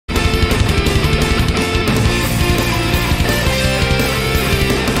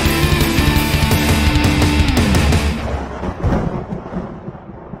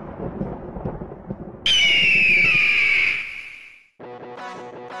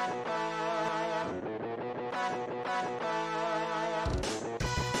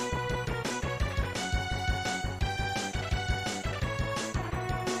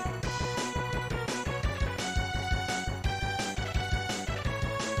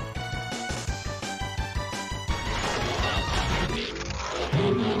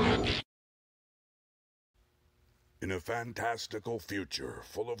In a fantastical future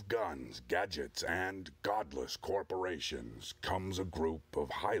full of guns, gadgets, and godless corporations comes a group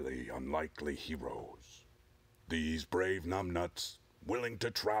of highly unlikely heroes. These brave numbnuts, willing to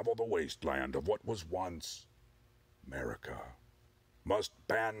travel the wasteland of what was once America, must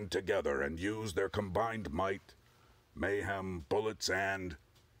band together and use their combined might, mayhem, bullets, and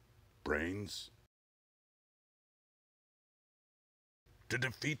brains to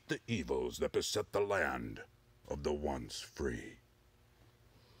defeat the evils that beset the land of the once free.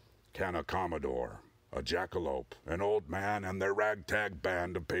 Can a Commodore, a Jackalope, an old man, and their ragtag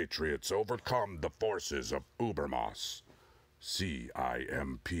band of patriots overcome the forces of Ubermoss,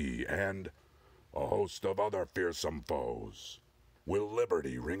 CIMP, and a host of other fearsome foes? Will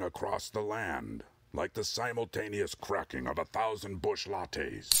liberty ring across the land like the simultaneous cracking of 1,000 bush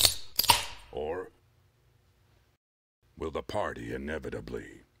lattes? Or will the party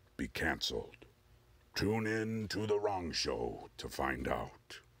inevitably be canceled? Tune in to The Wrong Show to find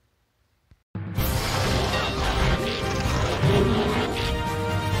out.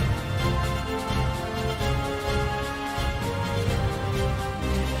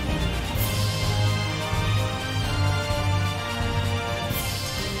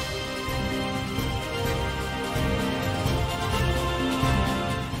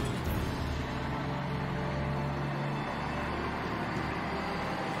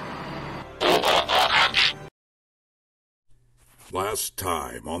 Last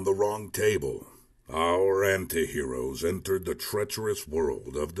time on The Wrong Table, our anti-heroes entered the treacherous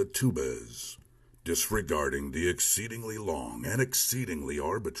world of the TWS. Disregarding the exceedingly long and exceedingly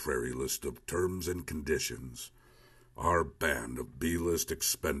arbitrary list of terms and conditions, our band of B-list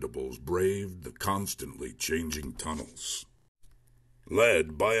expendables braved the constantly changing tunnels.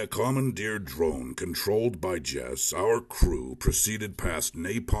 Led by a commandeered drone controlled by Jess, our crew proceeded past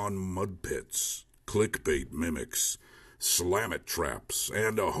napalm mud pits, clickbait mimics, slam-it traps,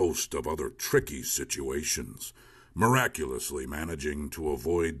 and a host of other tricky situations, miraculously managing to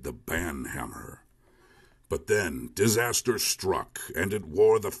avoid the banhammer. But then disaster struck, and it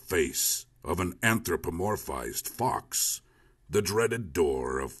wore the face of an anthropomorphized fox. The dreaded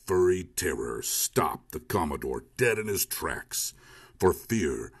door of furry terror stopped the Commodore dead in his tracks for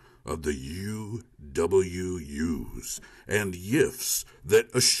fear of the UWUs and YIFs that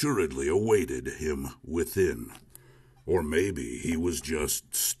assuredly awaited him within. Or maybe he was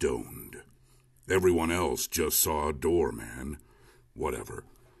just stoned. Everyone else just saw a doorman. Whatever.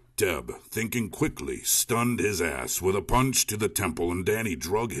 Deb, thinking quickly, stunned his ass with a punch to the temple, and Danny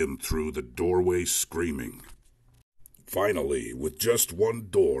drug him through the doorway screaming. Finally, with just one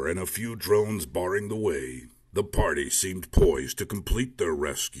door and a few drones barring the way, the party seemed poised to complete their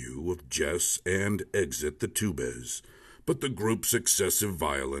rescue of Jess and exit the TWS. But the group's excessive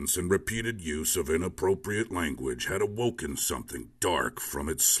violence and repeated use of inappropriate language had awoken something dark from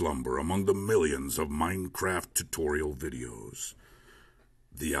its slumber among the millions of Minecraft tutorial videos.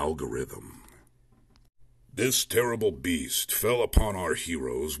 The algorithm. This terrible beast fell upon our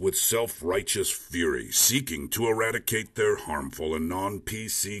heroes with self-righteous fury, seeking to eradicate their harmful and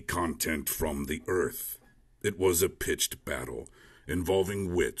non-PC content from the earth. It was a pitched battle,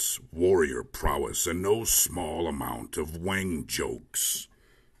 involving wits, warrior prowess, and no small amount of wang jokes.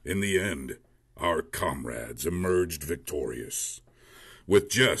 In the end, our comrades emerged victorious. With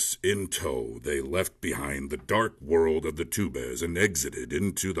Jess in tow, they left behind the dark world of the TWS and exited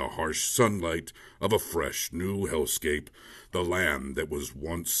into the harsh sunlight of a fresh new hellscape, the land that was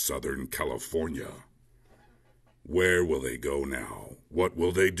once Southern California. Where will they go now? What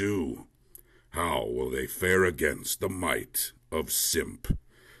will they do? How will they fare against the might of Simp?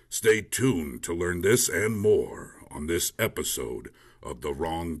 Stay tuned to learn this and more on this episode of The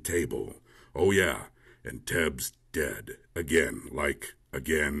Wrong Table. Oh yeah, and Teb's dead. Again, like,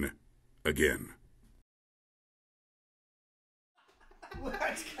 again. Let's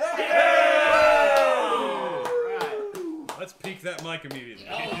go! Yeah! Right. Let's peek that mic immediately.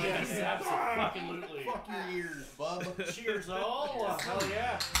 Oh yes, absolutely. Fuck your ears, bub. Cheers all. Hell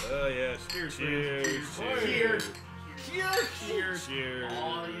yeah. Oh yeah, cheers. Cheers. Cheers. Cheers. Cheers. Cheers.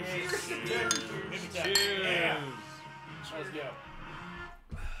 Oh yes. Cheers. Cheers. Yeah. Let's go.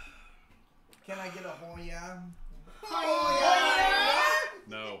 Can I get a hoya? Hoya!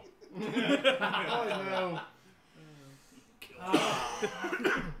 No. Oh no.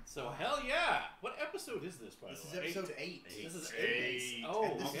 So hell yeah! What episode is this, by the way? This is episode 8. This is 8. 8. Oh,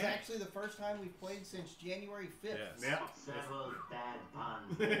 And this is okay. actually the first time we've played since January 5th. Yes. Yep. Several bad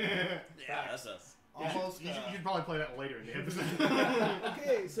puns. Yeah, that's us. Almost. You should probably play that later in the episode.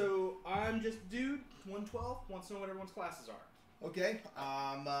 Okay, so I'm just a dude, 112, wants to know what everyone's classes are. Okay.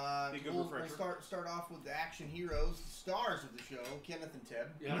 Be a good We'll refresher. start off with the action heroes, stars of the show, Kenneth and Teb.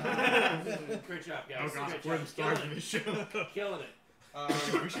 Yeah. Great job, guys. Oh gosh, Great we're job. the stars Killing of it. this show. Killing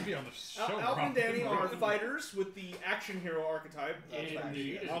it. We should be on the show. Alvin and Danny are probably. fighters with the action hero archetype.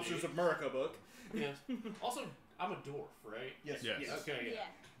 Indeed. Monsters of America book. Yes. Also, I'm a dwarf, right? Yes. Yes. Okay. Yeah.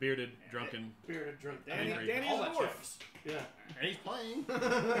 Bearded, drunken. Bearded, drunk. Danny, Angry. Danny's All a that dwarf. checks. Yeah. And he's playing.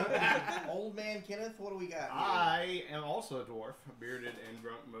 Old man Kenneth, what do we got? I am also a dwarf, bearded and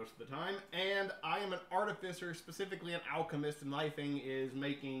drunk most of the time, and I am an artificer, specifically an alchemist, and my thing is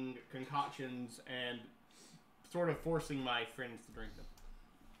making concoctions and sort of forcing my friends to drink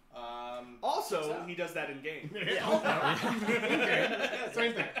them. Also, he does that in game.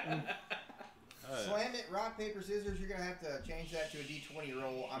 Same thing. Slam it, rock, paper, scissors. You're gonna have to change that to a D20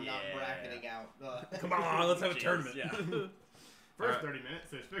 roll. I'm not bracketing out. Come on, let's have a tournament. Yeah. First 30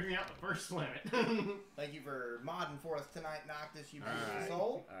 minutes is figuring out the first slam it. Thank you for modding for us tonight, Noctis. You beautiful Alright.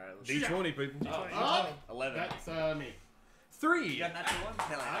 soul. Alright, let's D20, people. Oh, 11. that's me. 3. You got a natural one?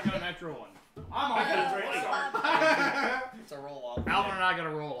 Hell I yeah. got a natural one. I'm I on got a it. great start. It's a roll off. Alvin and I got a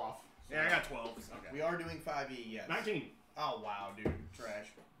roll off. Yeah, I got 12. Okay. We are doing 5e, yes. 19. Oh wow, dude, trash.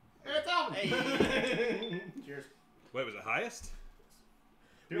 It's Alvin. Hey. Cheers. Wait, was it highest?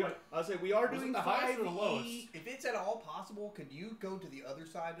 Do it. I'll say we are Was it doing the highest or the 5e. lowest? If it's at all possible, could you go to the other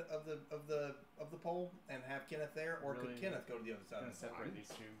side of the pole and have Kenneth there, or could Really? Kenneth go to the other side? Gonna separate these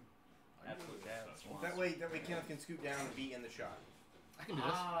two. Absolute dads. That way Kenneth can scoot down and be in the shot. I can do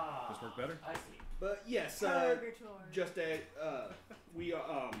this. This work better? I see. But yes, Purgatory. just we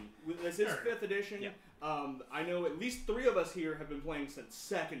this is 5th edition. Yeah. I know at least 3 of us here have been playing since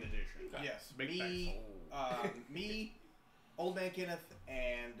 2nd edition. Yes, Big me, Old Man Kenneth,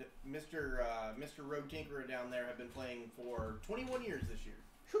 and Mr. Road Tinkerer down there have been playing for 21 years this year.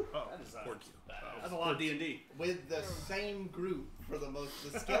 Oh, That is, poor kid. that's a lot of D&D. With the same group for the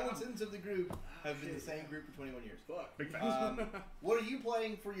most. The skeletons of the group have been the same group for 21 years. Fuck. Big facts. What are you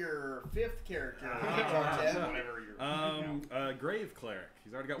playing for your 5th character, Ted? Whatever you're. Grave Cleric.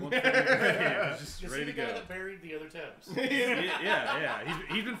 He's already got one thing in the grave. He's just Is ready he to the guy go. that buried the other Tebs? Yeah.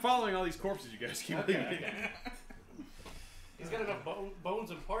 He's been following all these corpses you guys keep leaving. He's got enough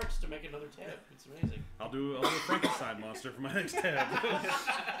bones and parts to make another Teb. It's amazing. I'll do a Frankenstein monster for my next tab.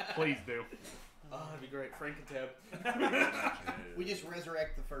 Please do. Oh, that'd be great. Frank and Teb. We just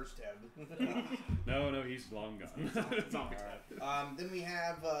resurrect the first Ted. No, he's long gone. Zombie Teb. Then we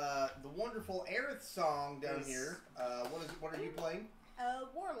have the wonderful Aerith song down here. What are you playing?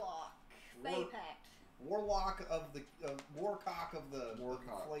 Warlock. War- Fey Pact. Warlock of the Warcock of the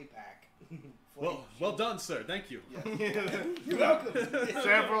Flay Pack. Well done, sir. Thank you. Yes. You're welcome.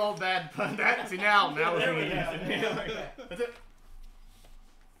 Several bad puns. See now we're There we thinking. go. That's it.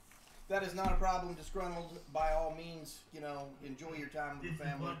 That is not a problem. Disgruntled, by all means, enjoy your time with the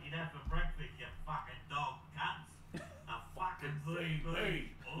family. What you'd have for breakfast, you fucking dog cunts. A fucking TV,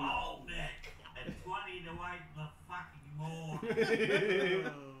 long neck, and 20 to wait the fucking more.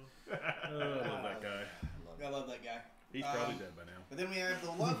 Oh, I love that guy. I love that guy. He's probably dead by now. But then we have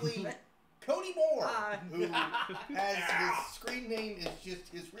the lovely Cody Moore, who has his screen name is just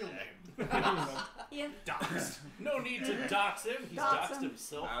his real name. Yeah. No need to dox him. He's Dox doxed him.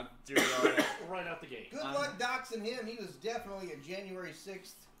 himself I'll do it all right. right out the gate. Good luck doxing him. He was definitely a January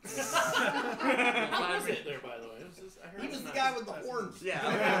 6th. How was it there, by the way? I heard He it was the nice. guy with the horns.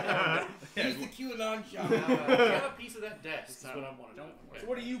 Yeah. He's the QAnon shot. Get a piece of that desk. Is what I'm wanting to know. So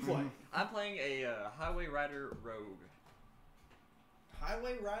what do you play? I'm playing a Highway Rider Rogue.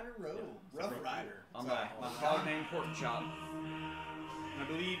 Highway Rider Road. Rough Rider. On my hog named Pork Chop. I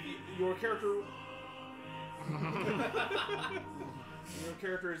believe your character. Your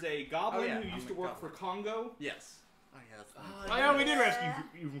character is a goblin Oh, yeah, who I'm used a to work for goblin. Congo. Yes. Oh, yeah, that's funny. I know we did rescue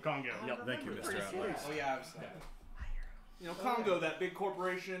you from Congo. Yep, thank you, Mr. Outlaw. Oh yeah, I was Congo, that big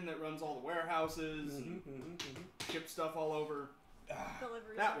corporation that runs all the warehouses, and ships stuff all over.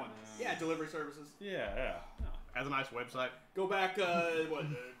 Delivery That one. service. Yeah, delivery services. Yeah. Has a nice website. Go back, 2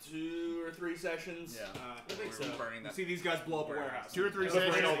 or 3 sessions. Yeah. I think so. We're burning You that. see these guys blow up a warehouse. 2 or 3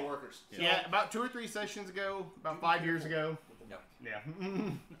 Liberate sessions. all the workers. Yeah, about 2 or 3 sessions ago, about 5 years ago. Yep. Yeah.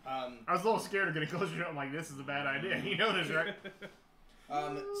 I was a little scared of getting closer to it. I'm like, this is a bad idea. You know this, right?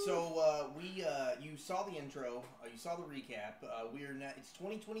 You saw the intro. You saw the recap. We're now. It's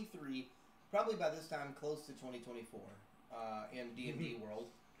 2023. Probably by this time, close to 2024 in D&D world.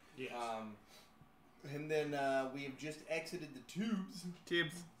 Yes. And then we have just exited the toobz,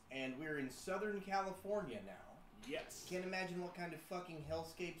 Tibbs. and we're in Southern California now. Yes. Can't imagine what kind of fucking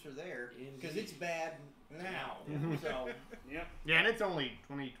hellscapes are there, because Indeed. it's bad now. So Yep. Yeah, and it's only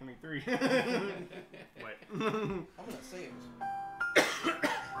 2023. Wait. I'm gonna say it was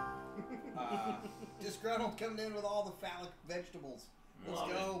disgruntled coming in with all the phallic vegetables. Let's Love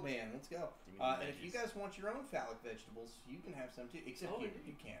go, man. Let's go. Give me the And if you veggies. guest want your own phallic vegetables, you can have some too. Except Oh, you, indeed.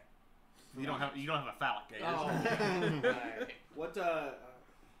 you can't. You don't have a phallic gaze. Oh. Right. What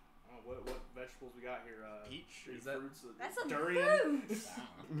what vegetables we got here? Peach? Any Is that- fruits? That's some Durian. fruits.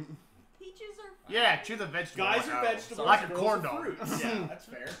 Peaches are. Yeah, chew the vegetable. Guys like are a- vegetables. like a girls corn are dog. fruits. Yeah, that's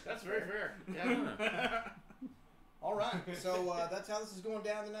fair. That's very fair. Yeah. All right, so that's how this is going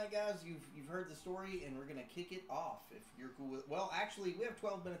down tonight, guys. You've heard the story, and we're gonna kick it off if you're cool with. Well, actually, we have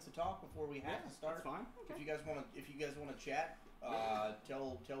 12 minutes to talk before we have to start. That's fine. If you guys want to chat,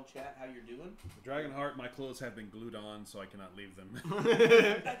 tell chat how you're doing. Dragonheart, my clothes have been glued on, so I cannot leave them.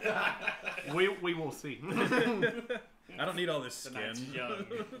 we will see. I don't need all this The night's skin. young.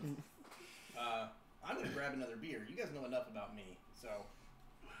 I'm gonna grab another beer. You guys know enough about me, so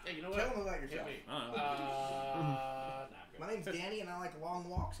Hey, you know tell what? them about Hit yourself. me. I don't know. Nah, My name's Danny, and I like long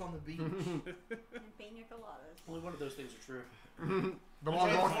walks on the beach. And pina coladas. Only one of those things are true. The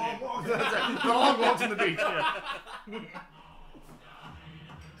long walk. Long walk. The long walks on the beach. Yeah.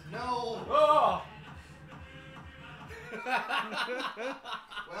 No. Oh!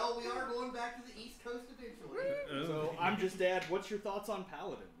 Well, we are going back to the East Coast eventually. So I'm just Dad. What's your thoughts on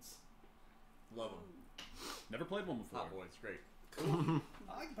paladins? Love them. Never played one before. Hot boy, it's great.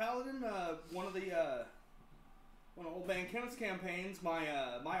 I like paladin. One of old man Kenneth's campaigns. My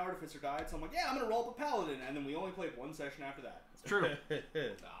artificer died, so I'm like, yeah, I'm gonna roll up a paladin, and then we only played one session after that. It's true.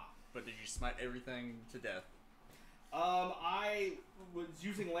 But did you smite everything to death? I was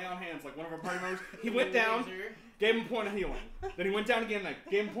using lay on hands like one of our party members. He went down, gave him a point of healing. Then he went down again, and I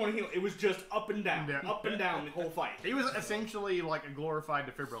gave him a point of healing. It was just up and down the whole fight. He was essentially like a glorified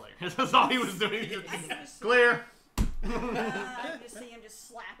defibrillator. That's all he was doing. Clear. I just see him just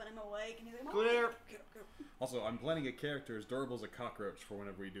slapping him awake, and he's like, Clear. Go. Also, I'm planning a character as durable as a cockroach for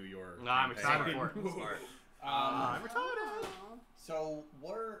whenever we do your. No, I'm campaign. excited for it. Smart. I'm excited. Aw. So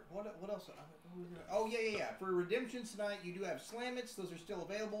what else? Oh yeah. For redemptions tonight, you do have Slammits. Those are still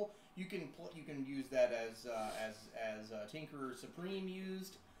available. You can use that as Tinkerer Supreme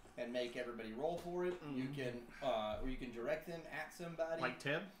used and make everybody roll for it. You can or you can direct them at somebody. Like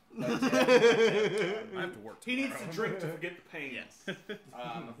Ted. Like Ted. I have to work. He needs to drink to forget the pain. Yes.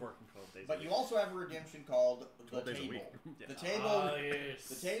 I'm working 12 days. But you also have a redemption called the 12 days a table. week. The table. Yes.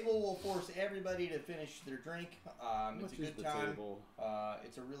 The table will force everybody to finish their drink. It's a good time.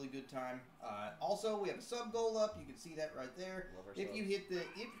 It's a really good time. Also, we have a sub goal up. You can see that right there. If you hit the If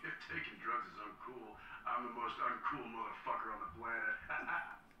taking drugs is uncool, I'm the most uncool motherfucker on the planet.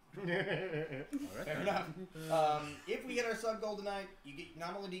 fair enough. If we hit our sub goal tonight, you get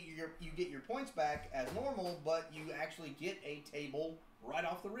not only do you get your points back as normal, but you actually get a table right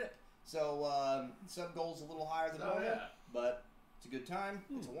off the rip. So sub goal's a little higher than normal, yeah. but it's a good time.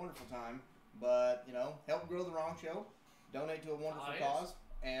 It's a wonderful time. But help grow the Wrong Show, donate to a wonderful Yes. cause,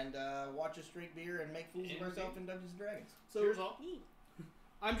 and watch us drink beer and make fools of ourselves in Dungeons and Dragons. So Here's all. Neat.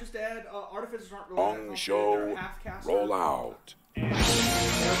 I'm just Dad. Artificers aren't really that On complicated. show, They're half caster. roll out. And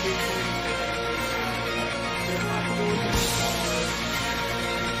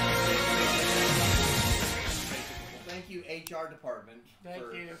Thank you, HR department. Thank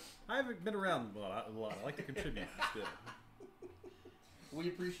for, you. I haven't been around a lot. I like to contribute still. We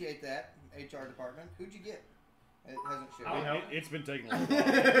appreciate that, HR department. Who'd you get? It hasn't showed. Oh, it's been taking a while. I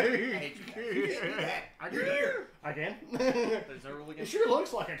hate you guys. You can't do that. I You're can. here. I can. There's no rule It against sure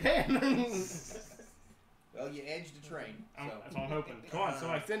looks like I can. Well, you edged the train. So. That's all I'm hoping. Come on,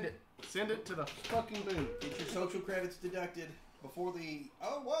 somebody send it. Send it to the fucking moon. Get your social credits deducted before the.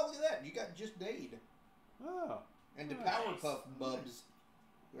 Oh, well, look at that. You got just Dade. Oh. And the Nice. Powerpuff Bubs.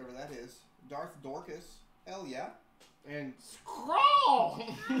 Whoever that is. Darth Dorcas. Hell yeah. And scroll.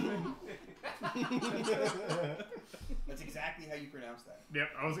 That's exactly how you pronounce that. Yep,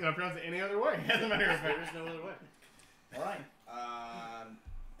 I wasn't gonna pronounce it any other way. As a matter of fact. There's no other way. All right.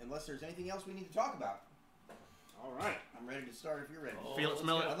 Unless there's anything else we need to talk about. all right. I'm ready to start if you're ready. Oh, Feel it, let's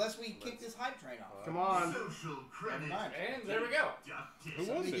smell go. it. Unless we kick this hype train off. Come on. Social credit. Never mind. And there we go. Who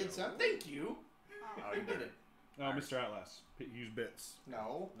Somebody was did it? something? Thank you. Oh, you did it. Oh, Mr. Outlast. Use bits.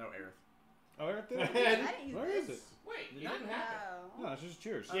 No. No, Aerith. Oh, right I there. didn't use Where this. is it? Wait, you didn't have it. No, it's just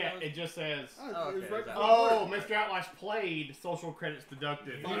yours. Yeah, it just says. Oh, It was okay, right that- before- Oh, Mr. Outlast played. Social credits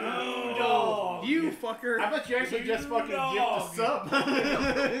deducted. You dog. You fucker. I bet you actually just fucking dog. gift a sub.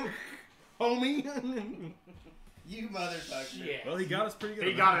 Homie. You mother sucker. Shit. Well, he got us pretty good.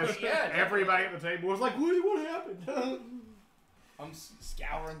 He on got that. us. Yeah, Everybody at the table was like, what happened? I'm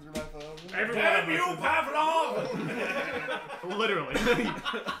scouring through my phone. Everyone you, Pavlov! Literally.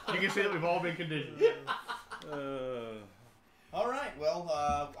 You can see that we've all been conditioned. All right. Well,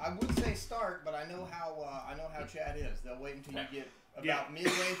 I would say start, but I know how Chad is. They'll wait until you get about midway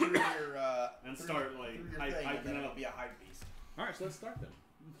through your And through- start, like, through your hype- thing, and hyping then it it'll up. be a hype beast. All right, so let's start then.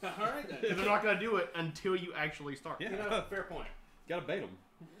 All right then. They're not going to do it until you actually start. Yeah. You know, fair point. Gotta bait him.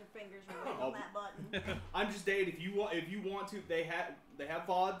 Your fingers are right on that button. I'm just saying, if you want to, they have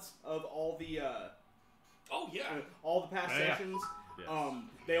VODs of all the Oh yeah. all the past Yeah. sessions. Yes.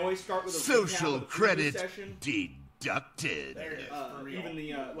 They always start with a Social recap of the previous credit session. deducted. There it is. For real. Even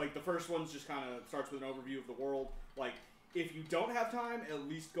the like the first one's just kind of starts with an overview of the world. Like, if you don't have time, at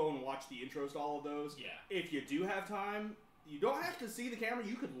least go and watch the intros to all of those. Yeah. If you do have time, you don't have to see the camera.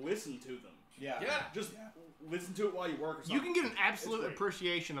 You could listen to them. Yeah. Yeah. Just listen to it while you work or something. You can get an absolute It's great.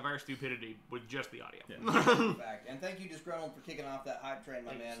 appreciation of our stupidity with just the audio. In fact, and thank you, Disgruntled, for kicking off that hype train,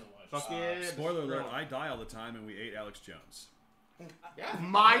 my Thank you man. so much. Fuck yeah. Spoiler alert, Disgruntled. I die all the time and we ate Alex Jones. Yeah.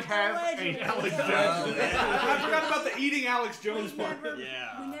 Might have Allegedly. a Alex Jones. I forgot about the eating Alex Jones We part. never,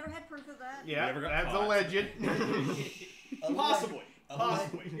 Yeah. we never had proof of that. Yeah, Never got that's caught. alleged. Possibly.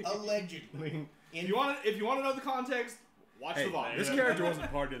 Allegedly. If you want to know the context, watch Hey, the VOD. this character wasn't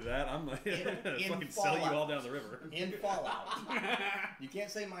part of that. I'm like, In fucking sell you Fallout. all down the river. In Fallout. You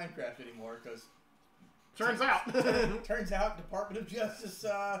can't say Minecraft anymore because Turns out. turns out Department of Justice.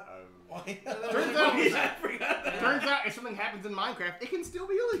 Turns out, turns out if something happens in Minecraft, it can still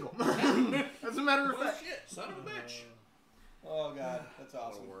be illegal. As a matter of Well, fact. shit, son of a bitch. Oh god, that's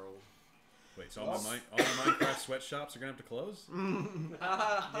awesome. Wait, so all my Minecraft sweatshops are gonna have to close?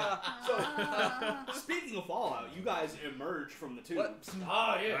 So, speaking of Fallout, you guys emerge from the tubes. What?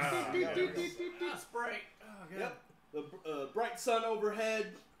 Oh, yeah. Sprite. Oh, yep. The bright sun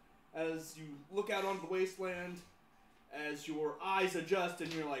overhead as you look out onto the wasteland, as your eyes adjust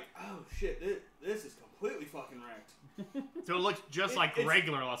and you're like, oh shit, this is completely fucking wrecked. So it looks just like it's-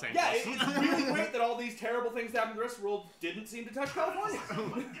 regular Los Angeles. Yeah, it's really great that all these terrible things that happen in the rest of the world didn't seem to touch California.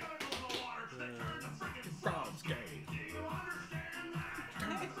 Frog's gay.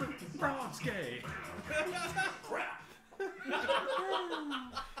 Frog's gay. Crap.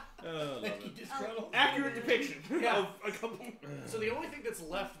 Thank you, Disgruntled. Accurate depiction of a couple. So the only thing that's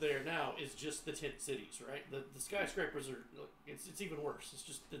left there now is just the tent cities, right? The skyscrapers are, it's even worse. It's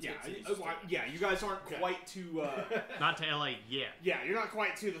just the tent cities. Yeah, you guys aren't Okay. quite to. Not to LA yet. Yeah, you're not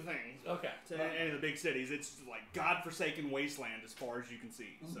quite to the thing. Okay. To any of the big cities, it's like godforsaken wasteland as far as you can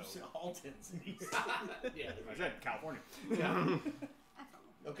see. So All 10 cities. Yeah. I said California. Yeah.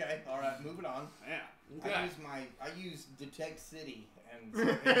 Okay, all right, moving on. Yeah. I use Detect City and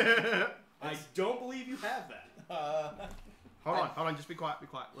I don't believe you have that. Hold on, just be quiet,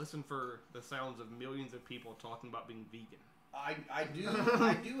 Listen for the sounds of millions of people talking about being vegan. I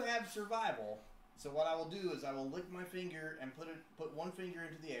do have survival. So what I will do is I will lick my finger and put one finger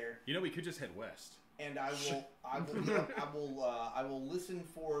into the air, You know, we could just head west. and I will listen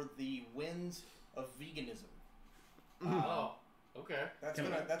for the winds of veganism. Oh. Okay. That's Can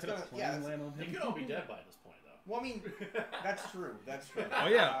gonna a plane land on You him? could all be dead by this point, though. Well, I mean, that's true. Oh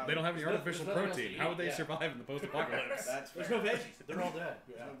yeah, they don't have any There's artificial nothing else to protein. How would they eat, yeah. survive in the post-apocalypse? That's There's fair. no veggies. They're all dead.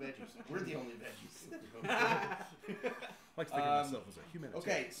 There's no veggies. We're the only veggies. I like to think of myself as a humanitarian.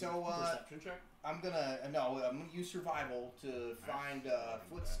 Okay, so Perception check. I'm gonna use survival to find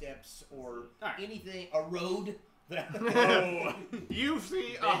footsteps or anything, a road that. Oh, you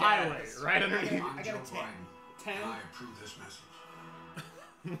see a highway right underneath. I got a 10. 10. I approve this message.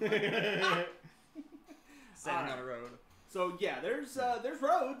 Standing on a road. So yeah, there's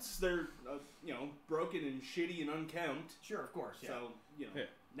roads. They're broken and shitty and unkempt. Sure, of course. Yeah. So Yeah.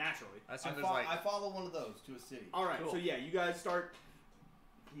 naturally. I I, assume there's I like follow one of those to a city. All right. Cool. So yeah, you guys start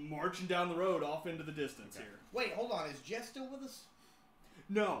marching down the road off into the distance here. Wait, hold on. Is Jess still with us?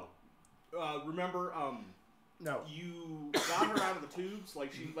 No. Remember, No. you got her out of the tubes.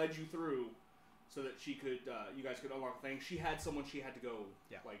 Like she led you through, so that she could, you guys could unlock the thing. She had someone she had to go.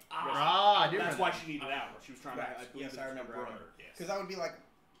 Yeah. Like. Ah, rescue. different. That's why she needed out. She was trying Right. to. I believe Yes, it's I remember. her brother. Because I would be like,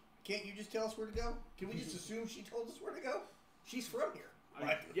 can't you just tell us where to go? Can we just assume she told us where to go? She's from here. I mean,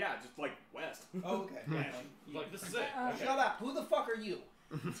 Like, yeah, just like west. oh, okay. Like, this is it. Okay. Shut up. Who the fuck are you?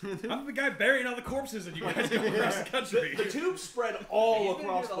 I'm the guy burying all the corpses that you guys go across the country. The tube spread all He's been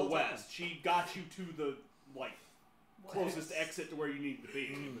across here the the whole time. west. She got you to the closest exit to where you needed to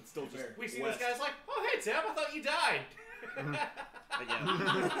be, but still just We see west. this guy's like, oh, hey, Tab, I thought you died. again.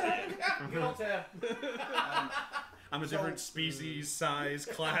 Yeah, good old Tab. I'm a different species, size,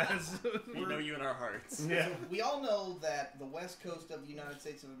 class. We know you in our hearts. Yeah. So we all know that the west coast of the United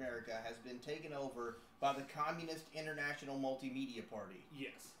States of America has been taken over by the Communist International Multimedia Party.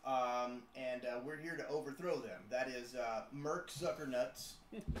 Yes. And we're here to overthrow them. That is Merck Zuckernuts,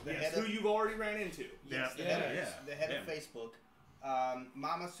 the Yes, head who of, you've already ran into. yes, the head of Facebook.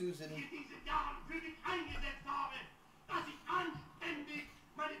 Mama Susan. Diese Jahren für dich eingesetzt habe, dass ich anständig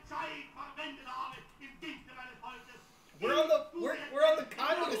meine Zeit verwendet habe im Dienste meines Volkes. We're on the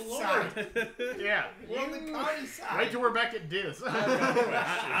communist side. Yeah. We're on the communist side. Wait till we're back at Diz.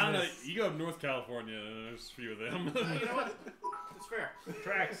 I don't know. You go up North California, there's a few of them. You know what? It's fair.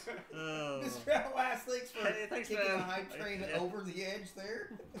 Tracks. Mr. Outlass, thanks for Hey, thanks, kicking man. the hype train over the edge there.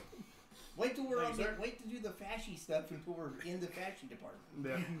 Wait till we're Thanks, on the, sir. wait to do the fashy stuff until we're in the fashy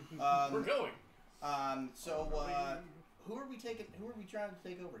department. Yeah. We're going. Who are we taking? Who are we trying to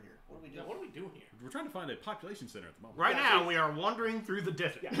take over here? What are we doing? Now, what are we doing here? We're trying to find a population center at the moment. Right now, we are wandering through the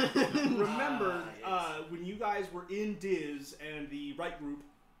desert. Yeah. Remember when you guys were in Diz and the right group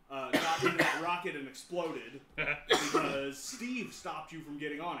got into that rocket and exploded because Steve stopped you from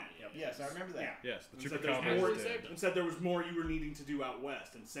getting on it. Yes, I remember that. Yeah. Yes, the And trooper said, there's cowboy more, is dead. and said there was more you were needing to do out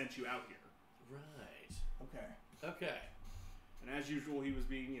west and sent you out here. Right. Okay. Okay. And as usual, he was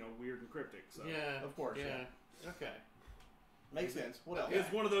being, weird and cryptic. So Yeah. Of course, Yeah. Okay. Makes sense. What else? it's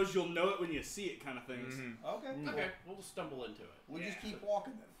one of those you'll know it when you see it kind of things. Okay. Okay. We'll just stumble into it. We just keep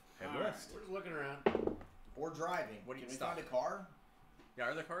walking then, Head All right. west. We're just looking around. or driving. What do you Can we stop? find a car? Yeah,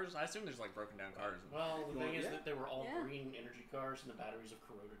 are there cars? I assume there's like broken down cars. Well, the thing is Yeah. that they were all Yeah. green energy cars, and the batteries have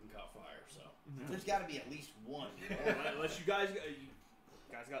corroded and caught fire. So There's got to be at least one. Unless you guys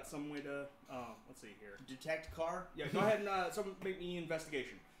got some way to, let's see here. Detect car. Yeah, go ahead and someone make me an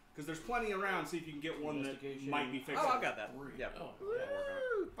investigation. Because there's plenty around, see if you can get one that Investigation. might be fixable. Oh, I've got that. Three. Yeah. Oh, Yeah, working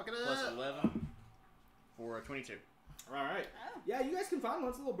on it. Fuck it Plus up. 11 for a 22. All right. Oh. Yeah, you guys can find one.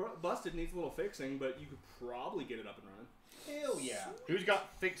 It's a little busted, needs a little fixing, but you could probably get it up and running. Hell yeah. Who's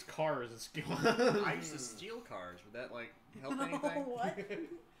got fixed car as a skill? I used to steal cars. Would that like help anything? What?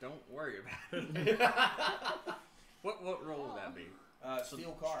 Don't worry about it. What role would that be?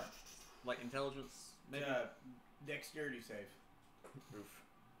 Steal car. Like intelligence, maybe? Dexterity save. Oof.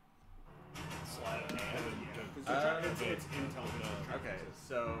 slide of hand. It's intelligence. Okay,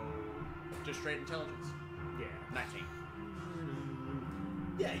 so just straight intelligence. Yeah. 19.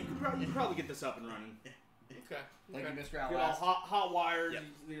 Yeah, you can probably get this up and running. Okay. Thank you, Mr. Get all Outlast. hot wired. Yep.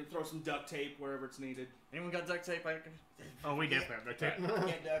 You throw some duct tape wherever it's needed. Anyone got duct tape? I can... Oh, we definitely have no tape.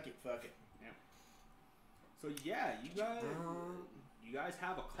 Can't duck it. Fuck it. So yeah, you guys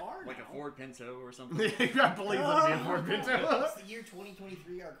have a car Like now. a Ford Pinto or something. I believe it'll be a Ford Pinto. It's the year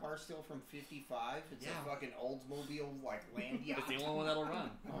 2023. Our car's still from 55. It's Yeah. a fucking Oldsmobile like land yacht. It's the only one that'll run.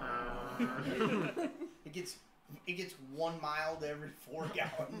 It gets 1 mile to every 4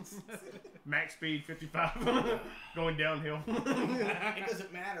 gallons. Max speed 55, going downhill. It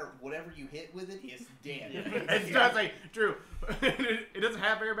doesn't matter. Whatever you hit with it is dead. It's trying to say, Drew, it doesn't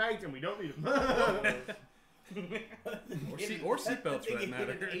have airbags and we don't need them. Or seatbelts for that Hit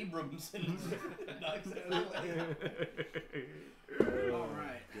matter. an Abrams and knocks it out of the way. All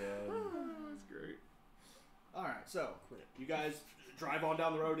right. That's great. All right, so you guys drive on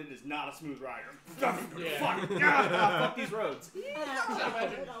down the road. It is not a smooth ride. Yeah. Fuck these roads.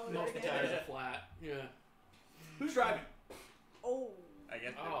 Imagine most of the tires are flat. Yeah. Who's driving? Oh. I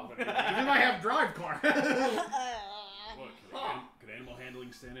guess. Oh. You might have drive car. What, could animal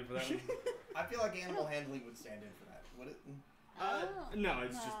handling stand in for that one? I feel like animal handling would stand in for that. Would it? No,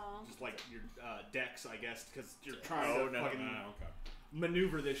 it's No. just like your decks, I guess, because you're trying to fucking okay.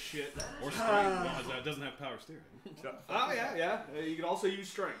 maneuver this shit. Or strength, because it doesn't have power steering. Oh yeah. You can also use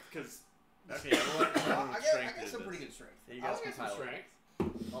strength because Okay, well, I got some pretty good strength. You I guys got can some pilot.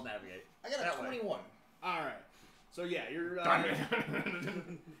 Strength. I'll navigate. I got a That way. 21. all right. So yeah, you're.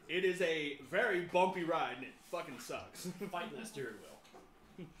 It is a very bumpy ride, and it fucking sucks. Fighting that steering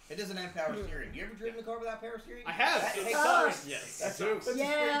wheel. It doesn't have power steering. You ever driven a car without power steering? I have. That It sucks. Yes. That sucks. That's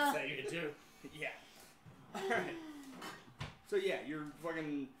Yeah. a spirit You do. Yeah. All right. So yeah, you're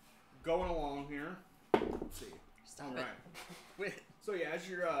fucking going along here. Let's see. Stop All it. right. Quit. So yeah, as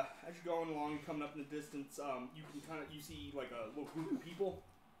you're going along, coming up in the distance, you can you see like a little group of people.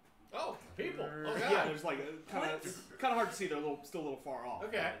 Oh, people. Oh, Yeah, God. there's like kind of hard to see. They're still a little far off.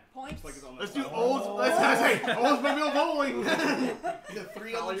 Okay. Points. It's like it's on the Let's do side. old. Let's say Oldsmobile bowling. The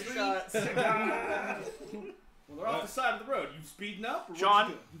 3 Call on the your tree. shots. Well, they're off the side of the road. You speeding up? Or what Sean,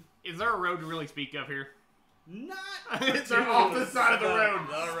 you doing? is there a road to really speak of here? Not. They're off the side of the road.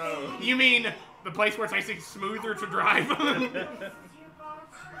 The road. You mean the place where it's actually smoother to drive? Let's have a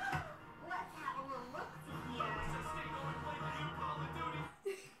little look-see here.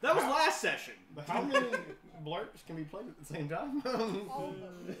 That was last session. How many blurps can be played at the same time?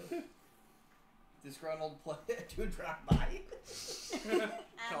 Disgruntled play to drive by.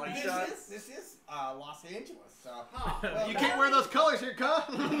 This is Los Angeles, so well, You can't wear those colors here, cuh.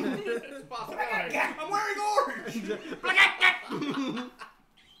 I'm wearing orange.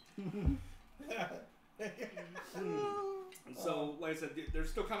 And so, like I said, they're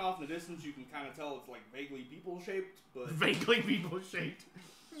still kind of off in the distance. You can kind of tell it's like vaguely people-shaped, but Vaguely people-shaped.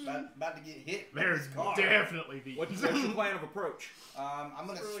 about to get hit. by There's this car. definitely vegans. what's your plan of approach? I'm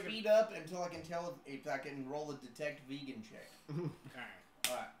gonna speed up until I can tell if I can roll a detect vegan check.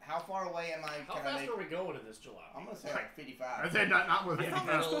 Alright, how far away am I? How fast are we going in this July? I'm gonna say like 55. I said not with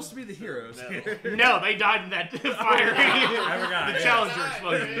We're supposed to be the heroes here. No, they died in that fire. I forgot. The Challenger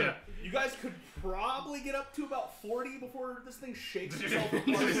explosion. Yeah. You guys could probably get up to about 40 before this thing shakes itself apart.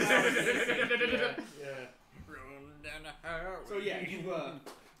 So yeah,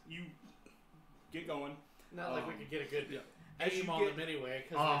 you get going. Not like we could get a good As you aim on get them anyway.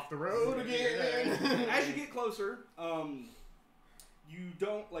 Off the road again. As you get closer, you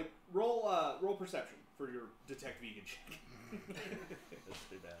don't roll perception for your detect vegan check. That's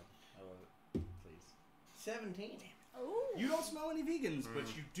too bad. I love it. Please. 17. Ooh. You don't smell any vegans, but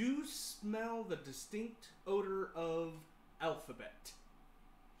you do smell the distinct odor of alphabet.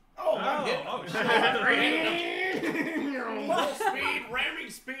 Oh, I'm hitting. Full speed, ramming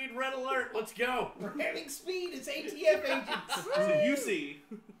speed, red alert. Let's go. Ramming speed. It's ATF agents. So you see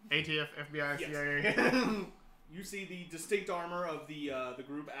ATF, FBI, Yes. CIA. you see the distinct armor of the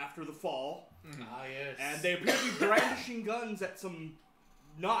group after the fall, Ah, yes. and they appear to be brandishing guns at some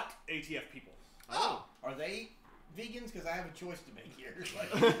not ATF people. Oh, are they vegans? Because I have a choice to make here.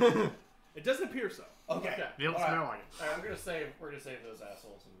 It doesn't appear so. Okay. They don't All right. smell like it. All right, we're gonna save those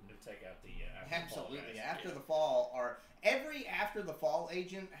assholes and take out the Absolutely. After the fall, or every after the fall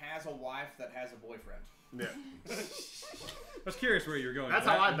agent has a wife that has a boyfriend. Yeah. I was curious where you were going. That's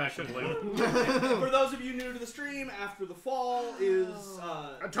how I bet should live. For those of you new to the stream, After the Fall is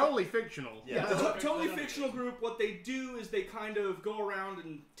A totally fictional. Yeah. it's a totally fictional group. What they do is they kind of go around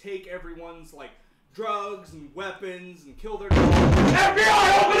and take everyone's like drugs and weapons and kill their dogs.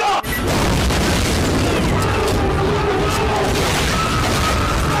 FBI, open up!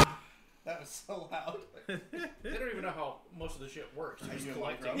 That was so loud. They don't even know how most of the shit works. They're just you a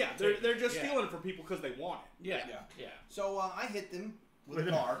collecting. micro? Yeah, they're just stealing it from people because they want it. Yeah. Yeah. Yeah. So I hit them with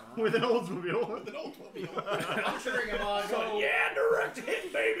a car. With an Oldsmobile. With an Oldsmobile. I'm cheering him on. So- Going, yeah, direct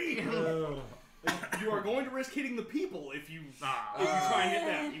hit, baby. You are going to risk hitting the people if you try and hit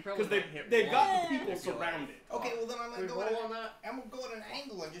them You probably because might hit they've got one. the people surrounded. Okay, well then I'm Can we gonna go roll at on that? I'm gonna go at an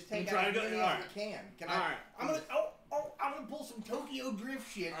angle and just take You try out to as go- many alright. as I can. Can Alright. I'm gonna pull some Tokyo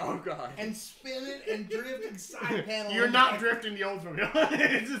drift shit. Oh god. And spin it and drift and side panel. You're and not like- drifting the Oldsmobile.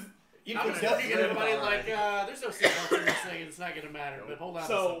 It's just... You I'm can just tell looking at everybody like, there's no seatbelt in this thing. It's not gonna matter. But hold on.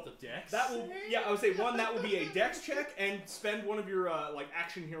 So to something. that will, yeah, I would say one that will be a dex check and spend one of your like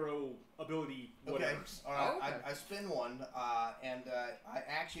action hero ability Okay. whatever. All right. Oh, okay. I spin one, and I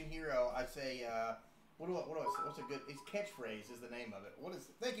action hero. I say, what do I say? What's a good? It's catchphrase is the name of it. What is?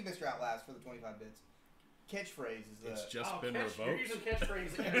 Thank you, Mr. Outlast, for the 25 bits. Catchphrase is the. It's just been You're revoked. using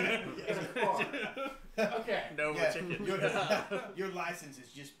catchphrase in a car. Okay. No Yeah, ticket. your license has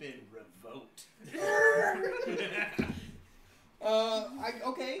just been revoked.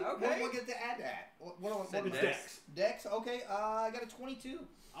 Okay. What do I get to add that? What Said is dex. Dex. Okay. I got a 22.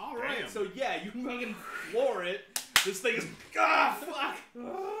 All right, Damn. so yeah, you fucking floor it. This thing is fuck.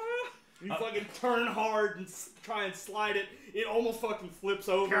 You fucking turn hard and try and slide it. It almost fucking flips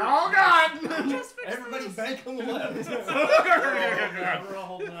over. Oh god! Everybody bank on the left. We're all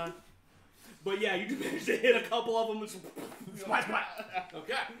holding on. But yeah, you do manage to hit a couple of them. And Splash, splash.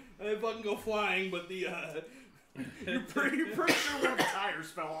 Okay. and they fucking go flying, but the you're pretty sure one of the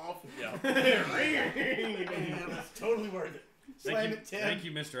tires fell off. Yeah. It's totally worth it. Slam Thank you, it, Tim. thank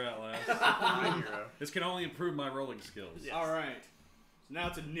you, Mr. Outlast. My hero. This can only improve my rolling skills. All right, so now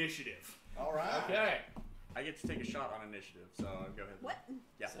it's initiative. All right. Okay. I get to take a shot on initiative, so go ahead. What?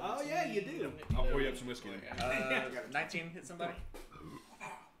 Yeah. Oh yeah, you do. I'll pour you up some whiskey. 19 hit somebody.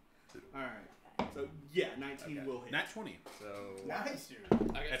 All right. So yeah, 19 Okay. will hit. Nat 20. So Nice, dude.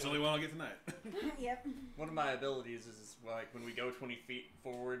 That's the only one I'll get tonight. Yep. one of my abilities is like when we go 20 feet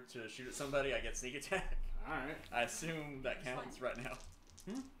forward to shoot at somebody, I get sneak attack. All right. I assume that counts right now.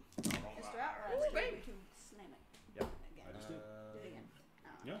 Mr. Outright. Baby. Slam it. Yep. Again. I just did. Do it again.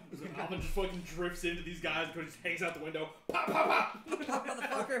 Yeah. So Alvin just fucking drifts into these guys and just hangs out the window. Pop, pop, pop.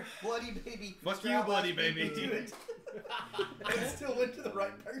 Motherfucker. Bloody baby. Fuck Mr. you, Outlast bloody beat me baby. to it. It still went to the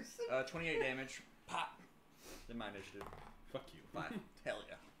right person. 28 damage. Pop. Then my initiative. Fuck you. 5. Hell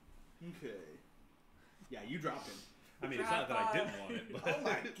yeah. Okay. Yeah, you dropped him. I mean, it's not that I didn't want it, but Oh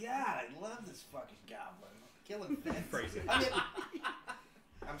my god, I love this fucking goblin. Killing fence. Crazy. I mean,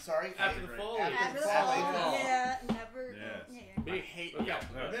 I'm sorry. After the fall. After the fall. fall. Yeah, never. Yes. Yeah. Big hate. Okay.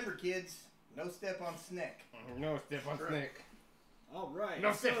 Remember, kids, no step on Snick. No, step on Snake. All right.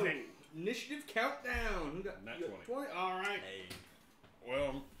 No, so, Stephanie. initiative countdown. Who got Nat you got 20? All right. Hey.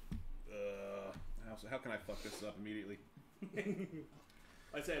 well, how can I fuck this up immediately?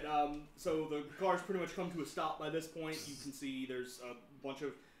 Like I said, so the car's pretty much come to a stop by this point. You can see there's a bunch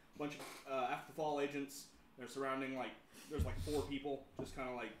of after the fall agents. They're surrounding there's 4 people, just kind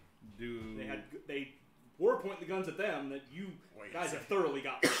of like they were pointing the guns at them. That you guys have thoroughly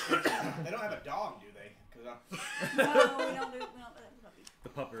got. They don't have a dog, do they? No, we don't do. The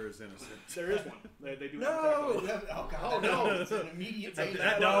pupper is innocent. There is one. They do. No! Have Oh, God. Oh, no. It's an immediate danger.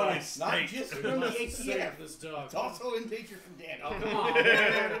 That dog is Not snake. just from the ATF. Save this dog. It's also in danger from Danny. Oh, come on,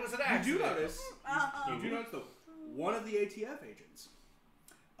 man. It was an You accident. do notice. Uh-oh. You do notice though, one of the ATF agents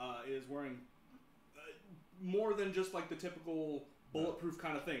is wearing more than just like the typical bulletproof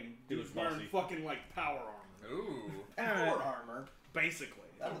kind of thing. He Dude's was wearing bossy. fucking like power armor, Ooh. Power armor. basically.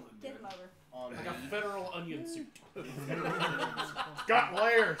 That'll look Get good. him over. On Like a me. federal onion suit. It's got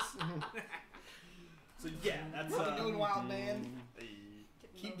layers. So yeah, that's What you doing, wild man?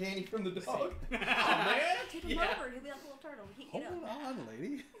 Keep Danny from the dog. Man, Tip him yeah. over. He'll be like a little turtle. He can't get up. on,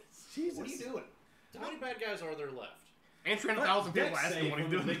 lady. Jesus. What are you doing? How many bad guys are there left? Answering 1,000 people asking what he's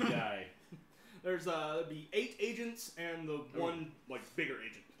doing. Big guy. There's be 8 agents and the one like bigger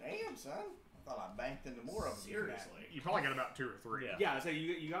agent. Damn, son. I thought I banked into more of them. Seriously. You probably got about 2 or 3. Yeah. Yeah, I say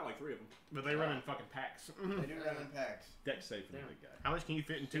you got like 3 of them. But they run in fucking packs. They do run in packs. Deck safe for the big guy. How much can you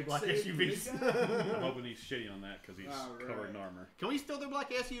fit in 2 Deck black safe for the SUVs? big guy? I'm hoping he's shitty on that because he's Alright. covered in armor. Can we steal their black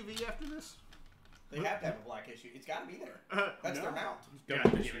SUV after this? They have to have a black issue. It's got to be there. That's their mount.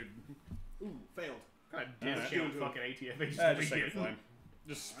 Government Yeah. issued. Ooh, failed. God Alright. discount fucking ATF agents. Just take it fine.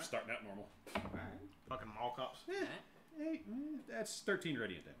 Just starting out normal. Fucking mall cops. Hey, that's 13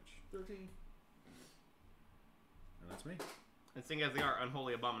 radiant damage. 13. And that's me. And seeing as they are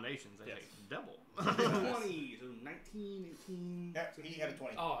unholy abominations, they take double. 20, so 19, 18. Yeah, he had a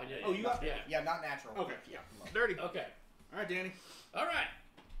 20. Oh, yeah. Oh, you got- yeah. Yeah, not natural. Okay, yeah. Dirty. Okay. All right, Danny. All right.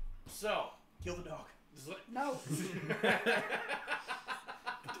 So. Kill the dog. just let- No.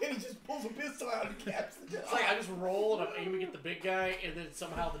 Danny just pulls a pistol out and caps the dog. It's like I just roll and I'm aiming at the big guy, and then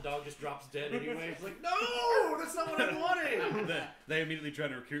somehow the dog just drops dead anyway. It's like, no, that's not what I wanted. They immediately try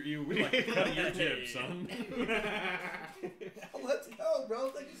to recruit you. We like cutting your jib, son. Let's go, bro.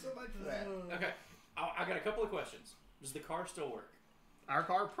 Thank you so much for that. Okay, I got a couple of questions. Does the car still work? Our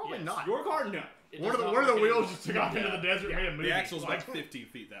car? Probably Yes. not. Your car, no. It One does of the not work wheels anymore. just took off into the desert and made a movie. The axle's like 15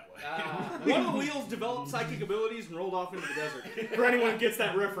 feet that way. One of the wheels developed psychic abilities and rolled off into the desert. For anyone who gets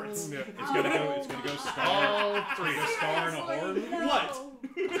that reference. It's gonna go. It's gonna go star. It's gonna go star and a horn. No. What?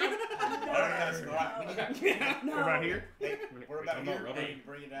 No. We're about here. Hey, we're about Talking here. about rubber? Hey,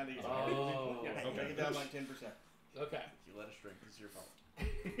 bring it down to you. Oh, Yeah, okay. Bring it down like 10%. Okay. You let us drink. It's your fault.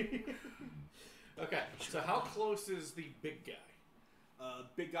 Okay. So how close is the big guy?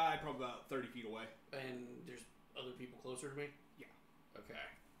 Big guy, probably about 30 feet away. And there's other people closer to me? Yeah. Okay.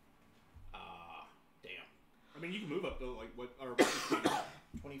 Damn. I mean, you can move up though, like what? Or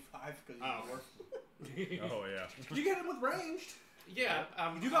 25 because Oh. you work. Oh yeah. you get him with ranged. Yeah.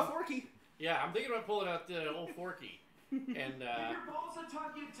 You do got Forky. Yeah, I'm thinking about pulling out the old Forky and Your balls are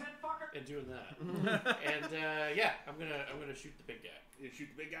talking, you tit fucker. and doing that. And yeah, I'm gonna shoot the big guy. You shoot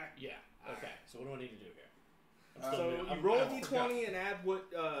the big guy. Yeah. Okay. So what do I need to do here? So you roll a d20 and add what,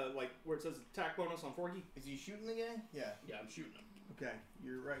 like where it says attack bonus on Forky. Is he shooting the guy? Yeah. Yeah, I'm shooting him. Okay.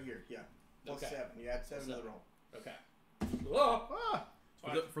 You're right here. Yeah. Plus Okay. 7. You add 7 to the roll. Okay. Oh!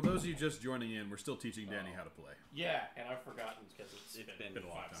 For those of you just joining in, we're still teaching Danny how to play. Yeah, and I've forgotten because it's been been a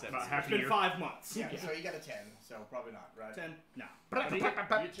long time. About half It's a been year. 5 months. Yeah, Yeah. so you got a 10. So probably not, right? 10. No. You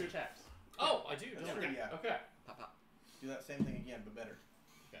get 2 attacks. Oh, I do. That's don't I? true, yeah. Okay. Pop, pop. Do that same thing again, but better.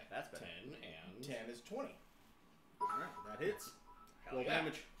 Okay. That's better. 10 and 10 is 20. Alright, that hits. Hell Roll yeah.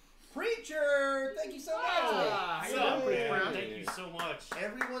 damage. Preacher! Thank you so much! Ah, Hey, so, Preacher. thank you so much.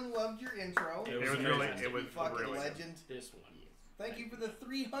 Everyone loved your intro. It It was amazing. really, it was Fucking really good. legend. This one. Thank you for the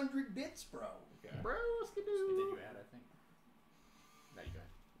 300 bits, bro. Okay. Bro, And then you add, I think. No, you go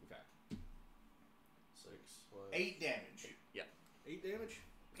ahead. Okay. 6 plus 8 damage. 8 damage.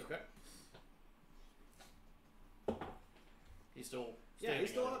 Okay. He's still Yeah, standing, he's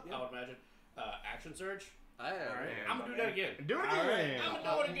still up, yeah. I would imagine. Action surge. Alright. I'm gonna do that again. Do it All right, again. I'm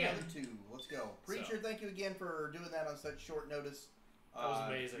gonna do it again. Another 2. Let's go. Preacher, thank you again for doing that on such short notice. That was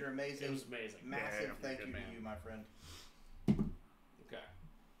amazing. You're amazing. It was amazing. Massive Yeah, thank good you man. to you, my friend. Okay.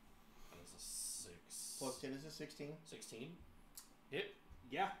 10 is a 16. 16. Hit.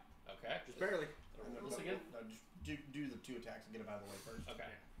 Yeah, Okay. just barely. Roll this again. No, just do the 2 attacks and get them out of the way first. Okay.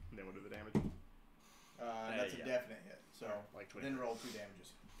 And then we'll do the damage. That's a yeah. definite hit. So Like 20. then roll 2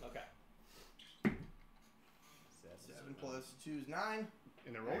 damages. Okay. 7 plus 2 is 9.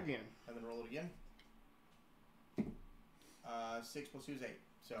 And then roll again. And then roll it again. 6 plus 2 is 8.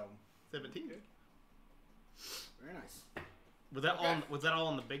 So 17. Very nice. Was that Okay. all? Was that all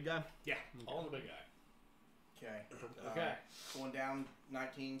on the big guy? Yeah. All on the big guy. okay. Okay. Going down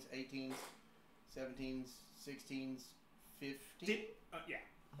 19s, 18s, 17s, 16s, 15. Yeah.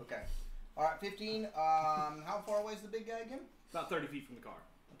 Okay. All right, 15. How far away is the big guy again? About 30 feet from the car.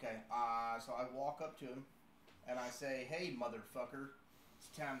 Okay. So I walk up to him and I say, "Hey, motherfucker, it's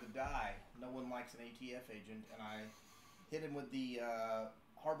time to die. No one likes an ATF agent." And I hit him with the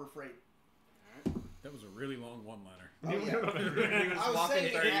Harbor Freight. That was a really long one-liner. Oh, yeah. He was I was walking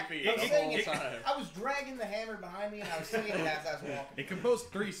saying 30 it, feet I was the saying whole it, time. I was dragging the hammer behind me and I was saying it as I was walking. It composed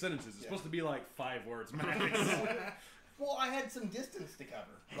 3 sentences. It's Yeah. supposed to be like 5 words max. Well, I had some distance to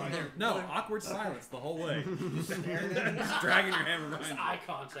cover. No, awkward silence the whole way. Staring at him. Just dragging your hammer behind you. Eye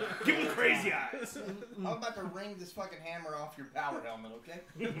contact. Give me crazy eyes. I'm about to wring this fucking hammer off your power helmet, okay?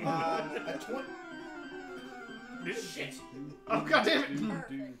 A 20. Shit. Oh god damn it!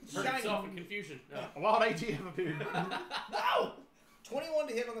 Perfect. Hurt Shiny. himself in confusion. A wild ATF appeared. Wow! 21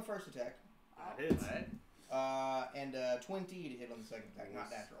 to hit on the first attack. That hits. Alright. And 20 to hit on the second attack, not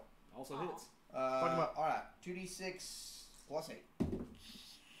natural. Also hits. Fuck him up. Alright, 2d6 plus 8.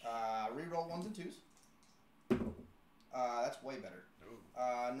 Reroll 1s and 2s. That's way better.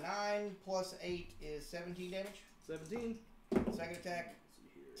 9 plus 8 is 17 damage. 17. Second attack,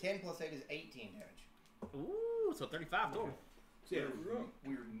 10 plus 8 is 18 damage. Ooh, so 35 total. So yeah,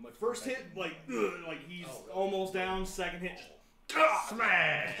 We're much first more hit, effective. like he's Oh, really? almost down. Second hit,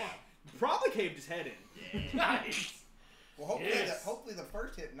 Smash! probably caved his head in. Nice. Well, hopefully, Yes. hopefully the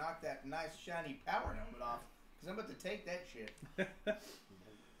first hit knocked that nice shiny power helmet off. Because I'm about to take that shit. Oh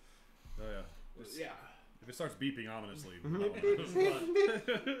yeah. Yeah. If it starts beeping ominously.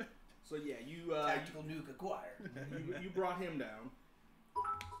 So yeah, you Tactical nuke acquired. you brought him down.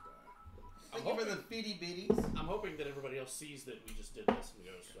 Thank you for the bitty bitties. I'm hoping that everybody else sees that we just did this and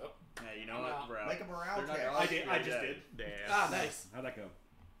goes, oh. Hey, you know what, bro? Make a morale They're not check. gonna I like did. you I guys just yet. did. Ah, nice. How'd that go?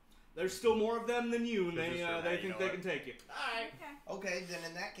 There's still more of them than you, and They're they just for- they you think know they what? can take you. Alright. Okay. Okay, then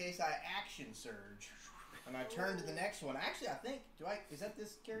in that case, I action surge. And I turn to the next one. Actually, I think, is that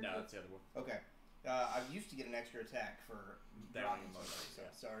this character? No, it's the other one. Okay. I used to get an extra attack for That dropping one was, somebody, so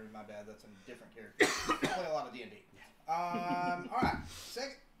yeah. sorry, my bad. That's a different character. I play a lot of D&D. Alright,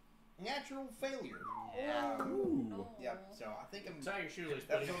 second, natural failure. No. Yep, so I think I'm... Tie your shoelace,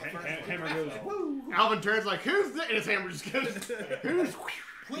 That was buddy. on the first one. Hammer goes. So, Alvin turns like, who's this? And his hammer just goes, who's?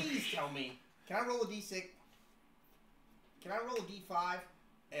 please tell me, can I roll a D6? Can I roll a D5?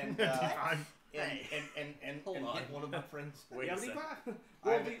 And, D5. and Hold on. hit one of my friends? Wait You a have a second. D5? I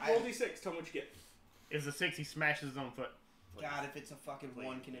Roll, haven't- roll D6. Tell me what you get. Is the 6 he smashes his own foot. God, if it's a fucking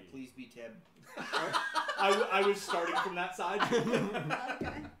 1, can it please be Teb? I was starting from that side.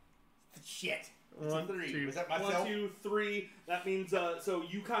 Okay. Shit. It's 1, a 3. 2. Was that 1, myself? 2, 3. That means so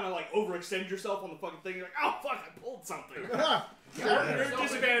you kind of like overextend yourself on the fucking thing. You're like, oh fuck, I pulled something. You're at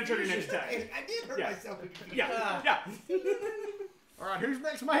disadvantage on your next attack. I did hurt Yeah. myself. Yeah. All right, who's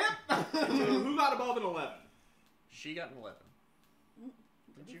next? My hip. So who got above an 11? She got an 11.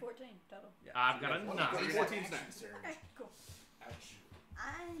 It'll be 14 total. Yeah. I've got a What 9. is 14's action next. surge? Okay, cool. Ouch.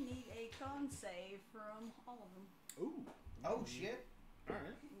 I need a con save from all of them. Ooh. Oh shit. All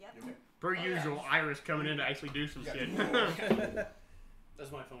right. Yep. Okay. Per usual, Iris coming in to actually do some Yeah. shit.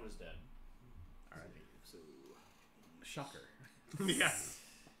 As my phone is dead. All right. So, Shocker. Yeah.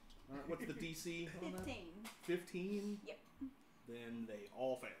 all right, what's the DC on that? 15. 15. Yep. Then they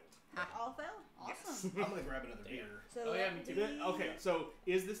all failed. All failed? Awesome. I'm gonna grab another beer. So Oh, yeah, let me too. me- Okay, so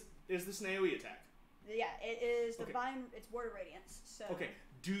is this an AoE attack? Yeah, it is Okay. divine. It's word of radiance. So Okay.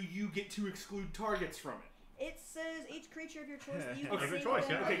 Do you get to exclude targets from it? it says each creature of your choice that you Okay, can good see choice,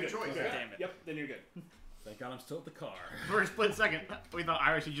 within yeah. Okay, range good. choice, of- yeah. Damn it. Yep. Then you're good. Thank God I'm still at the car. For a split second, we thought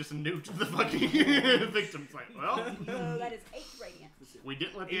Iris had just nuked the fucking victim. It's like, well, So that is 8 radiant. we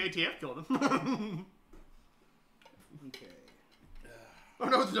didn't let the ATF kill them. Okay. Oh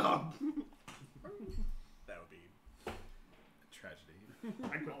no, it's a dog. That would be. Tragedy.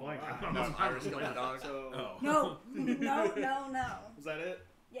 I quit playing. Alright. Iris killed the dog. So Oh. No, no. was that it?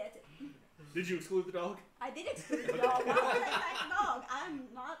 Yeah, it's Did you exclude the dog? I did exclude the dog. Why would I attack the dog? I'm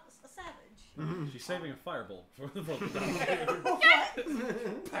not a savage. She's saving a firebolt for the dog.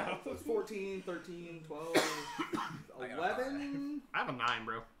 So it's 14, 13, 12, 11. I have a 9,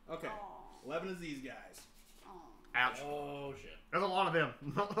 bro. Okay. Aw. 11 is these guys. Ouch. Oh shit. There's a lot of them.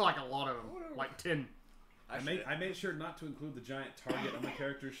 Like a lot of them. Like 10. I made sure not to include the giant target on my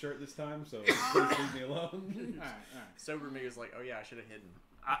character's shirt this time, so please leave me alone. Alright. Sober me was like, oh yeah, I should have hidden.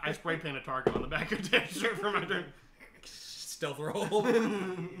 I spray paint a target on the back of Dad's shirt for my turn. Stealth roll. Hit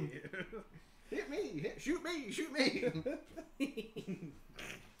me! Shoot me! Shoot me!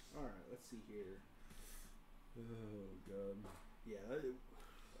 Alright, let's see here. Oh god. Yeah. Alright.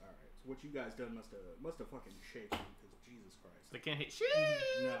 So what you guys done must have fucking shaken because Jesus Christ. They can't hit shit!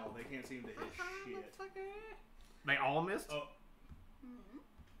 No, they can't seem to hit shit. They all missed? Oh.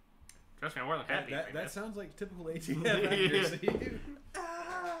 Trust me, I wasn't happy. That sounds like typical ATF accuracy.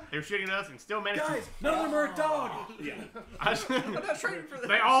 They were shooting at us and still managed Guys, none of them are a dog! Yeah. I'm not training for this.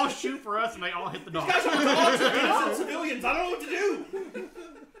 They all shoot for us and they all hit the dog. Guys are dogs and innocent civilians. I don't know what to do.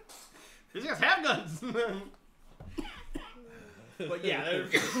 These guys have guns! But yeah,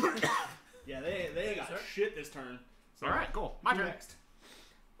 they ain't got shit this turn. So Alright, cool. My turn. Next.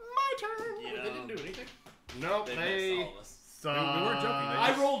 My turn! You They know, didn't do anything. Nope, they they missed all of us. suck. We weren't joking.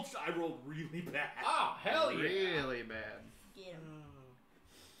 I rolled really bad. Oh hell yeah. Really bad. Get him.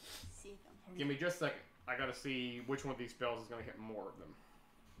 See them. Give me just a second. I gotta see which one of these spells is gonna hit more of them.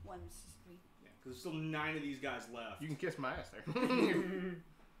 1, 3. Yeah, because there's still 9 of these guys left. You can kiss my ass there.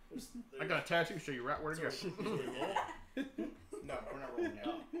 I got a tattoo to show you right where to go. No, we're not rolling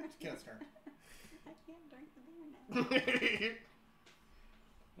now. It's Kenneth's turn. I can't drink the beer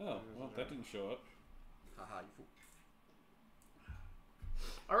now. Oh, well, that didn't show up. Haha, you fool.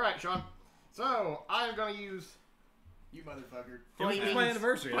 Alright, Sean. So, I'm gonna use You motherfucker. It's my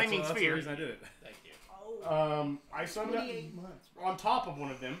anniversary. Flaming That's the sphere. reason I did it. Thank you. Oh. I summoned up 28 months. on top of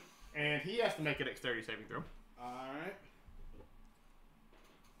one of them, and he has to make a dexterity saving throw. Alright.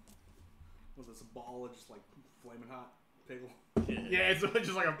 Was this a ball of just like flaming hot pickle? Yeah, it's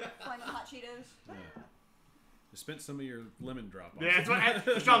just like a. Flaming hot Cheetos. Yeah. Just spent some of your lemon drop on Yeah, it's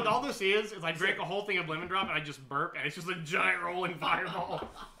what. Sean, all this is I drank a whole thing of lemon drop and I just burp, and it's just a giant rolling fireball.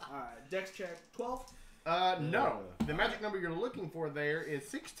 Alright, dex check 12. No. The magic number you're looking for there is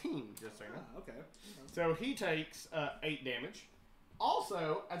 16, just so you know. Okay. So he takes 8 damage.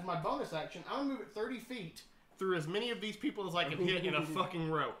 Also, as my bonus action, I'm gonna move it 30 feet through as many of these people as I can hit in a fucking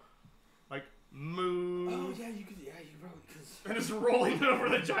row. Like, move. Oh yeah, you probably because And it's rolling over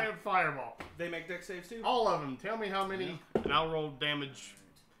the giant fireball. they make dex saves too. All of them. Tell me how many, and I'll roll damage.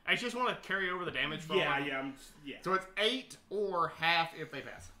 I just want to carry over the damage from Yeah, them. yeah. So it's 8 or half if they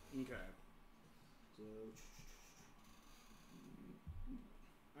pass. Okay. So,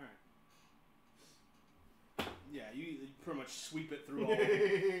 all right. Yeah, you pretty much sweep it through all. Of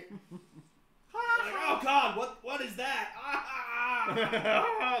them. Like, oh God, what is that?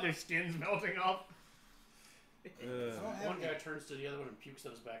 Their skin's melting off. One guy turns to the other one and pukes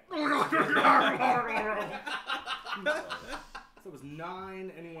on his back. So it was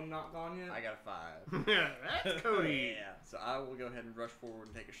 9. Anyone not gone yet? I got a 5. That's Cody. Yeah, so I will go ahead and rush forward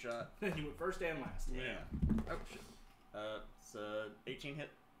and take a shot. You went first and last. Yeah. Oh shit. It's 18 hit.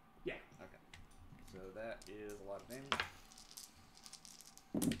 Yeah. Okay. So that is a lot of damage.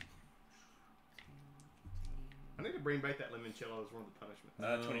 I need to bring back that limoncello as one of the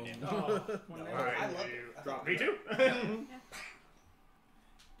punishments. 20 damage. I love it. I thought- Me too.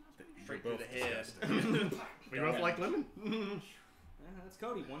 Straight through the head. We both like lemon. That's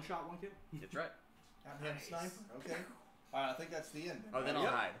Cody. 1 shot, 1 kill. That's right. Goddamn sniper. Okay. I think that's the end. Oh, then I'll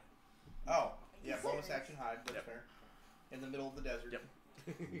Yep. hide. Oh, yeah. Bonus action hide. That's fair. In the middle of the desert. Yep.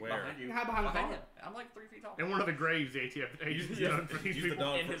 Where? Behind you. Hide behind the car. him. I'm like 3 feet tall. And one of the graves the ATF agents done for these Use the people.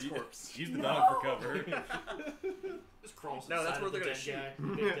 dog in for his corpse. Use the dog for cover. Just crawls No, that's inside where of the they're dead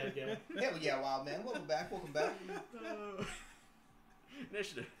gonna guy. Big dead guy. Hell yeah, wild man. Welcome back. Welcome back.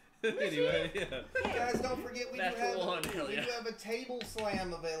 Initiative. Anyway, yeah. Guys, don't forget we do Natural have one, hell we yeah. do have a table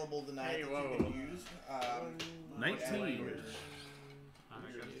slam available tonight Hey, that whoa. you can use. 19. So you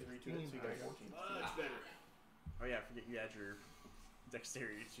got 14. Much better. Oh yeah, I forget you add your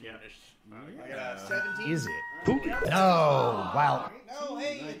dexterity to your initiative. I got a 17. Is it? No. Wow. No,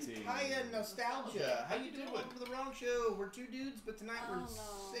 hey, it's 19. Kaya Nostalgia. How you doing? Welcome to the wrong show. We're 2 dudes, but tonight we're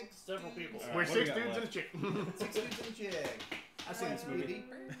 6 Several people. dudes. We're What 6 we got dudes and a left? chick. 6 dudes and a chick. I've seen this movie.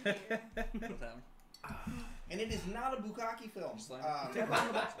 And it is not a Bukkake film. Tab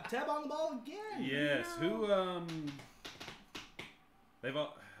on the ball again. Yes. Who?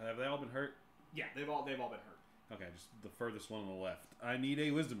 Have they all been hurt? Yeah, they've all been hurt. Okay, just the furthest one on the left. I need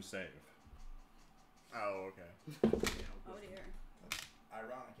a wisdom save. Oh, okay. Oh dear.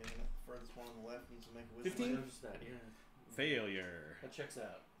 Ironic, isn't it? Furthest one on the left needs to make a wisdom 15? save. Just that, yeah. Failure. That checks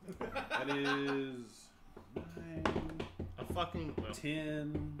out. That is 9, A fucking. Well,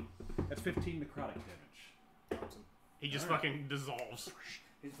 10. That's 15 necrotic damage. He just fucking dissolves.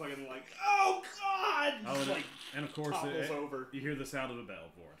 He's fucking like, oh god! Oh, Just, like, and of course, topples over. you hear the sound of the bell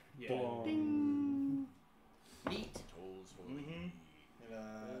for it. Yeah. Boom. Neat. Mm-hmm.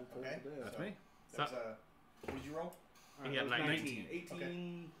 Okay. That's so me. That's what did you roll? He got 19. 18, Okay.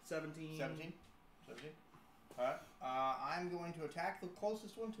 17. 17. 17. Alright. I'm going to attack the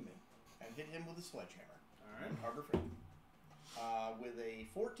closest one to me and hit him with a sledgehammer. Alright. Harbor Freight. With a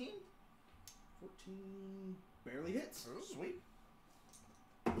 14. 14 barely hits. Sweet.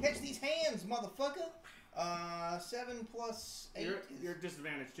 Catch these hands, motherfucker. 7 plus 8. You're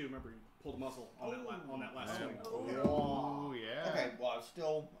disadvantaged too. Remember, you pulled a muscle on that last swing. Okay. Oh, yeah. Okay, well, I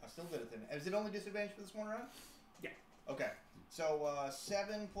still good at it. Is it only disadvantage for this one round? Yeah. Okay. So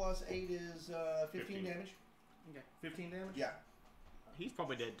 7 plus 8 is 15 damage. Okay. 15 damage? Yeah. He's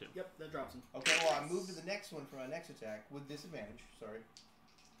probably dead too. Yep, that drops him. Okay, well, I move to the next one for my next attack with disadvantage. Sorry.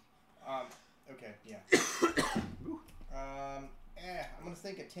 Okay, yeah. I'm going to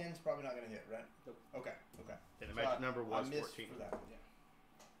think a 10's probably not going to hit, right? Nope. Okay. And the magic number was I missed 14. for that one. Yeah.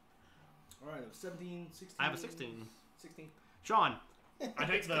 Alright, 17, 16. I have a 16. 16. Sean, I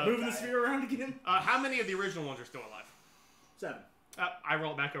take the... Moving the sphere around again? how many of the original ones are still alive? 7. I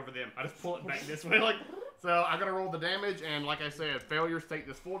roll it back over them. I just pull it back this way. So I gotta roll the damage, and like I said, failures take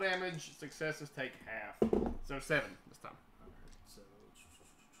this full damage, successes take half. So 7 this time.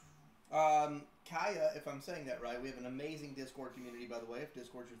 Kaya, if I'm saying that right, we have an amazing Discord community, by the way, if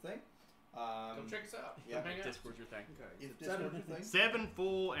Discord's your thing. Come check us out. Yeah. Hang out. Discord's your thing. Okay. If Discord's your thing. 7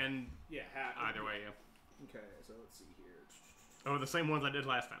 full and Yeah, half. either way, yeah. Okay, so let's see here. Oh, the same ones I did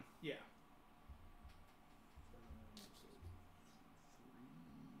last time. Yeah.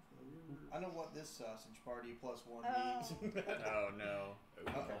 I know what this sausage party plus 1 means. Oh no.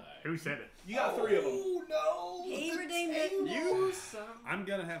 Okay. Who said it? You got 3 of them. Oh no! He redeemed it. You son. I'm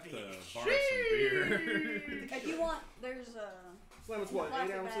gonna have to borrow some beer. If you want, there's a Slam, it's what, 8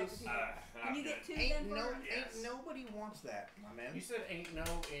 plastic bag ounces? if you want. And you get 2 Ain't then for ain't nobody wants that, my man. You said ain't no,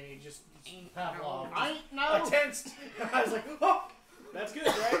 and he just Pavlov. I ain't no. tensed. I was like, oh, That's good,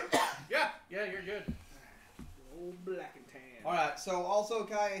 right? yeah, you're good. Old black and tan. Alright, so also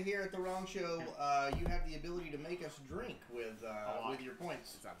Kaya here at the Wrong Show, you have the ability to make us drink with your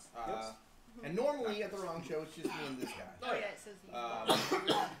points. And normally at the Wrong Show it's just me and this guy. Oh yeah, it says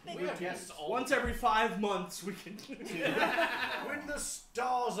We have guests all Once every 5 months, we can. when the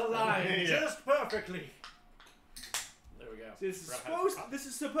stars align just perfectly. There we go. This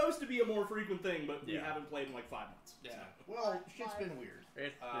is supposed to be a more frequent thing, but we haven't played in like 5 months. Yeah. Well, shit's been weird.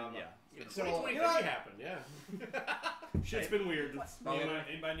 It's So, 2020 you know what? happened. Yeah. Shit's been weird.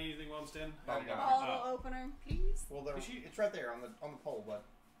 Anybody need anything while I'm standing? bottle opener, please. Well, it's right there on the pole, bud.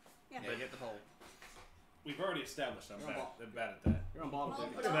 Yeah. Yeah, get the pole. We've already established I'm bad at that. You're on bottom. Well,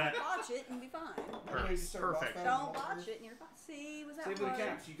 Look don't at that. botch it and be fine. Perfect. Don't botch it and you're fine. See, was that Save the hard?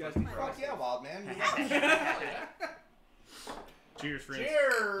 caps. You guys can Fuck yeah, wild man. Cheers, friends.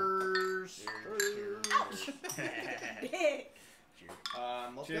 Cheers. Dick.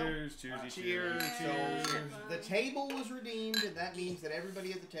 Let's Cheers, go. cheersy, Cheers. So the table was redeemed, and that means that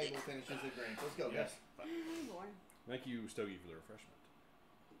everybody at the table finishes their drink. Let's go, guys. Boy. Thank you, Stogie, for the refreshment.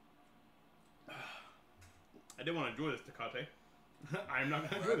 I did want to enjoy this Tecate. I'm not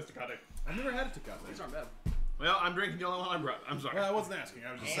going to enjoy this Tecate. I've never had a Tecate. These aren't bad. Well, I'm drinking the only one I brought. I'm sorry. Well, I wasn't asking.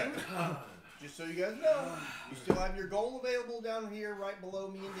 I was just saying. Just so you guys know, you still have your goal available down here, right below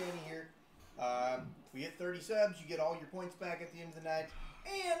me and Danny here. If we hit 30 subs, you get all your points back at the end of the night,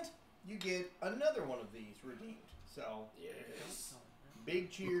 and you get another one of these redeemed. So, Yes.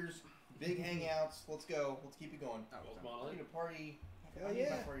 big cheers, big hangouts. Let's go. Let's keep it going. I need a party. I need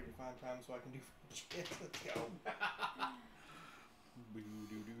my party to find time so I can do shit. Let's go.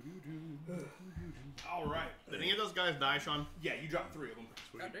 All right. Did any of those guys die, Sean? Yeah, you dropped 3 of them.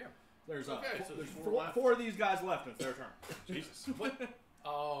 God damn. There's Okay, so there's there's 4 4 left. 4 of these guys left, and it's their turn. Jesus.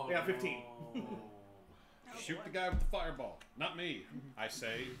 Oh. Yeah, 15. Shoot the guy with the fireball. Not me. I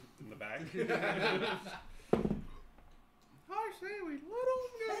say in the back. I say we little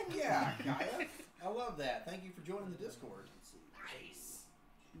Heck yeah, Kaya. I love that. Thank you for joining the Discord. Nice.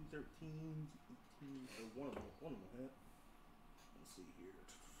 2 13s, 18. So one of them will hit. Let's see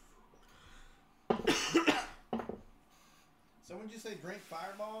here. Someone just say drink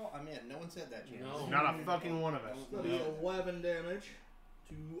fireball? I'm in. No one said that, Chance. No. Not a fucking one of us. That'll be 11 damage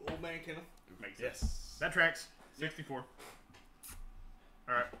to Old Man Kenneth. Makes Yes. sense. That tracks. 64.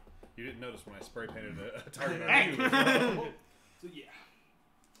 All right. You didn't notice when I spray painted a target Hey. on you. So yeah,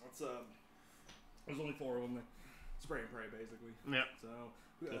 that's there's only 4 of them. spray and pray, basically. Yep. So,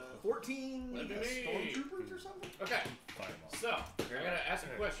 14 What do you stormtroopers or something? Okay. Fireball. So, I gotta ask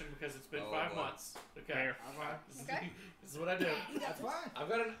a question because it's been 5 months. Okay. This is what I do. That's fine. I've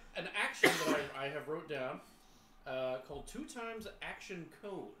got an action that I have wrote down called 2 times action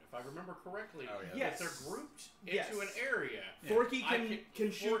cone, if I remember correctly. Oh, yeah. Yes. They're grouped Yes. into an area. Forky can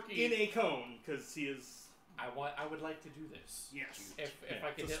shoot Forky- in a cone because he is. I would like to do this. Yes. If I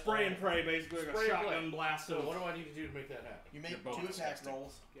could So hit spray all- and pray, basically, like a Spray and shotgun play. blast. So of- what do I need to do to make that happen? You make 2 attack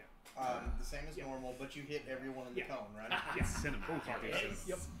rolls. Yeah. The same as normal, but you hit everyone in the cone, right? Yes. Cinnamon. Yes.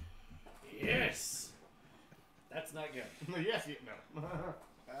 Yep. Yes. That's not good. Yes, no.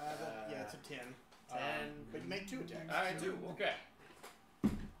 Yeah, it's a 10. 10. But you make 2 attacks. All right, 2. Okay.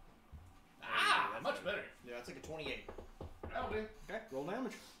 Much better. Yeah, it's like a 28. That'll do. Okay, roll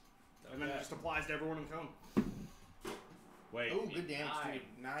damage. And then it just applies to everyone in cone. Wait. Oh, good damage, 9. too.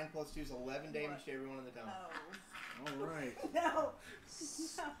 9 plus 2 is 11 damage to everyone in the cone. All right. No.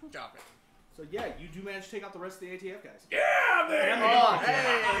 Stop it. So yeah, you do manage to take out the rest of the ATF guys. Yeah, man! And the dog.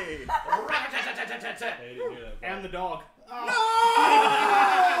 Hey! They didn't hear that. And the dog.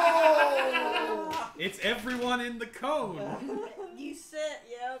 It's everyone in the cone. You sit,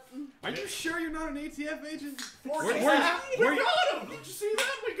 yep. Are you sure you're not an ATF agent? We Where you- got him! Did you see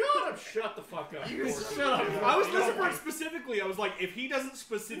that? We got him! Shut the fuck up. Shut up. I was listening for it specifically. I was like, if he doesn't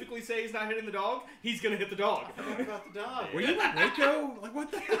specifically say he's not hitting the dog, he's gonna hit the dog. I forgot about the dog. Were you in Waco? Like,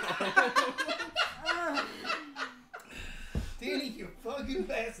 what the hell? Danny, you fucking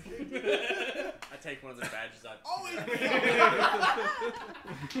bastard. I take one of the badges I.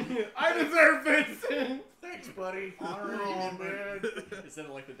 I deserve Vincent. Thanks, buddy. Oh, man. Instead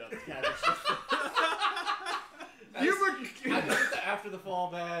of like the Dutch cat. You were. I did the after the fall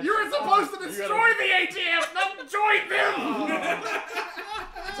badge. You were supposed to destroy the ATF, not join them.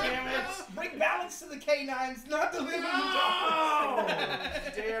 Damn it! Bring balance to the canines, not the living Oh!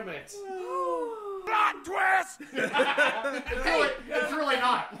 Damn it! Plot twist! It's really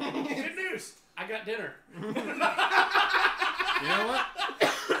not. Good news! I got dinner. You know what?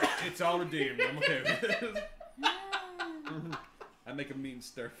 It's all redeemed. I'm okay with it. I make a mean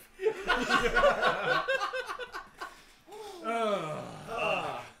stir.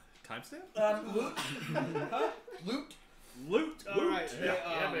 Timestamp? Loot. Loot. Loot. All right.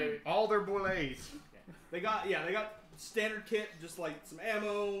 Yeah, baby. All their bullets. They got standard kit, just like some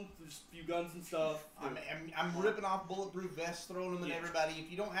ammo, just a few guns and stuff. I'm ripping off bulletproof vests, throwing them at everybody.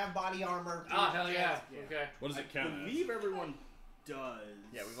 If you don't have body armor, Oh, hell yeah. Okay. What does it count I as? believe everyone does.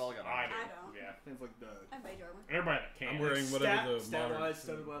 Yeah, we've all got. I I don't. Yeah. Things like the I have mage armor. Everybody that can. I'm wearing whatever the stat modern. wise,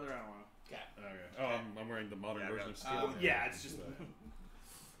 studded leather. I don't know. Okay. Oh, I'm wearing the modern version of steel. Yeah, it's just the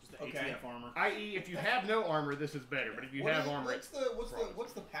Okay. ATF armor. I.e., if you have no armor, this is better. But if you have armor, what's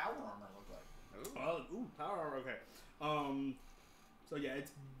the power armor look like? Power armor. Okay. So yeah,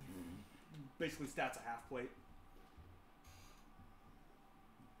 it's basically stats a half plate.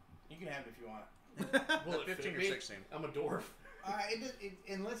 You can have it if you want. Will it 15 fit or me? 16. I'm a dwarf.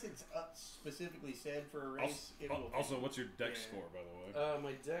 Unless it's specifically said for a race, it will. Also, what's your dex Yeah. score, by the way?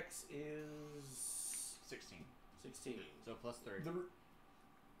 My dex is 16. 16. So plus 3.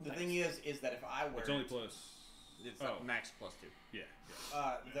 The thing is that if I wear It's only plus. It's Oh. max plus 2. Yeah.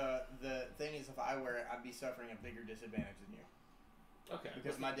 the thing is if I wear it, I'd be suffering a bigger disadvantage than you Okay.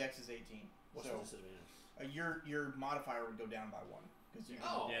 because my dex is 18. What's So the disadvantage? your modifier would go down by 1 because you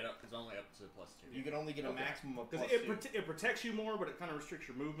Oh. Yeah, no, it's only up to plus 2. you can only get a Okay. maximum of Because plus 2. it protects you more, but it kind of restricts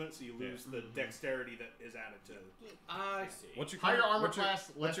your movement, so you lose the dexterity that is added to. I see. What's your higher armor what's your- class,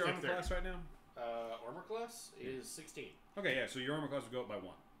 What's less your armor dexterity. class right now? Armor class is 16. Okay, yeah. So your armor class would go up by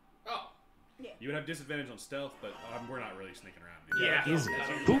 1. Oh. You would have disadvantage on stealth, but we're not really sneaking around. Yeah. Is it?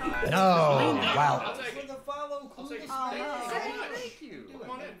 No. No. I'll Wow. take For it. the follow I'll take it. clues. Thank you so Hey, much. Thank you. Come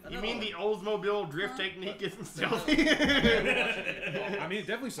on in. You mean the Oldsmobile drift technique isn't stealthy? I mean, it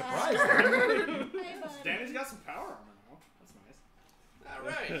definitely surprised me. Hey, buddy. Danny's got some power armor now. That's nice. All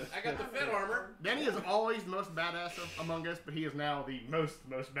right. I got the Fed armor. Danny is always the most badass among us, but he is now the most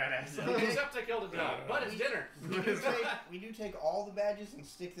badass. Except I killed a dog. But it's dinner. We do take all the badges and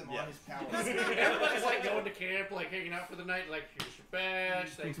stick them on his power. Everybody's like going to camp, like hanging out for the night. Like, here's your badge.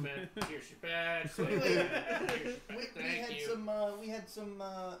 Thanks, man. Here's your badge. We had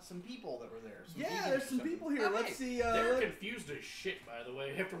some people that were there. Some Yeah, vegans there's or some something. people here. Let's see. They're confused as shit, by the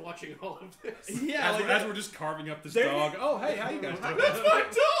way, after watching all of this. Yeah, As we're just carving up this They're- dog. Oh, hey, how you guys doing? That's my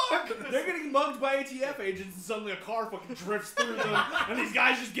dog! They're getting mugged by ATF agents, and suddenly a car fucking drifts through them, and these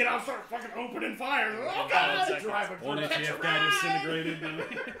guys just get out and start fucking opening fire. They're like, oh god! Driving One through. ATF guy disintegrated.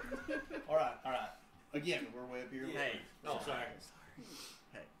 All right. Again, we're way up here. Hey. Oh, sorry.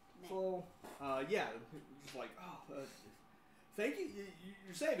 Hey. So, yeah, just like, oh, thank you.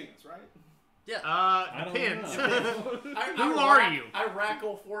 You're saving us, right? Yeah. Depends. Who I are you? I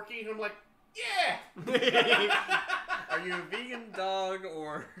rackle Forky, and I'm like, yeah. Are you a vegan dog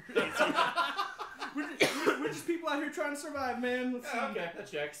or? We're just people out here trying to survive, man. Let's see. Okay,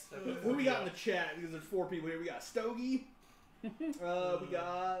 that checks. What we got in the chat? Because there's 4 people here. We got Stogie. We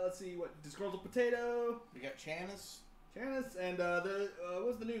got, let's see, what, Disgruntled Potato. We got Chanis, and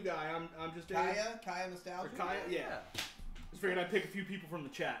what's the new guy? I'm just Kaya Nostalgia. Or Kaya, yeah. Just figured I'd pick a few people from the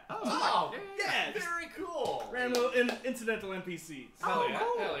chat. Oh, yeah, very cool. Random incidental NPCs. Hell yeah,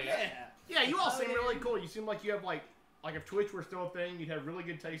 cool. hell yeah. Yeah, you all seem really cool. You seem like you have like if Twitch were still a thing, you'd have really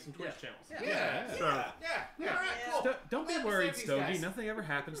good taste in Twitch channels. Yeah. So, All right, cool. Don't be Glad to worried, save these Stogie. guys. Nothing ever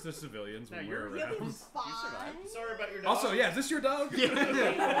happens to civilians when we're You'll be around. fine. Sorry about your dog. Also, yeah, is this your dog?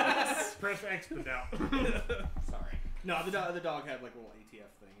 Press X to doubt. Sorry. No, the dog had like a little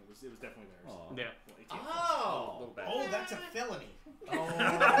ATF thing. It was definitely theirs. Aw. Yeah. Oh. A little bit. Oh, that's a felony.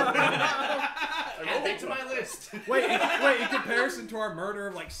 Add it to my list. Wait, in comparison to our murder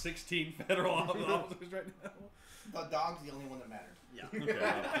of like 16 federal officers right now? The dog's the only one that matters. Yeah.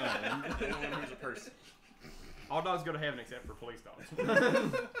 Okay. Anyone who's a person. All dogs go to heaven except for police dogs.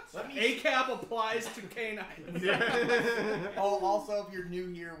 ACAP applies to canines. Oh, also, if you're new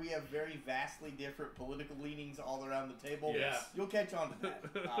here, we have very vastly different political leanings all around the table. Yes. You'll catch on to that.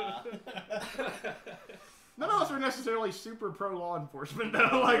 None of us are necessarily super pro law enforcement,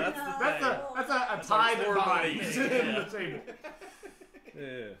 though. Like that's a tie that binds the table.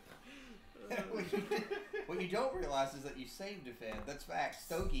 Yeah. What you don't realize is that you saved a Fed. That's fact.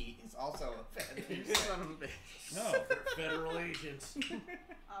 Stogie is also a Fed. You son of a bitch. No. Federal agents.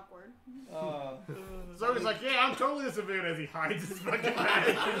 Awkward. So he's like, yeah, I'm totally a civilian as he hides his fucking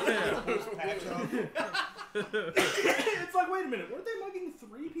bag. Patch up. It's like, wait a minute, weren't they mugging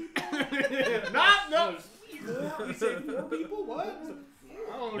 3 people? No. We saved 4 people? What?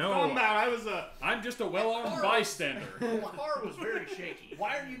 Oh, No. combat. I was I'm just a well-armed bystander. The car was very shaky.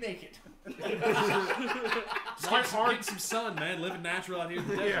 Why are you naked? Get some sun, man. Living natural out here in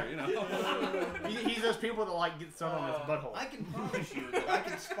the desert, you know. He's those people that like get sun on his butthole. I can promise you that I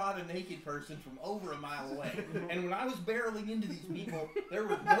can spot a naked person from over a mile away. And when I was barreling into these people, there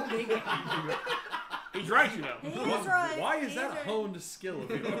were no naked people. He's right, you know. He is right. Why is He's that a right. honed skill of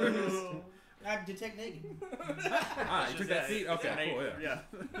yours? I detect naked. Ah, you took that feet? Okay, cool, yeah.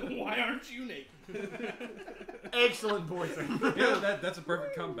 Why aren't you naked? Excellent voicing. Yeah, that's a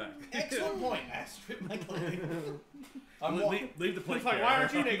perfect comeback. Excellent point. I stripped my clothing. Leave the plate It's like, there. why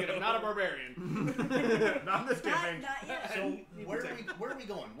aren't you naked? I'm not a barbarian. Not this campaign. Not yet. So where are we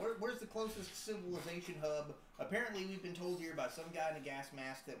going? Where's the closest civilization hub? Apparently, we've been told here by some guy in a gas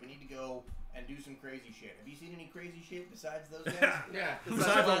mask that we need to go and do some crazy shit. Have you seen any crazy shit besides those guys? Yeah.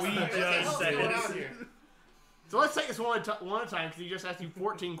 Besides what we just What's going on said. here? So let's take this one at a time because he just asked you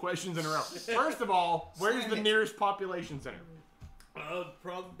 14 questions in a row. First of all, where's the nearest population center?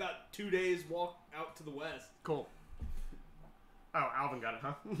 Probably about 2 days walk out to the west. Cool. Oh, Alvin got it,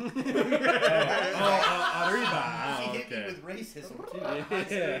 huh? Arriba. She Oh, hit me okay. with racism too.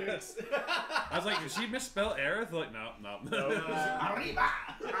 Yeah. I was like, did she misspell Aerith? Like, no. Arriba.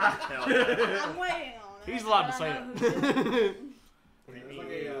 I'm waiting on it. He's allowed to say it. What do you It's mean? like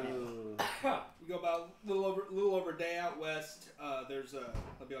you go about a little over a day out west. There'll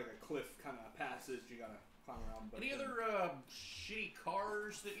be like a cliff kind of passage you gotta climb around. But Any other shitty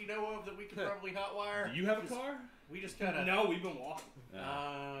cars that you know of that we could probably hotwire? Do you have a car? We just kind of. No, we've been walking.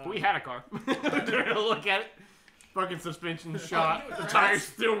 We had a car. We're gonna look at it. Fucking suspension shot. The tires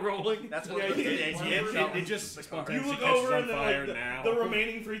still rolling. That's what Yeah, the It just You spontaneously look catches over on and fire then now. the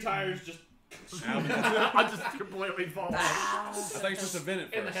remaining 3 tires just. I just completely fall off. I thought you were supposed to vent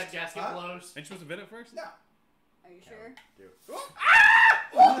it And the first. head gasket blows. Ain't you supposed to vent it first? No. Are you sure?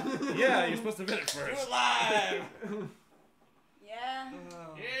 Yeah, you're supposed to vent it first. Live. Yeah.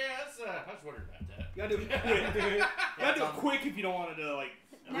 Yeah, that's. I was wondering about that. You gotta do it quick. You gotta do it quick if you don't want it to like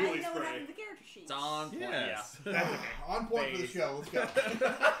Now really you know what spray. happened to the character sheets. It's on point. Yes. On point for the show. Let's go.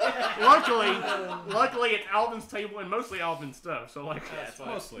 Luckily, it's Alvin's table and mostly Alvin's stuff. So like, That's fine.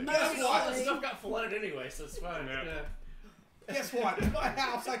 Mostly. Guess I mean, all that what? stuff got flooded anyway, so it's fine. Yeah. Yeah. Guess what? It's my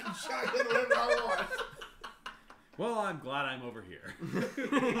house. I can shotgun whatever I want. Well, I'm glad I'm over here.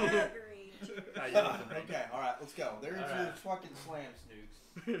 Agreed. Okay, all right, let's go. There's All your right. fucking slam, Snooks.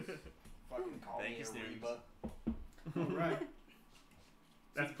 Fucking call Thank me you, a Snooks. Reba. All right.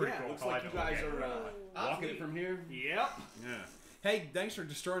 that's pretty Yeah, cool. looks I like like you guys are. Walking it from here? Yep. Yeah. Hey, thanks for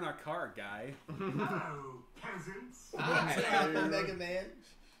destroying our car, guy. Hello, peasants. Mega Man.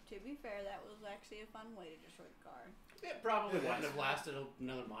 To be fair, that was actually a fun way to destroy the car. It probably wouldn't have lasted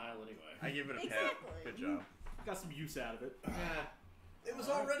another mile anyway. I give it a pat. Exactly. Good job. Got some use out of it. Yeah. It was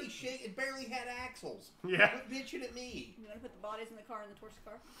already shaking. It barely had axles. Yeah. Quit bitching at me. You want to put the bodies in the car in the torch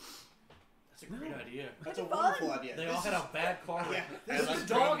car? That's a great idea. That's a Fun. wonderful idea. They all had a bad car. Yeah. This is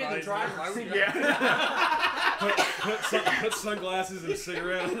the dog in the driver's seat. Put sunglasses and a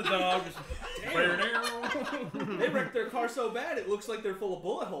cigarette on the dog. They wrecked their car so bad it looks like they're full of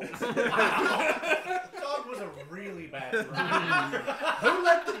bullet holes. The dog was a really bad driver. Who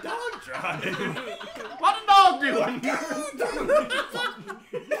let the dog drive? What the dog doing?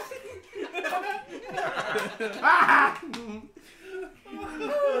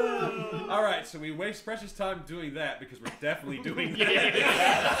 All right, so we waste precious time doing that because we're definitely doing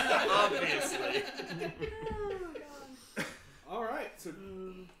that. Obviously. All right, so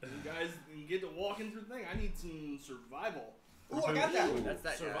you guys, you get to walking through the thing. I need some survival. Ooh, I got that one. That's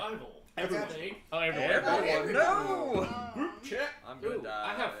that guy. Survival. Everyone. Everything. Oh, everyone. Everyone. No! Group check. I'm gonna Ooh,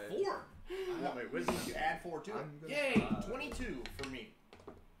 die. I have 4. Wait, wisdom. You add 4 to it. Yay. 22 for me.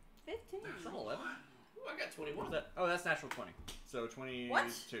 15. From 11? Ooh, I got 21. What's that? Oh, that's natural 20. So 22. What?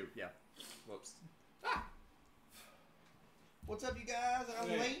 Yeah. Whoops. What's up, you guys? I'm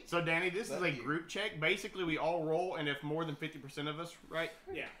late. So, Danny, this is a group check. Basically, we all roll, and if more than 50% of us,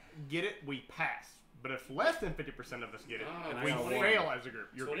 get it, we pass. But if less than 50% of us get it, Oh, we nice. fail as a group.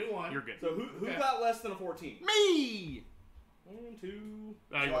 You're 21. good. You're good. So who got less than a 14? Me! 1, 2. You're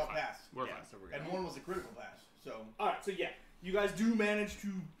So I'll fine. pass. We're Yeah, fine. so we're good. And 1 was a critical pass. So All right, so yeah, you guys do manage to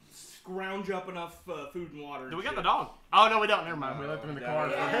scrounge up enough food and water. Do and we got shit. the dog? Oh, no, we don't. Never mind. We left him in the car.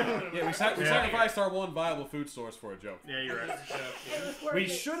 Yeah, we sacrificed our one viable food source for a joke. Yeah, you're right. It was worth We it.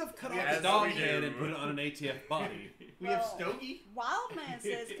 should have cut off Yes, the dog we head do. and put it on an ATF body. we have Well, Stogie. Wild Man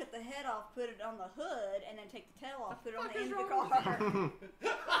says cut the head off, put it on the hood, and then take the tail off, put it on the end of the car.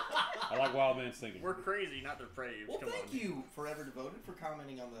 I like Wild Man's thinking. We're crazy, not depraved. Well, Come thank on. you, Forever Devoted, for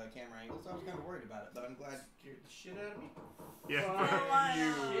commenting on the camera angles. I was kind of worried about it, but I'm glad. Scared the shit out of me. Yeah.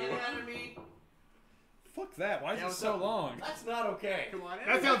 Get out of me. Fuck that. Why is Yeah, it what's so up? long? That's not okay. Come on in.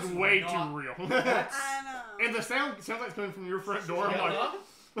 That sounds way too not- real. I know. And the sounds like it's coming from your front door. I'm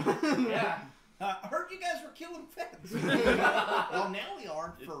like, Yeah. I heard you guys were killing pets. Well, now we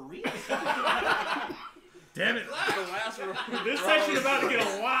are for real. Damn it. The last one. This section's about to get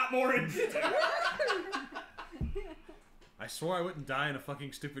a lot more interesting. I swore I wouldn't die in a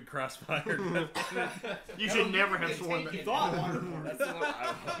fucking stupid crossfire. you should never have sworn that. Thought That's the one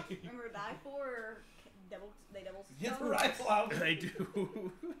I Remember die for or they double Get the stone? rifle out. They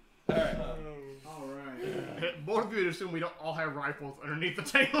do. Alright. All right. Both of you would assume we don't all have rifles underneath the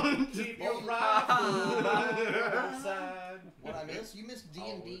table. Keep your rifle by your side. What I missed? You missed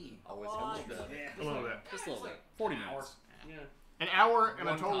D&D. always Oh, helps that. A little bit. Just a little bit. 40 minutes. Yeah. An hour and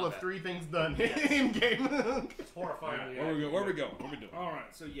One a total combat. of 3 things done in game. It's horrifying. Where we go? Where we going? What we doing? All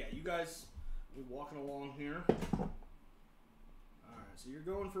right. So yeah, you guys, we're walking along here. All right. So you're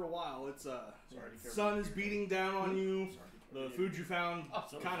going for a while. It's sun is beating down on you. The food you found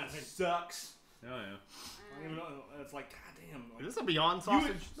kind of sucks. Oh yeah. I don't even know. It's like, goddamn. Is Like, this a Beyond you would,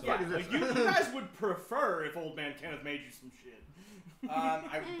 sausage? The yeah, fuck is like this? you guys would prefer if Old Man Kenneth made you some shit.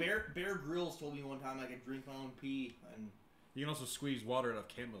 Bear Grylls told me one time I could drink my own pee, and You can also squeeze water out of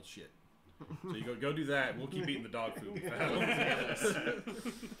Campbell shit. So you go do that. We'll keep eating the dog food.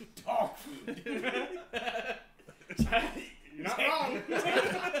 dog food. You're not wrong.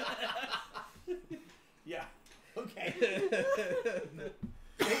 Yeah. Okay.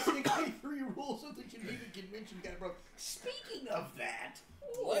 Basically, 3 rules of the Geneva Convention got broke. Speaking of that,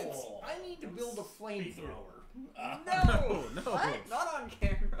 I need to build a flamethrower. No! What? Not on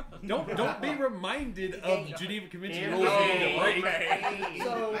camera. Don't be reminded of Geneva Convention Yeah. rules. Oh, you need to break.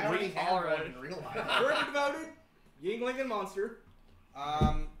 So I already have one already- in real life. Forever Devoted, Yingling and Monster.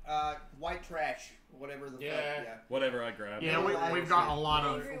 White trash, whatever the fuck. Yeah. Yeah. Whatever I grab. Yeah, we've got a lot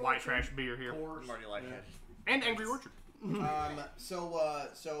of Angry white Orchard. trash beer here. I'm already lightheaded. And Angry Orchard.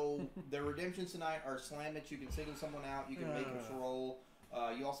 So the redemptions tonight are slam it. You can single someone out. You can make a roll.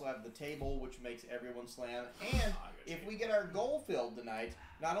 You also have the table, which makes everyone slam. And if we get our goal filled tonight,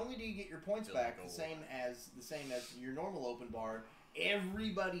 not only do you get your points back, the same as your normal open bar,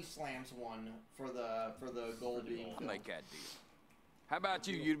 everybody slams one for the goal being filled. Make that deal. How about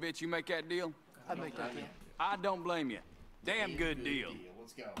you, you bitch? You make that deal? I'd make that deal. I don't blame you. Damn good deal.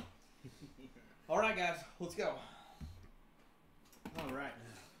 Let's go. All right, guys, let's go. All right.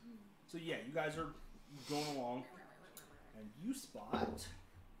 So yeah, you guys are going along, and you spot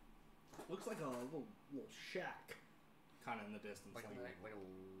looks like a little shack, kind of in the distance. Like somewhere.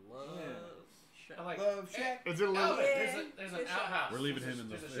 a love I like Love Shack. Is it a Oh, little? there's an outhouse. We're leaving him in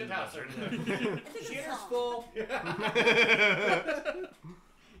the. There's a shit house over there. Shitter's full.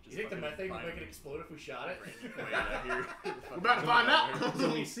 You think the methane would make it explode if we shot it? We're about to find out.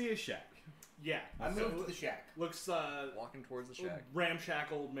 So we see a shack. Yeah. I moved to the shack. Looks Walking towards the shack.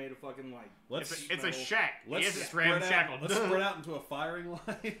 ramshackled, made of fucking like. It's a shack. Yes, it's spread ramshackled. Let's spread out into a firing line.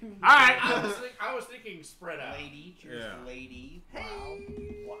 All right. I was thinking spread out. Lady, cheers, Yeah. lady. Wow.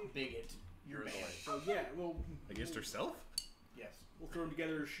 What bigot? You're bad. So yeah, Against herself? Yes. we'll throw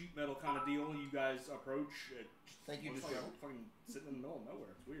together a sheet metal kind of deal. You guys approach. Thank you, just Joe. fucking sitting in the middle of nowhere.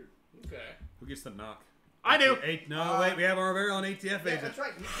 It's weird. Okay. Who gets the knock? I do. No, wait, we have our very own ATF Yeah, agent. that's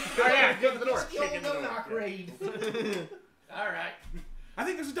right. Oh yeah, go to the door. No knock raid. All right. I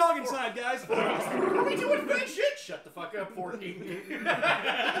think there's a dog inside, guys. Are we doing great shit? Shut the fuck up, Forky.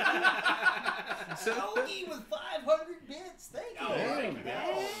 Doggy with 500 bits. Thank you.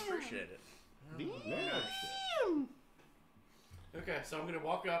 Damn. Appreciate it. Okay, so I'm gonna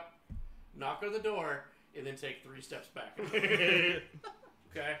walk up, knock on the door, and then take 3 steps back.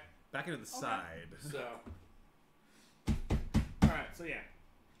 Okay. Back into the side. So. Alright, so yeah.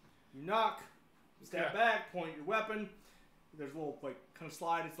 You knock, step Okay. back, point your weapon. There's a little, like, kind of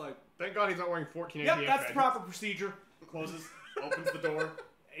slide. It's like, Thank God he's not wearing 14 yep, ATF that's the badges. proper procedure. Closes, opens the door.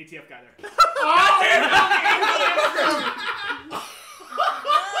 ATF guy there.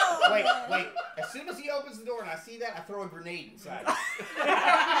 Wait. As soon as he opens the door and I see that, I throw a grenade inside.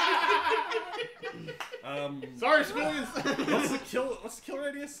 Sorry, civilians. What's the kill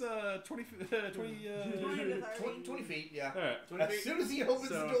radius? 20 feet, yeah. All right. 20 As feet. soon as he opens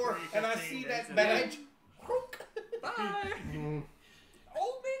So, the door 20, and I 15, see that 18, badge, Bye.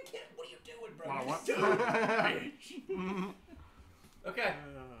 old man kid, what are you doing, bro? Wow, Just what? do it. Okay.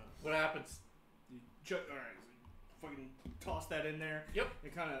 What happens? Alright, so you fucking toss that in there. Yep.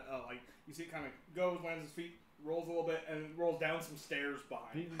 It kind of, like, you see it kind of goes, lands his feet, rolls a little bit, and rolls down some stairs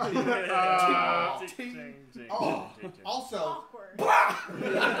behind. Oh, also, Awkward.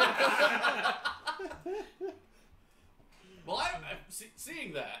 Well,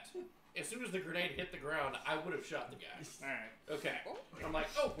 seeing that, as soon as the grenade hit the ground, I would have shot the guy. Alright. Okay. I'm like,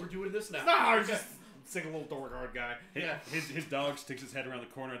 oh, we're doing this now. No, Okay. just sick little door guard guy. Yeah. His dog sticks his head around the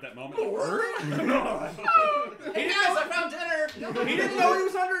corner at that moment. Hey guys, I found dinner! He didn't know he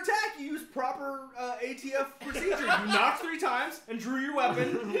was under attack. He used proper ATF procedure. You knocked 3 times and drew your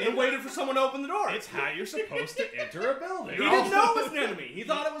weapon and waited for someone to open the door. It's how you're supposed to enter a building. He didn't know it was an enemy. He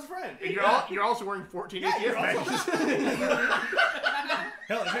thought it was a friend. And you're also wearing 14 ATF badges.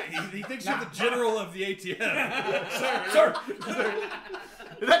 Hell, he thinks you're the general of the ATF. Sir.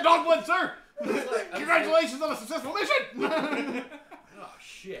 Is that dog blood, sir? Congratulations on a successful mission. Oh,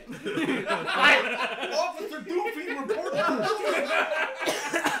 shit. Officer Goofy reported.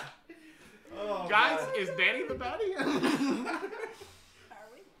 Oh, Guys, God. is Danny the baddie? Are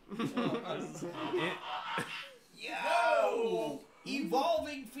we? Yo!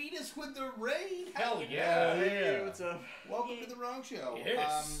 Evolving fetus with the raid. Hell yeah. Hey, what's up? Welcome to the wrong show.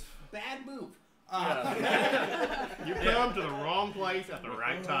 Yes. Bad move. You come to the wrong place at the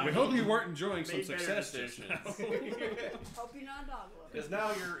right time. We hope you weren't enjoying some Made better success just decisions. now. Hope you're not a dog lover. Because now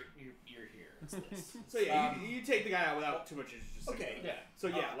you're here. It's this. So yeah, you take the guy out without too much issues. Just Okay. Yeah. So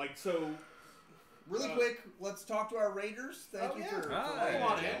yeah, Really quick, let's talk to our raiders. Thank you for Hi. Come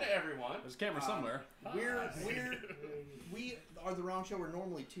on in, everyone. There's a camera somewhere. we are the wrong show. We're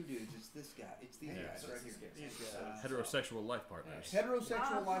normally 2 dudes. It's this guy. It's these guys right here. Heterosexual life partners.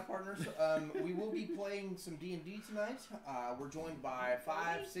 Heterosexual life partners. We will be playing some D&D tonight. We're joined by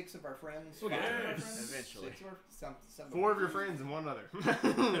 5, 6 of our friends. We'll get Five there. of our friends, Eventually. 6 of our, some 4 of your friends and 1 other.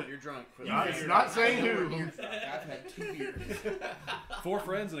 You're drunk. For It's not saying who. I've had 2 beers. 4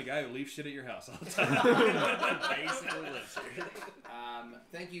 friends and a guy who leaves shit at your house all the time. Basically lives here.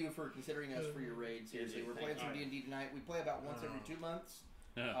 Thank you for considering us for your raid. Seriously, we're playing some D&D tonight. We play about once every 2 months.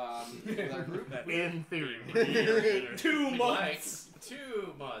 With our group. In theory. 2 months.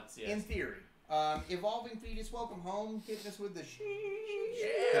 2 months, yes. In theory. Evolving Fetus, welcome home. Hitting us with the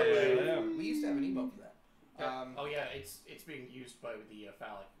Yeah. We used to have an emote for that. Oh yeah, it's being used by the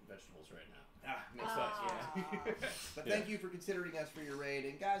phallic vegetables right now. Makes sense, yeah. But thank you for considering us for your raid.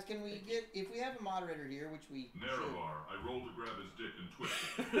 And guys, can we get, if we have a moderator here, which we should. Nerevar, I rolled to grab his dick and twist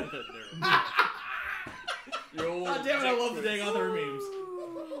it. God damn it, I love the dang other memes.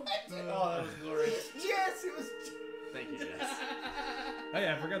 Oh, that was glorious. Yes, it was. Thank you, Jess. Oh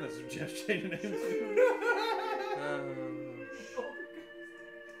yeah, I forgot that's Jeff changed name too.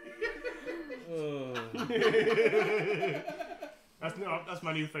 That's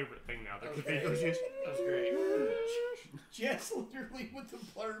my new favorite thing now. The Okay. cathedral juice. That was great. Jess literally with the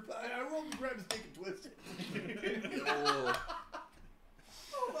blur pie. I rolled to grab his dick and twist it.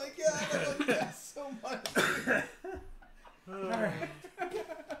 Oh my god, I love that so much.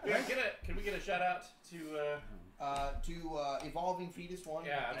 Can we get a shout out to Evolving Fetus 1?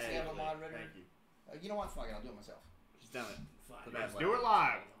 Yeah, If they have a moderator. Thank you. You know what? Fuck it, I'll do it myself. She's done it. Fine. Let's do it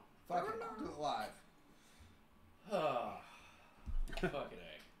live. Fuck it, I'll do it live. Fucking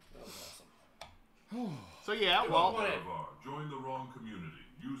A. That was awesome. So yeah, well, Join the wrong community.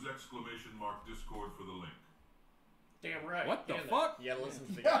 Use !Discord for the link. Damn right. What the Damn fuck? You gotta listen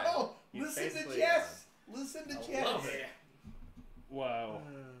to the guy. No! He's Listen to basically, Jess! Listen to Jess! Love it. Wow.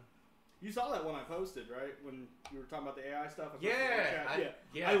 You saw that one I posted, right? When you were talking about the AI stuff. I posted Yeah, it in the chat.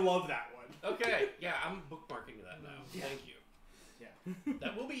 yeah. I love that one. Okay, yeah, I'm bookmarking that now. Yeah. Thank you. Yeah.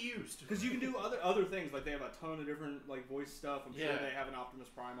 That will be used. Because you can do other things, like they have a ton of different like voice stuff. I'm sure Yeah. they have an Optimus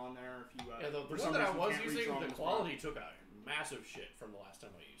Prime on there. If you Yeah, the for one some that I reason was can't reach using, the Optimus quality took a massive shit from the last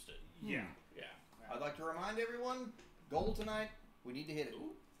time I used it. Prime. Yeah. I'd like to remind everyone, goal tonight, we need to hit it.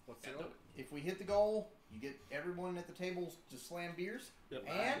 What's Yeah, the goal? If we hit the goal, you get everyone at the tables to slam beers, Yep.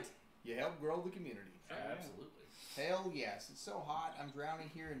 and you help grow the community. Absolutely. Hell yes, it's so hot. I'm drowning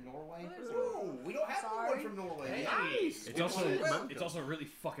here in Norway. What is it? Ooh, we don't have anyone Sorry. from Norway. Hey. nice. It's also really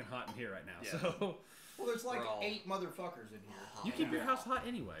fucking hot in here right now. Yeah. So Well, there's like We're all- 8 motherfuckers in here. you keep your house hot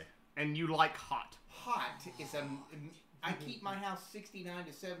anyway. And you like hot. Hot is I keep my house 69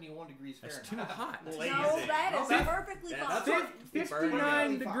 to 71 degrees That's Fahrenheit. too hot. No, that is perfectly That's fine. what-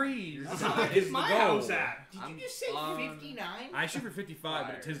 59 degrees That's is my the goal. house at? Did I'm you just say on- 59? I shoot for 55,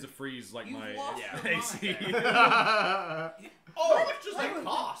 but it tends to freeze like You've my lost your AC. Oh, How much does that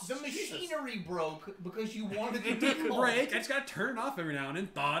cost? The machinery broke because you wanted it to Didn't cold. break. I just gotta turn it off every now and then,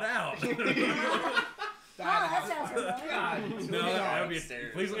 thaw it out. That sounds familiar. God. No, that would be.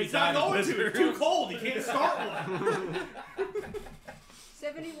 Upstairs. Please let me It's die not in going to. blizzard. It's too cold. You can't start one.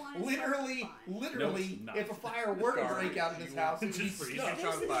 71 is Literally, No, it's not. if a fire were to break out in this house, it'd be Just freeze. snow. It's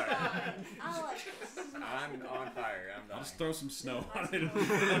on fire. fine. I like this. I'm on fire. I'm I'll dying. just throw some snow on it.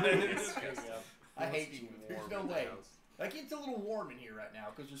 I hate you. There's no way. Like, it's a little warm in here right now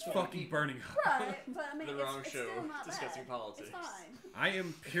because there's so many Fucking people. burning hot. Right, but I mean, The it's, wrong it's show. still not Discussing bad. politics. It's fine. I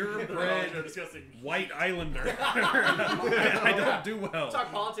am We're purebred discussing. white islander. I don't do well.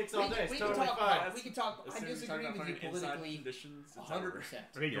 Talk politics all day. We It's can totally talk. fine. We can talk. As I soon as we talk disagree about with you fucking inside politically, conditions, it's 100%. over.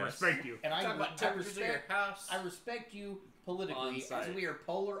 I need to Yes. respect you. And I, Talk about temperatures of your respect. house. I respect you politically, as On-site. we are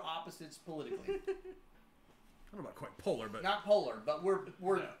polar opposites politically. I don't know about quite polar, but Not polar, but we're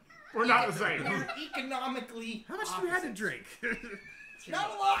We're not the same. we're economically. how much do we have to opposites. drink? Not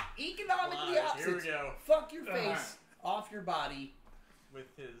a lot. Economically Lies. opposites. Here we go. Fuck your face off your body. With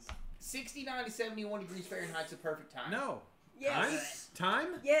his. 69 to 71 degrees Fahrenheit's the perfect time. No. Yes. Time?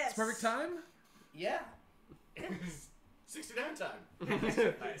 Yes. It's perfect time? Yeah. 69 time. Nice.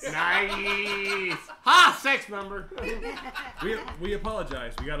 Nice. Ha! Sex number. We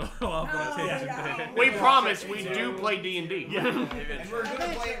apologize. We got a little off on a Oh, tangent yeah. there. We promise we do play D&D. And we're gonna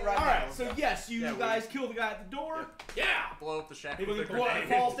play it right All right. now. So yes, you Yeah, we- guys kill the guy at the door. Yeah. Blow up the shack He with a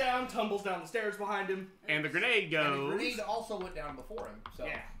falls grenade. down, tumbles down the stairs behind him. And the grenade And the goes. grenade also went down before him. So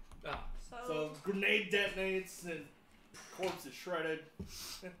Yeah. Ah, So grenade detonates and corpse is shredded.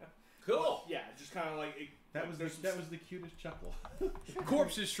 cool. Yeah, just kind of like it, That like was there's the cutest chuckle.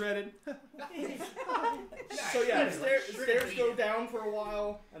 Corpse is shredded. So yeah, the stairs go down for a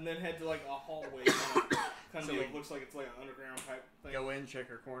while and then head to like a hallway. Kind of like, looks like it's like an underground type thing. Go in, check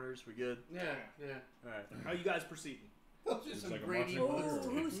our corners. We good? Yeah. Yeah. Alright. How you guys proceeding? Those are some like a great marching emotes. Ooh,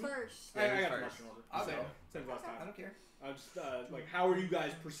 who's first? Yeah, I who's got the first? marching order. I'll Same- go. Same as last I time. don't care. I'm just like, how are you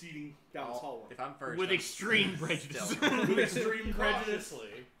guys proceeding down this hallway? If I'm first. With I'm extreme prejudice. With extreme prejudice.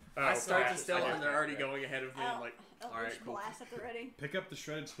 Cautiously. I start to stealth Okay. and they're already going ahead of me. I'm like, Oh, alright, just cool. blast at the ready. Pick up the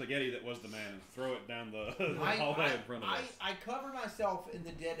shredded spaghetti that was the man and throw it down the I, hallway in front of us. I cover myself in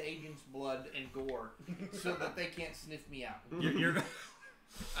the dead agent's blood and gore so that they can't sniff me out. You're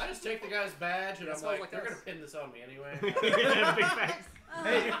I just take the guy's badge and That I'm smells like, like they're us. gonna pin this on me anyway. Big facts.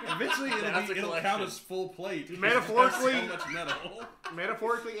 Hey, eventually That's a it'll count collection. as full plate. because Metaphorically- it has so much metal.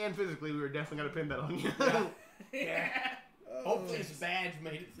 Metaphorically and physically, we were definitely going to pin that on you. Yeah. Hopefully his badge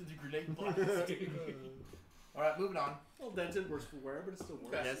made it through the grenade blast. Alright, moving on. Well, dented, worse for wear, but it still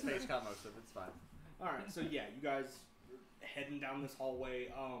works. Yeah, his face caught most of it. It's fine. All right, so yeah, you guys are heading down this hallway.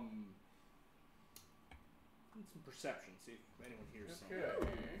 Need some perception. See if anyone hears something.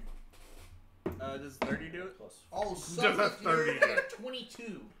 Does 30 do it? Oh, Just son a of 30. a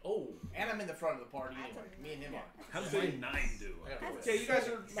 22. Oh. And I'm in the front of the party anyway. Me and him are. How does my 9 do? Yeah, you guys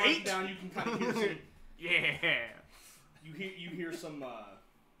are marching down. You can kind of hear some. Yeah. You hear some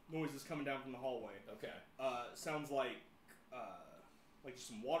noises coming down from the hallway. Okay. Sounds like just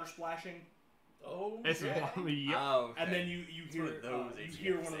some water splashing. Oh, it's yeah. Yep. Oh, okay. And then you hear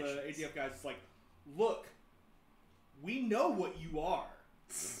one of the ATF guys is like, "Look, we know what you are.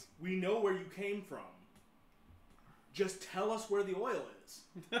 We know where you came from. Just tell us where the oil is,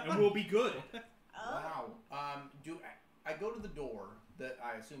 and we'll be good." Wow. Do I go to the door that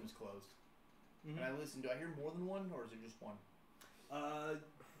I assume is closed, and I listen? Do I hear more than one, or is it just one?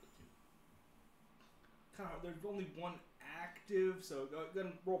 There's only one active, so go ahead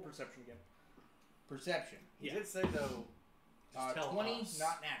and roll perception again. Perception. He did say though. 20,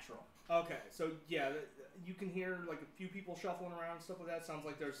 not natural. Okay, so yeah, you can hear like a few people shuffling around, stuff like that. Sounds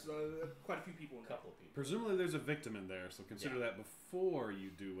like there's quite a few people in there. Couple of people. Presumably there's a victim in there, so consider that before you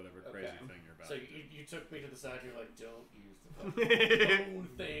do whatever crazy thing you're about so to do. you took me to the side, you're like, don't use the fucking phone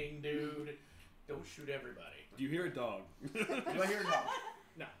thing, dude. Don't shoot everybody. Do you hear a dog? Do I hear a dog?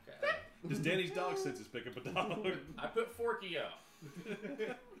 No. Okay. Does Danny's dog senses pick up a dog? I put Forky up.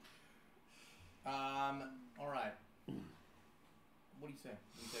 Alright. What do you say?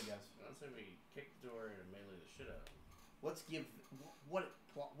 What do you say, guys? I'd say we kick the door and melee the shit out of them. Let's give... What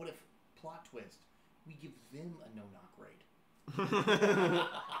if, plot twist, we give them a no-knock raid?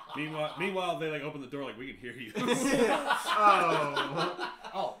 Meanwhile, they like open the door like, we can hear you.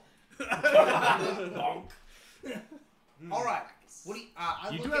 Oh. Alright. What do you...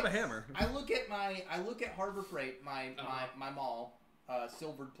 you do have a hammer. I look at Harbor Freight, my mall,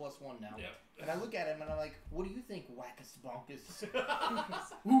 silvered +1 now. Yep. And I look at him and I'm like, what do you think, Wackus Bonkus?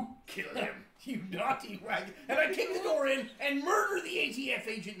 Ooh, kill him, you naughty whack. And I kick the door in and murder the ATF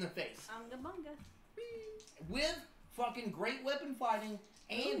agent in the face. Unga bunga. With fucking great weapon fighting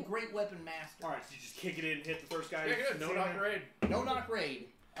and great weapon master. Alright, so you just kick it in, hit the first guy. Yeah, good. No knock raid. No knock raid.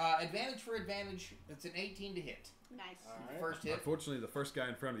 Advantage for advantage. It's an 18 to hit. Nice. Alright. First hit. Unfortunately, the first guy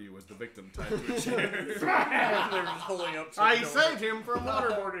in front of you was the victim tied to a chair. They were just holding up. I saved him from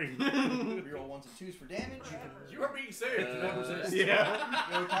waterboarding. Reroll 1s and 2s for damage. You are being saved. Yeah.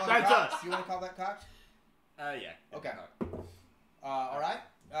 You wanna call That's cocked? us. You want to call that cocked? Yeah. Okay. Alright.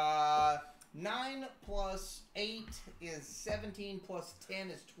 9 plus 8 is 17 plus 10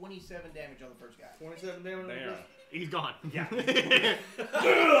 is 27 damage on the first guy. 27 damage on the first. He's gone. Yeah.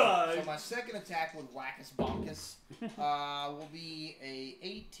 So my second attack with Wackus Bonkus will be a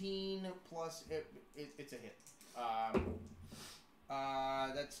 18 plus... it's a hit.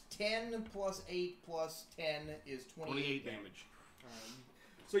 That's 10 plus 8 plus 10 is 28 damage.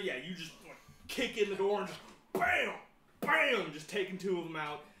 So yeah, you just kick in the door and just BAM! BAM! Just taking 2 of them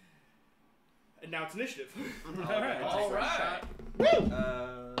out. And now it's initiative. Alright.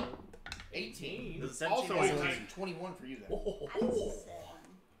 Woo! 18. Does Also 18. 21 for you then.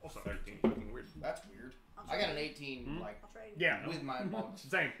 Also 13. Fucking weird. That's weird. I got an 18 like Yeah. with my bonus.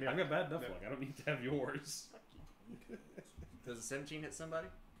 Same. Yeah. I've got bad enough luck. I don't need to have yours. Does a 17 hit somebody?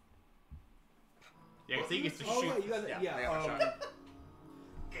 Yeah, because he gets to shoot. Oh yeah, you got that. Yeah, I got my shot.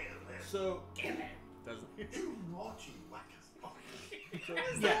 So Doesn't. You naughty whackers. So,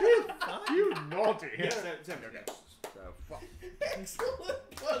 yeah. You naughty. Yeah, okay. So, Excellent.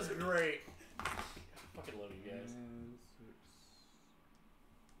 That was great. Fucking love you guys.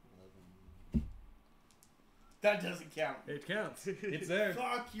 That doesn't count. It counts. It's there.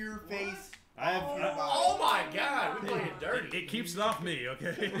 Fuck your face. I have. Oh my god, we playing dirty. It keeps it off me,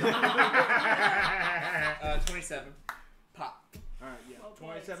 okay? 27. Pop. Alright, yeah.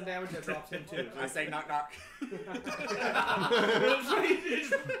 27 damage, that drops him too. I say knock knock.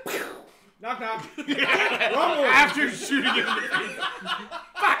 Knock knock. After shooting him in the face.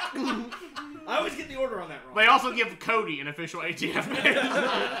 Fuck! I always get the order on that wrong. They also give Cody an official ATF badge.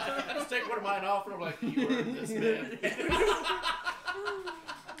 I just take one of mine off and I'm like, you earned this, man.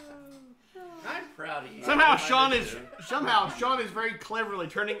 I'm proud of you. Somehow Sean is very cleverly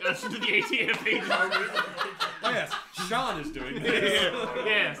turning us into the ATF agents. Oh yes, Sean is doing this.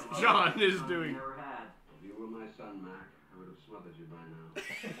 Yes, Sean is doing. Never had. If you were my son, Mac, I would have smothered you by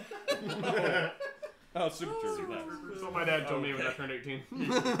now. Oh, super true. Nice. So my dad told me when I turned 18.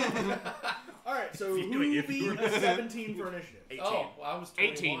 Alright, so If who you beat were- 17 for initiative? 18. Oh, well, I was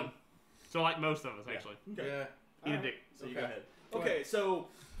 21. 18. So like most of us, actually. Okay. Yeah. Eat a dick. So you go ahead. Okay, so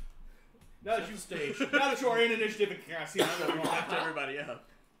now that Set you the stage. now that you are in initiative and can kind of see what's going on. Wrapped everybody up.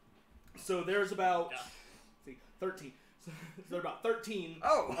 So there's about 13. So there are about 13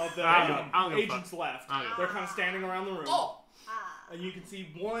 Oh. of the I don't give a agents left. I don't give a They're kind of standing around the room. Oh! And you can see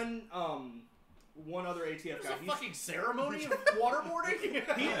one other ATF There's guy. a fucking ceremony of waterboarding?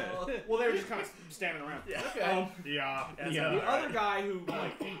 Well, they were just kind of standing around. Okay. Yeah. The other guy who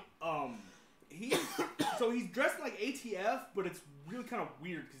like So he's dressed like ATF, but it's really kind of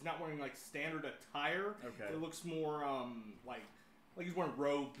weird because he's not wearing like standard attire. Okay. It looks more like he's wearing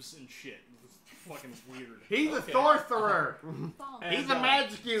robes and shit. It's fucking weird. He's a sorcerer. He's a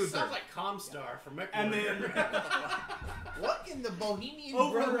magic user. Sounds like Comstar from Mech And then what in the Bohemian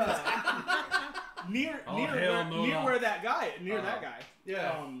over Rhapsody? near where that guy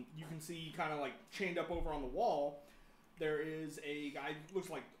you can see kind of like chained up over on the wall. There is a guy who looks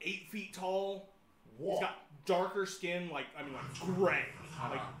like 8 feet tall. He's got darker skin, like gray,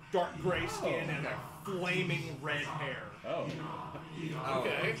 like dark gray skin and like flaming red hair. Oh.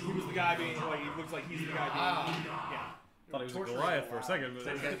 Okay. He was the guy being like he looks like he's the guy being yeah. Thought he was a Goliath for a second. But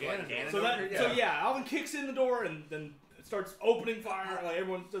So Alvin kicks in the door and then starts opening fire. Like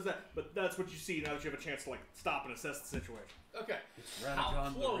everyone does that, but that's what you see now that you have a chance to like stop and assess the situation. Okay.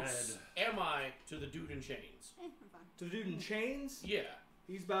 How close am I to the dude in chains? To the dude in chains? Yeah.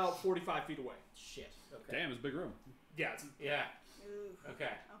 He's about 45 feet away. Shit. Okay. Damn, it's a big room. Yeah. Yeah. Okay.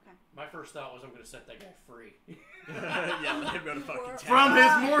 Okay. My first thought was I'm going to set that guy free. Yeah, let him go to fucking town. From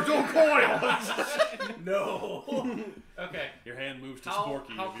his mortal coil. No. Okay. Your hand moves to How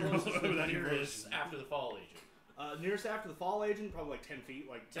Sporky. close is the without your nearest after the fall agent? Nearest after the fall agent, probably like 10 feet.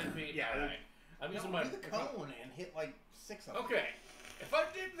 Like 10 feet? Yeah. All right. I'm using my... do the cone and hit like 6 of them. Okay. If I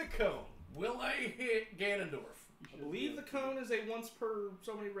did the cone, will I hit Ganondorf? I believe the cone is a once per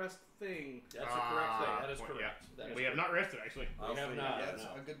so many rest thing. That's the correct thing. That is correct. Yeah. That is We have not rested, actually. We have not. That's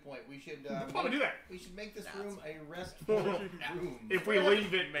a good point. We should probably do that. We should make this room a restful room. If we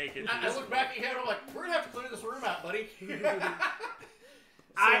leave it, make it. I look back at him and I'm like, we're going to have to clear this room out, buddy.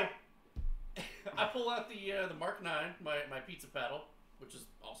 I pull out the Mark 9, my pizza paddle, which is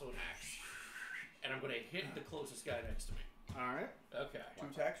also an axe. And I'm going to hit the closest guy next to me. Alright. Okay. 2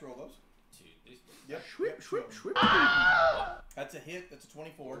 attacks, roll those. Yep. Schwip. That's a hit. That's a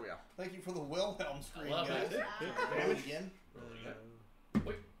 24. Oh, yeah. Thank you for the Wilhelm screen, love guys. it. Roll it again.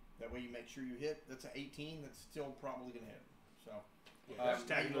 Wait. That way you make sure you hit. That's an 18. That's still probably going to hit. So,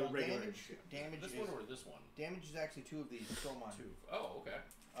 Hashtag no regular damage. Damage This is, one or this one? Damage is actually 2 of these. Scroll mine. 2. Oh, okay.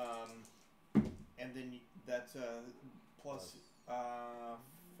 And then that's plus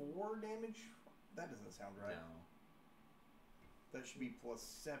 4 damage. That doesn't sound right. No. That should be plus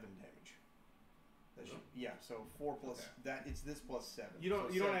 7 damage. That should, yeah. So 4 plus that. It's this plus 7. You don't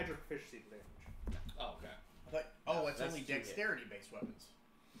so you don't 7. add your proficiency to damage. Oh, okay. It's that's only 2 hit. dexterity based weapons.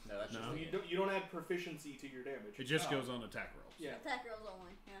 No, that's just You don't add proficiency to your damage. It just goes on attack rolls. Yeah. Attack rolls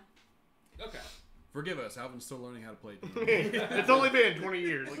only. Yeah. Okay. Forgive us, Alvin's still learning how to play D&D. It's only been 20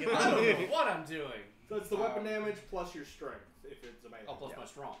 years. I don't know what I'm doing. So it's the weapon damage plus your strength, if it's available. Oh, plus my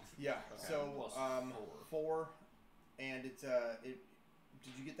strength. Yeah. Okay. So Plus 4, and it's Did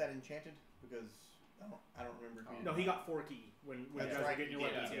you get that enchanted? Because I don't remember. If you No, he got 4 key when you That's guys right. were getting your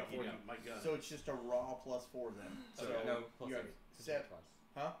weapons. He got 4 key. My gun. So it's just a raw plus 4 then. So no, plus you 8. have 'Cause he set. hit twice.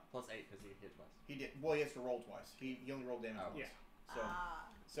 Huh? Plus 8 because he hit twice. He did. Well, he has to roll twice. He only rolled damage once. Yeah.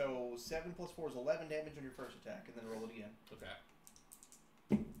 So 7 plus 4 is 11 damage on your first attack, and then roll it again. Okay.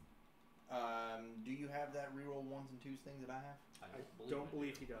 Do you have that reroll 1s and 2s thing that I have? I don't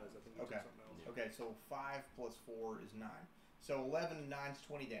believe he does. I think he Okay. does something else. Okay, so 5 plus 4 is 9. So 11 and 9 is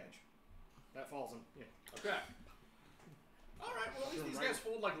 20 damage. That falls him. Yeah. Okay. All right. Well, at least these guys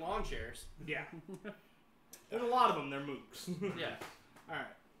fold like lawn chairs. Yeah. There's a lot of them. They're mooks. Yeah. All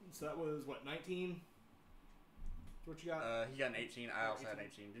right. So that was what 19. What you got? He got an 18. I also had an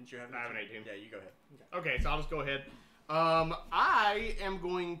 18. Didn't you have an 18? I have an 18. Yeah, you go ahead. Okay, so I'll just go ahead. I am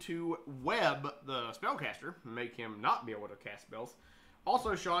going to web the spellcaster, make him not be able to cast spells.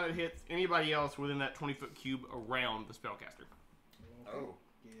 Also, Sean, it hits anybody else within that 20-foot cube around the spellcaster. Okay. Oh.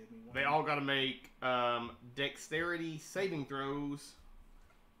 Give me one. They all got to make dexterity saving throws,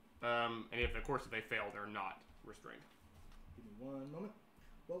 and if they fail, they're not restrained. Give me one moment.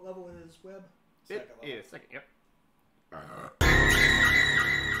 What level is Web? It is second. Yep.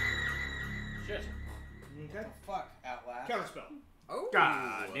 Shit. Okay. Fuck, Outlast. Counterspell. Oh.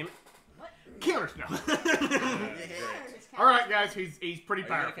 God damn it. What? Counterspell. All right, guys, he's pretty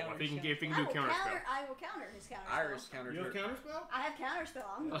powerful. If he can do counterspell. I will counter his counterspell. Iris counter. You have counterspell? I have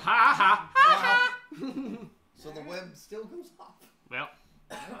counterspell. Ha ha ha. So the web still goes off. Well,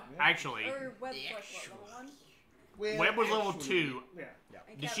 actually, Or web plus what, level 1? Web was level 2. Yeah.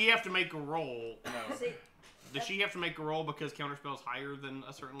 Did she have to make a roll? No. See, Does she have to make a roll because counterspell is higher than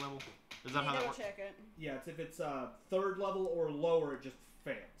a certain level? Is that how that double works? check it. Yeah, if it's 3rd level or lower, it just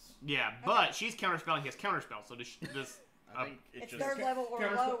fails. Yeah, but she's counterspelling his counterspell, so does I think It's just 3rd level or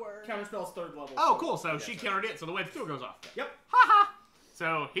lower. Counterspell's 3rd level. Oh, cool. So she countered it, so the web still goes off. Yep. Ha!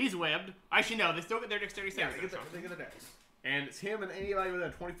 So he's webbed. Actually, no, they still get their dexterity Yeah, saving throws. they get the dex. And it's him and anybody within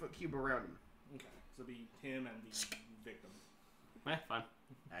a 20-foot cube around him. Okay, so it'll be him and the victim. Fine.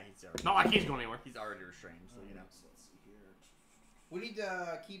 He's already, Not like he's going anywhere. He's already restrained, so you know. So let's see here. We need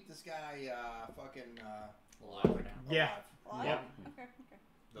to keep this guy fucking Alive. Yeah. Alive? Yep. Okay.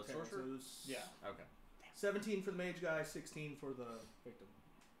 The Okay, sorcerer? so it's- yeah. Okay. 17 for the mage guy, 16 for the victim.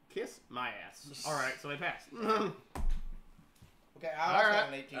 Kiss my ass. All right, so they passed. Okay, I also got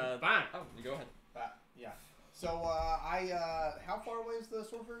an 18. Fine. Oh, you go ahead. Yeah. So how far away is the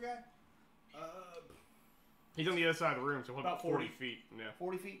sorcerer guy? He's on the other side of the room, so About 40 40 feet. Yeah.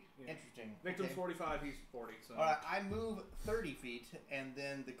 40 feet. Yeah. Interesting. Victim's Okay. 45, he's 40. So. All right, I move 30 feet, and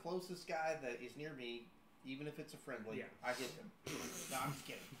then the closest guy that is near me, even if it's a friendly, Yeah. I hit him. No, I'm just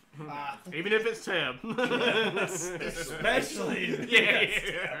kidding. Even if it's Tim. Especially. Yeah.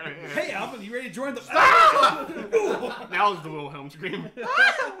 Hey, Alvin, you ready to join the... Now is the Wilhelm scream.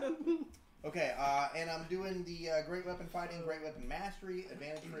 Okay, and I'm doing the great weapon fighting, great weapon mastery,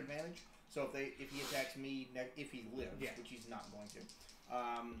 advantage for advantage. So if he attacks me, if he lives, which he's not going to.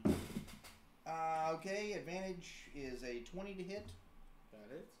 Okay, advantage is a 20 to hit. That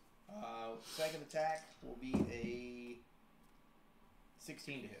is. Second attack will be a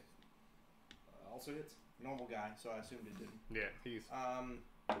 16 to hit. Also hits. Normal guy, so I assumed it didn't. Yeah, he's.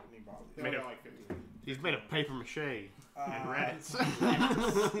 Let me borrow this. Made of, like 15. he's made of paper mache and rabbits.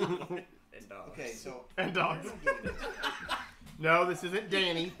 And dogs. Okay, so and dogs. No, this isn't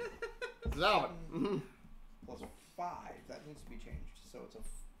Danny. This is Alvin. Plus 5. That needs to be changed. So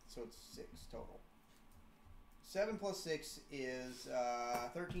it's 6 total. 7 plus 6 is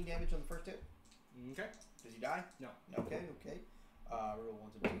 13 damage on the first hit. Okay. Does he die? No. Okay. Roll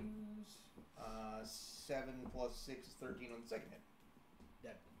 1s and 2s. 7 plus 6 is 13 on the second hit.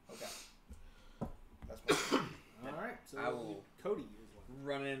 Dead. Okay. That's my All right. So I will Cody is one.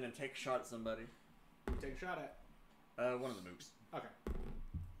 run in and take a shot at somebody. Take a shot at. One of the moves. Okay.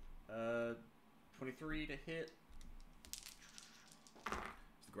 23 to hit.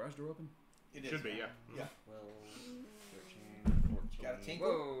 Is the garage door open? It is. Should be, yeah. Yeah. 12, 13, 14. Got a tinkle?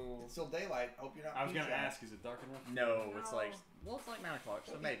 Whoa. It's still daylight. Hope you're not. I was going to peace out. ask, is it dark enough? No, it's like, well, it's like 9 o'clock,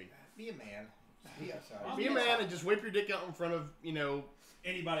 so maybe. Be a man. Be outside. Be a man and just whip your dick out in front of,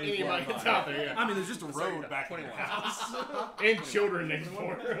 Anybody that's out there, yeah. I mean, there's just a road back in the 21. house. And children next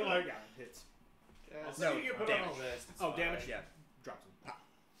door. Like, yeah, hits. No, you get put damage. on all this. It's Oh, fine. damage? Yeah. Drops him.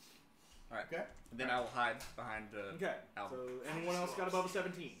 Alright. Okay. And then I will hide behind Okay. Alvin. So anyone else got above a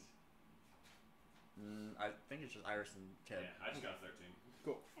 17? I think it's just Iris and Ted. Yeah, I just got a 13.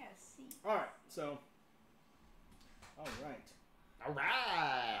 Cool. Yeah, see. All right. So. All right. All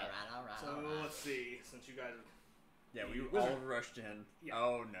right. So let's see. Since you guys are. Yeah, we Wizard. all rushed in. Yeah.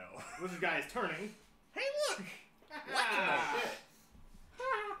 Oh no. Wizard guy is turning. Hey, look!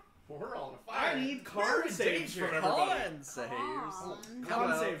 We're all on fire. I need con saves from everybody. Con saves.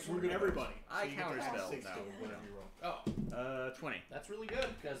 Con saves from everybody. I So you get the counterspell +6 now. to whatever you roll. 20. That's really good,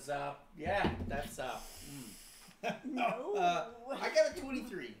 because, yeah, that's, No. I got a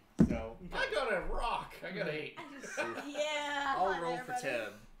 23. So I got a rock. I got 8. Yeah. I'll fine, roll for everybody. Ted.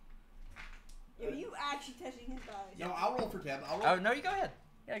 Are you actually touching his body? no, I'll roll for Teb. I'll roll. Oh, no, you go ahead.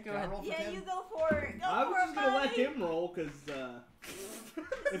 Yeah, go Can I ahead. roll for Yeah, Teb? you go for it. Go I for was it, just gonna let buddy. him roll because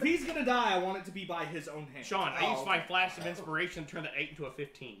if he's gonna die, I want it to be by his own hand. Sean, I Oh, used my okay. flash of inspiration to turn the 8 into a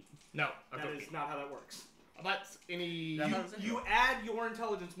 15. No, a That 13. is not how that works. That's any. You add your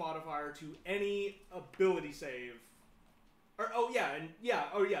intelligence modifier to any ability save. Or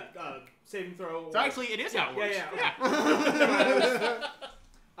saving throw. So actually, it is how it works. Yeah.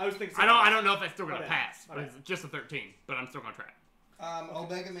 I was thinking. I don't know if that's still gonna Okay. pass, but Okay. it's just a 13. But I'm still gonna try.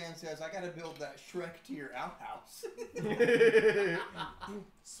 Omega Man says, I gotta build that Shrek to your outhouse.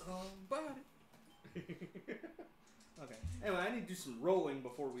 Somebody. Okay. Anyway, I need to do some rolling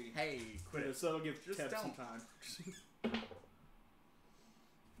before we. Hey, quit it. So it'll give Just Ted some don't. time.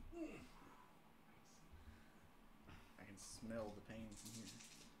 I can smell the pain from here.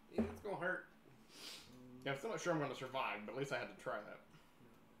 Yeah, it's gonna hurt. Yeah, I'm still not sure I'm gonna survive, but at least I had to try that.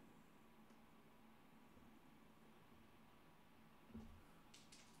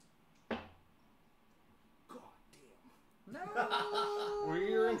 God damn. No.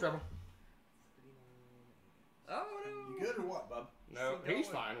 We're in trouble. Oh no. You good or what, bub? No, Still he's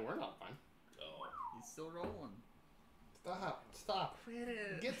going. fine. We're not fine. He's still rolling. Stop. Quit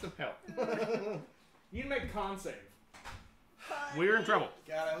it. Get some help. You need to make a con save. We're in trouble.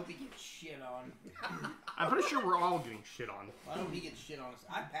 God, I hope he gets shit on. I'm pretty sure we're all getting shit on. I hope he gets shit on us.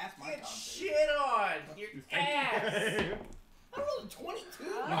 I passed my Get con save. shit on your ass. I rolled a 22.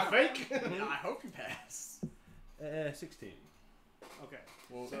 You fake? I hope you pass. 16. Okay.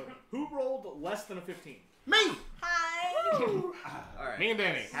 Well, So who rolled less than a 15? Me! Hi. Alright. Me and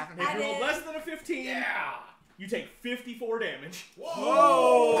Danny. Half and If half. you roll less than a 15, you take 54 damage.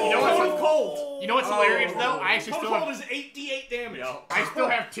 Whoa! You know what's Stone cold. You know what's hilarious though? I actually Stone still cold have. is 8d8 damage. I still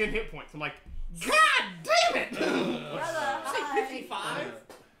have 10 hit points. I'm like, God damn it! Brother, 55?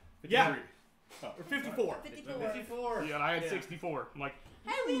 Yeah. Or 54. 54. Yeah, and I had 64. I'm like,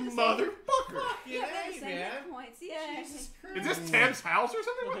 Hey, we have the same. motherfucker! Yeah, we have the same hit points. Yeah. Is this Ted's house or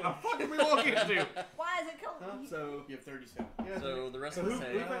something? What the fuck did we walk into? Why is it called? So You have 37. So the rest So of the who?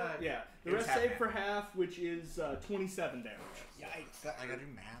 save. Yeah, the It's rest half save half. for half, which is 27 damage. Yikes. I gotta do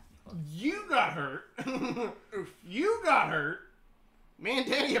math. You got hurt. You got hurt. Man,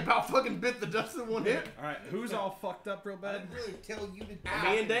 Danny about fucking bit the dust in one hit. All right, who's all fucked up real I bad? didn't really tell you to.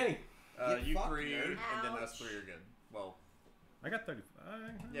 Me and Danny. Get You fucked, 3, nerd. and then us 3 are good. Well, I got 30.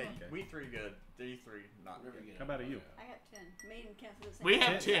 yeah, okay. we 3 good. They 3 not good. How about you? I got 10. Me and Kent are the same. We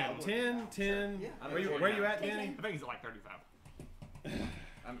have 10. 10, 10. Yeah. Where you at, Take Danny? 10. I think he's at like 35.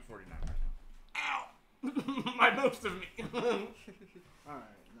 I'm at 49 right now. Ow! My most of me. Alright,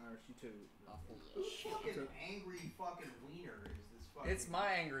 now you two. Fucking angry fucking wiener is this fucking. It's my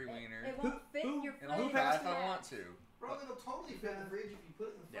angry wiener. It won't fit in your And I'll fridge. try if I want to. Bro, it'll totally fit in the fridge if you put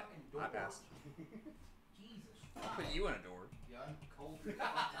it in the Yeah, fucking door. I passed. Jesus. I'll put you in a door. You uncultured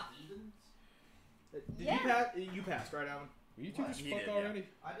fucking heathens. Did Yeah. you pass? You passed, right, Alvin? Were you two just He fuck did, yeah. already?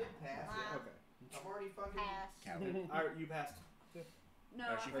 I did pass. Yeah. Okay. I've already fucking. Pass. Alright, you passed. No,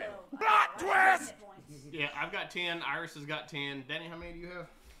 Oh, she I failed. will. Plot I got twist! hit points. Yeah, I've got 10. Iris has got 10. Danny, how many do you have?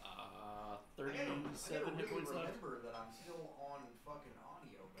 37 hit really points left. remember that I'm still on fucking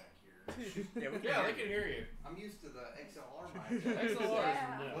audio back here. Yeah, they can hear you. I'm used to the XLR mic. XLR.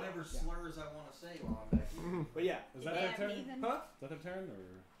 Yeah. Whatever slurs I want to say while I'm back here. But yeah. Is that Damn their turn? heathen. Huh? Is that their turn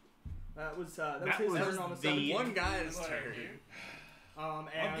or? That was his was turn on the the 17th. One guy's turn. I'll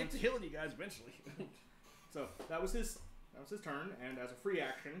And get to healing you guys eventually. so that was his turn, and as a free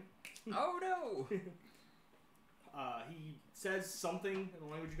action, Oh no! he says something in a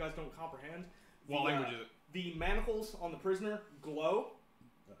language you guys don't comprehend. What language is it? The manacles on the prisoner glow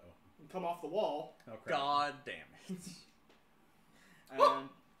Uh-oh. and come off the wall, Oh, crap. God damn it. and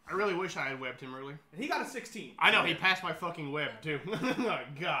I really wish I had webbed him earlier. he got a 16. I know, he passed my fucking web, too.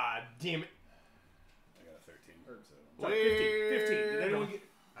 God damn it. I got a 13. So. Sorry, 15. Did anyone get?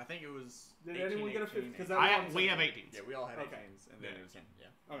 I think it was. Did 18, anyone get a 18, 15? Because We have 18s. Yeah, we all had Okay. 18s, and then it was him. Yeah.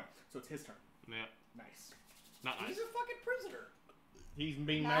 Okay, so it's his turn. Yeah, Nice. not nice. He's a fucking prisoner. He's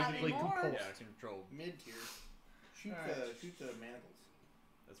being Not magically anymore. compulsed. Yeah, it's controlled. Mid tier. Shoot Alright. the manacles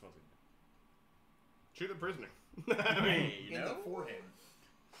That's what I was Shoot the prisoner. gonna do. Hey, you in know? the forehead.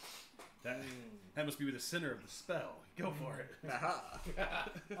 That must be the center of the spell. Go for it. Aha.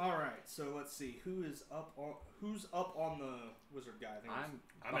 All right, so let's see who's up on the wizard guy. I think it was-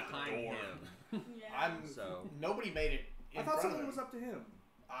 I'm at the behind door. him. Yeah. I'm. So- Nobody made it. I In thought front someone of was him. up to him.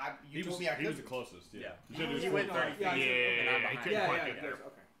 You told me I He was could. the closest. Yeah. Yeah. You said it was He went 4. 30 Yeah, I feet, said- and I'm I behind couldn't Yeah, quite yeah, get yeah. there.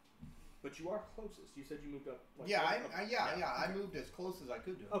 Okay, but you are closest. You said you moved up. Like, Yeah, right? I moved as close as I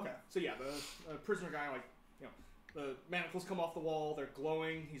could to him. Okay, so yeah, the prisoner guy, like, you know, the manacles come off the wall. They're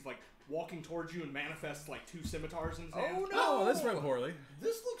glowing. He's like walking towards you and manifests like 2 scimitars in his hand. Oh, this went poorly.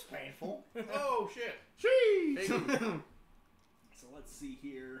 This looks painful. Oh shit. Jeez. So let's see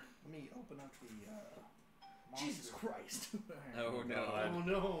here. Let me open up the. Jesus monster. Christ. Oh no. Oh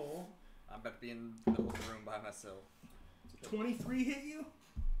no. I'm about to be in the middle of the room by myself. 23 hit you?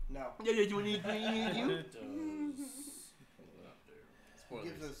 No. Yeah, you need It does. Spoilers.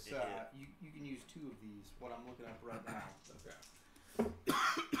 Gives us. Idiot. You can use 2 of these. What I'm looking up right now.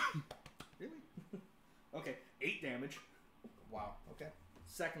 Really? Okay, 8 damage. Wow. Okay.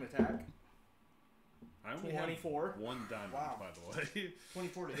 Second attack, I only 24. have 1 diamond, Wow. by the way.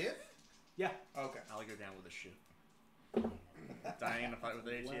 24 to hit. Yeah. Okay. I'll go down with a shit. Dying in a fight with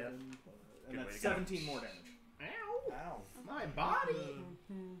the HEF. 11, and Good way that's to go. 17 more damage. Ow. Ow. My body.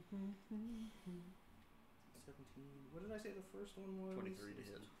 17. What did I say the first one was? 23 to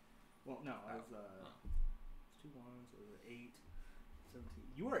hit. Well, no, I was it's 2 1s, so 8, 17.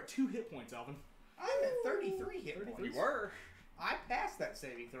 You were at 2 hit points, Alvin. I'm at 33 hit 33? points. You were. I passed that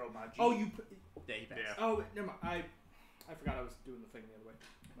saving throw, my G. Oh, you. Yeah, he passed. Yeah. Oh, never mind. I forgot I was doing the thing the other way.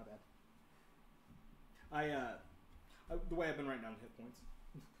 My bad. The way I've been writing down hit points.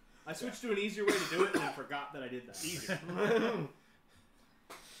 I switched to an easier way to do it and then forgot that I did that. Easier. It's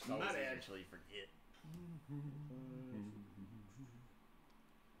always My easier bad. until you forget.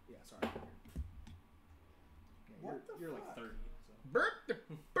 Yeah, sorry. Yeah, What the you're like fuck? 30. So. Bert the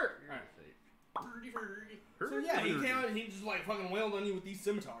Bert. Alright. Fergie. So yeah, he came out and he just like fucking wailed on you with these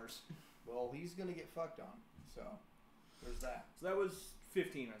scimitars. Well, he's gonna get fucked on. So there's that. So that was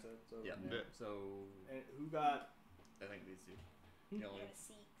 15, I said. So Yeah. Yeah. So And who got I think these two. Yeah, Yellow.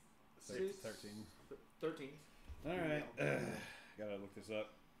 6. 13. 13. Alright. Gotta look this up.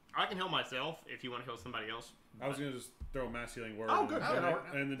 I can heal myself if you want to heal somebody else. I was gonna just throw a mass healing word. Oh, good.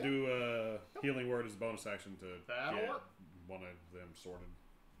 And then do a healing word as a bonus action to That'll get work. one of them sorted.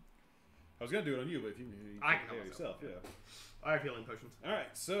 I was gonna do it on you, but if you I can heal heal yourself, yeah. I have healing potions.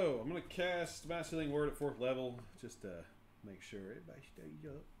 Alright, so I'm gonna cast mass healing word at 4th level just to make sure everybody stays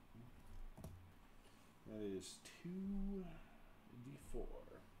up. That is 2d4.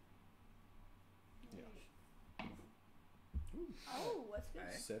 Yeah. Oh, that's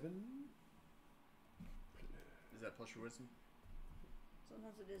good. 7. Is that plus your wisdom?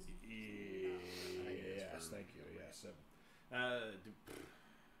 Sometimes it is. Yes, thank you. Yeah, 7.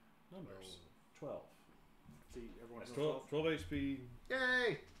 Numbers. 12. See, everyone's That's 12 HP. Yay!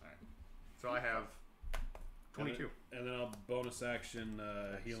 Alright. So I have 22. And then I'll bonus action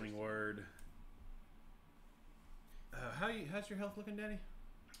healing word. How's your health looking, Danny?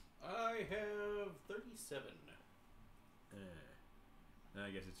 I have 37. I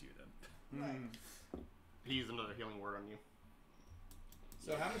guess it's you then. Right. He used another healing word on you.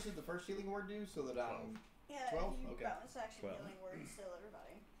 So how much did the first healing word do? So that I'm Yeah, 12? if you Okay. bonus action 12. healing word, still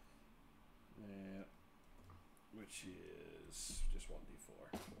everybody. Yeah. Which is just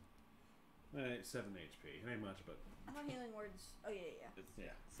 1d4. 7 HP. It ain't much, but I thought healing words. Oh yeah, yeah. it's,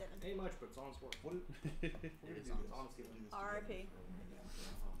 yeah. 7. Ain't much, but it's honest work. What It is honest. honestly, we'll do this R.I.P.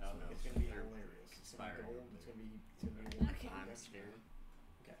 Oh, no. It's gonna be hilarious. It's gonna be gold. It's gonna be. Okay. I'm scared.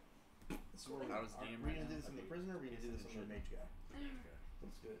 So we're I was are DM we right gonna do now. this on the prisoner? Or are we gonna do this on the mage guy?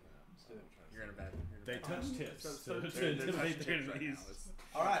 Let's do it. Let's do it. You're in a bad. They touch tips. They're Intimidate touching tips right enemies. now. It's-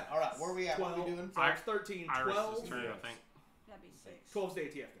 All right. Where are we at? What are we doing? So it's 13, Iris' 12. turn, I think. That'd be 6. 12's the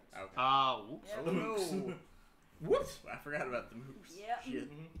ATF guys. Okay. Whoops. Yep. The mooks. Whoops. I forgot about the moves. Yep. Shit.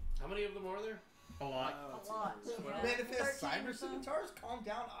 How many of them are there? A lot. A lot. Yeah, Manifest 13 or cyber so. scimitars. Calm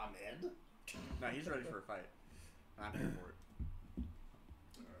down, Ahmed. No, he's ready for a fight. I'm here for it.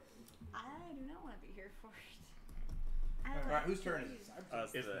 I do not want to be here for it. All right. Whose turn is it?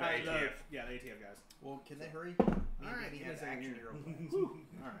 It's It's the the Alright, ATF. yeah, the ATF guys. Well, can they hurry? All Me right, and Danny give me have a second action here. hero plans.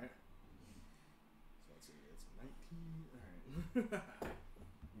 All right. So let's see. It's 19. All right.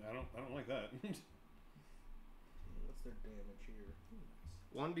 I don't like that. What's their damage here?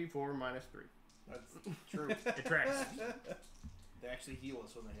 1d4 minus 3. That's true. It tracks. They actually heal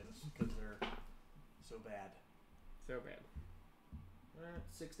us when they hit us because they're so bad. So bad. All right,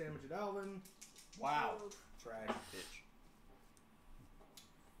 6 damage at Alvin. Wow. Trash. bitch.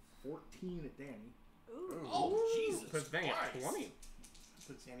 14 at Danny. Ooh. Oh, Jesus. Puts Danny at Christ. 20.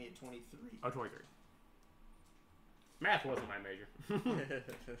 Puts Danny at 23. Oh, 23. Math wasn't my major.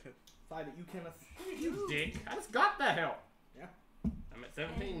 Fight it, you Kenneth. You dick. I just got the hell. Yeah. I'm at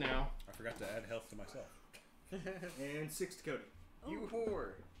 17 now. I forgot to add health to myself. And 6 to Cody. You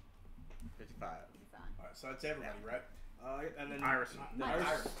whore. 55. Fine. All right, so that's everybody, right? And then Iris. then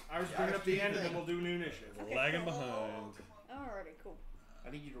Iris. Iris Yeah, bring Iris up the do end, your and then thing. we'll do new initiative. Lagging behind. Alrighty, cool. I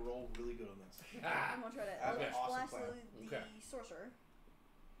need you to roll really good on this. I'm gonna try to I have an Eldritch awesome Blast plan. the Okay. sorcerer.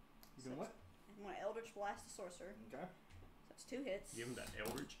 You doing what? I'm gonna Eldritch Blast the sorcerer. Okay. That's 2 hits. Give him that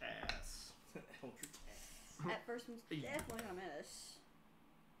eldritch ass. Eldritch ass. That first one's definitely gonna miss.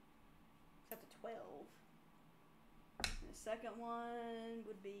 Except a 12. And the second one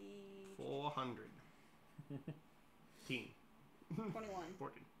would be 400. 21.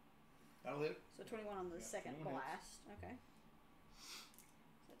 14. That'll hit. So 21 on the Yeah, second 21 hits. blast. Okay.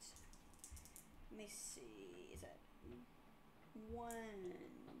 Let's, let me see. Is that 1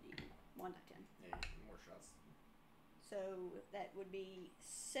 die 10? Yeah, more shots. So that would be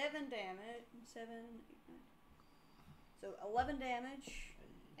 7 damage. 7. 8, 9. So 11 damage,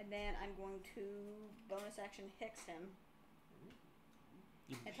 and then I'm going to bonus action hex him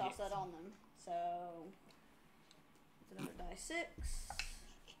and toss that on them. So it's another die 6.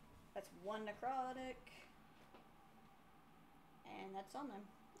 That's 1 necrotic, and that's on them.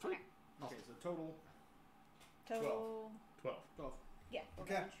 Okay. Okay, so total Total. 12. 12. Yeah.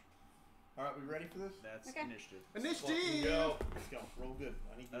 Okay. Damage. All right, we ready for this? That's Okay. initiative. Initiative! Go. Let's go. Roll good.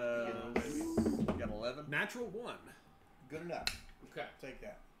 I need you to get it away. You got 11? Natural 1. Good enough. Okay. Take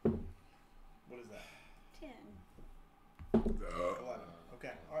that. What is that? 10. 11.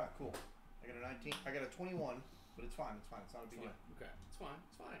 Okay. All right. Cool. I got a 19. I got a 21, but it's fine. It's fine. It's not a big deal. Okay. It's fine.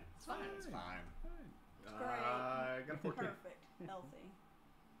 It's fine. It's fine. It's fine. I got a 14. Perfect. Healthy.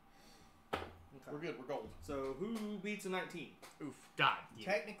 We're good. We're gold. So who beats a 19? Oof. God. Yeah.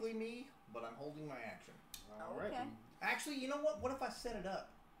 Technically me, but I'm holding my action. All right. Okay. Actually, you know what? What if I set it up,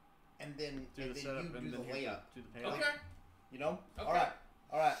 and then Do the setup you and do then the layup? do the payoff. Okay. You know? Okay. All right.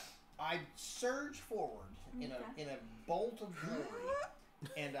 All right. I surge forward in a bolt of glory,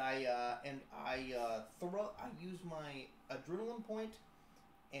 and I use my adrenaline point,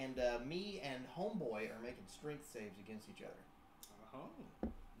 and me and Homeboy are making strength saves against each other. Oh,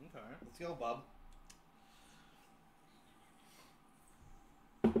 okay. Let's go, bub.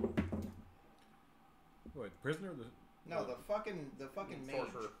 What, prisoner? No, the fucking mage.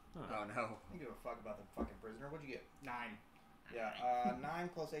 Sorcerer. Oh no. I don't give a fuck about the fucking prisoner. What'd you get? 9. Yeah, 9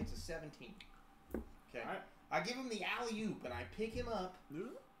 plus 8 is 17. Okay. Alright. I give him the alley-oop, and I pick him up,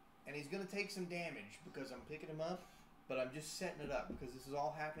 and he's going to take some damage because I'm picking him up, but I'm just setting it up because this is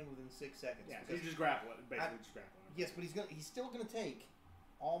all happening within 6 seconds. Yeah, so you just grapple it, basically just grapple it. Yes, but he's still going to take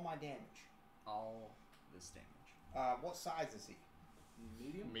all my damage. All this damage. What size is he?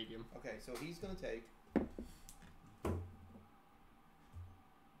 Medium? Medium. Okay, so he's going to take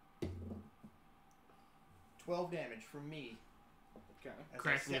 12 damage from me. Okay.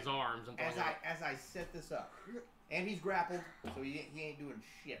 Cracking his arms and as I set this up, and he's grappled, so he ain't doing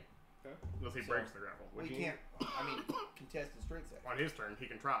shit. Okay. Unless he breaks the grapple. Well, he can't. I mean, contest the strength save. On his turn, he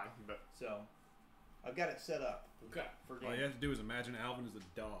can try, but so I've got it set up. Okay. For All you have to do is imagine Alvin is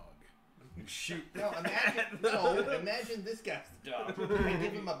a dog. And shoot. No, imagine this guy's the dog. And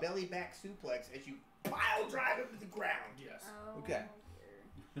give him a belly back suplex as you pile drive him to the ground. Yes. Oh, Okay.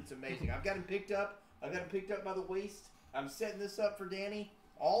 It's amazing. I've got him picked up. I've got him picked up by the waist. I'm setting this up for Danny.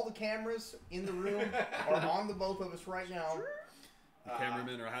 All the cameras in the room are on the both of us right now. The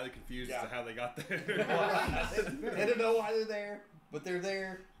cameramen are highly confused as to how they got there. They don't know why they're there, but they're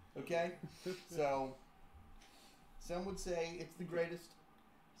there. Okay? So, some would say it's the greatest.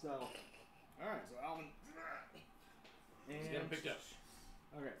 So, alright, so Alvin. And He's getting picked up.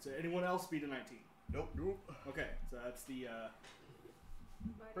 Okay, so anyone else beat a 19? Nope. Okay, so that's the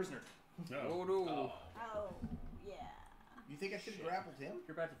prisoner. No. Oh, yeah. You think I should have grappled him?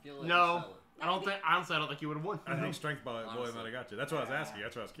 You're about to feel like No, I don't think you would have won. I think Strength Boy might have got you. That's what I was asking.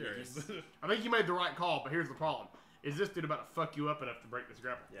 That's what I was curious. I think you made the right call, but here's the problem: is this dude about to fuck you up enough to break this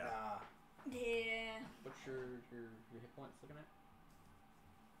grapple? Yeah. Yeah. What's your hit points looking at?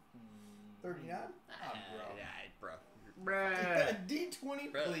 39? Bro. A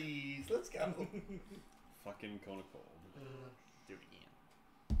D20, please. Let's go. Fucking Kona Cold. Do it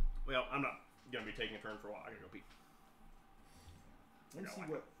again. Well, I'm not gonna be taking a turn for a while. I gotta go pee. Let's see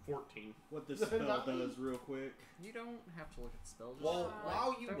like 14. what this spell does real quick. You don't have to look at the spell. Just Well,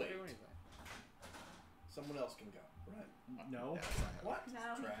 while you don't wait, do anything. someone else can go. Right? No. What?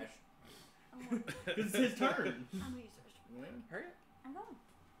 No. Trash. It's his turn. I'm gonna use first. Hurry up. I'm going.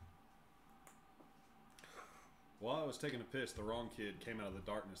 While I was taking a piss, the wrong kid came out of the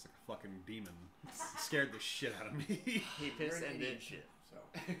darkness like a fucking demon. Scared the shit out of me. He pissed and did shit. So.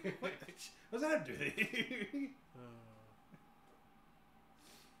 What does that have to do with anything?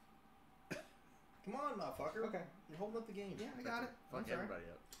 Come on, motherfucker. Okay. You're holding up the game. Yeah, I got it. Fuck everybody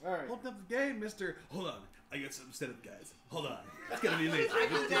up. All right. Hold up the game, mister. Hold on. I got something to set up, guys. Hold on. It's gonna be amazing. I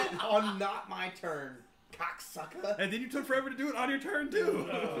did that on not my turn, cocksucker. And then you took forever to do it on your turn, too.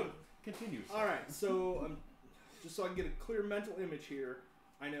 Continue. All right. So, just so I can get a clear mental image here,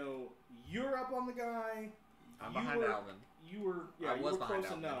 I know you're up on the guy. I'm behind Alvin. You were. Yeah, I you was were behind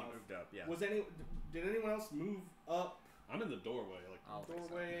close Alvin. enough. He moved up. Yeah. Did anyone else move up? I'm in the doorway. Like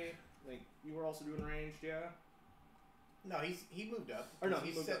Doorway. Like you were also doing ranged, yeah. No, he moved up. Or no,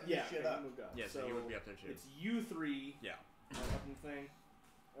 He's he moved up. setting Yeah, his shit okay, up. he moved up. Yeah, so he would be up there too. It's you three. Yeah. Up in the thing.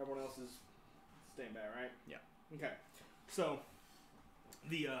 Everyone else is staying back, right? Yeah. Okay. So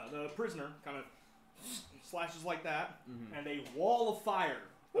the prisoner kind of slashes like that, and a wall of fire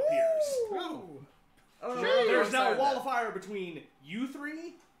appears. Oh, There's now a wall of fire between you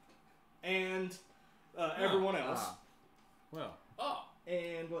three and everyone else. Well. Oh.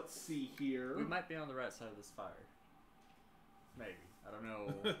 And let's see here. We might be on the right side of this fire. Maybe. I don't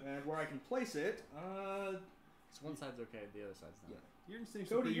know. And where I can place it, So one side's okay, the other side's not. Your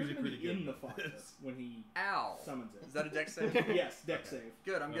instincts Cody, are you're usually going to pretty be good. in the fire when he summons it. Is that a dex save? Yes, dex save.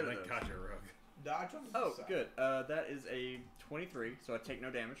 Good, I'm good at Thank those. God you're a rogue. Dodge on the Oh, side. good. That is a 23, so I take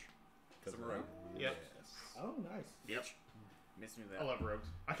no damage. Because I'm a rogue. Yep. Oh, nice. Yep. Miss me that. I love rogues.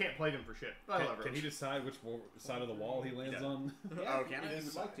 I can't play them for shit. I love rogues. Can he decide which side of the wall he lands on? Yeah, Oh, can I? if you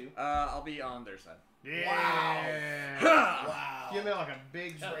would like to. I'll be on their side. Yeah. Wow. Give me like a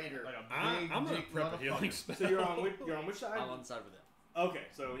big Traitor. Like a big I'm gonna dick prep a healing spell. So you're on which side? I'm on the side with them. Okay,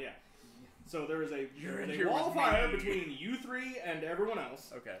 so yeah. So there is a You're in here wall with of fire me. between you three and everyone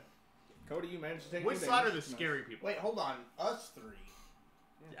else. Okay. Cody, you managed to take Which no side are damage. the scary people? Wait, hold on. Us three.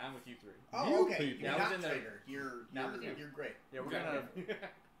 Yeah, I'm with you three. Oh, You okay. people. You're Yeah, I was not in there. traitor. Now I'm with you. You're great. Yeah, we're gonna.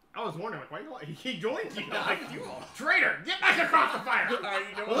 I was wondering, like, why he joined you? Like, traitor, get back across the fire! Alright,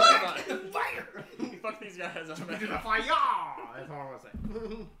 you know What? what? Fire! Fuck these guys. I'm To the fire! That's all I want to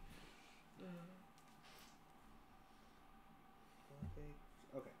say.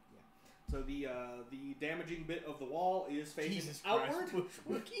 Okay, yeah. So the damaging bit of the wall is facing Jesus outward. Christ,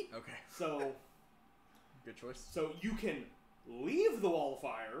 Wookie. Okay. So Good choice. So you can leave the wall of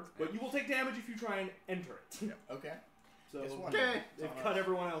fire, but you will take damage if you try and enter it. Yep. Okay. So Okay. they've cut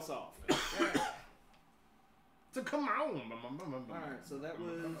everyone else off. So come on. Alright, so that was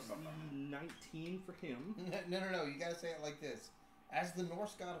 19 for him. No. You gotta say it like this. As the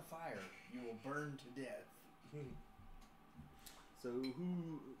Norse god of fire, you will burn to death. So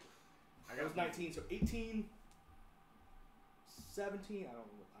who... That was 19, so 18, 17, I don't know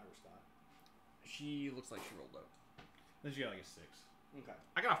what Iris got. She looks like she rolled up. Then she got like a 6. Okay.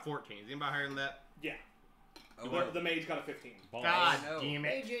 I got a 14. Is anybody higher than that? Yeah. Oh, The mage got a 15. God no. damn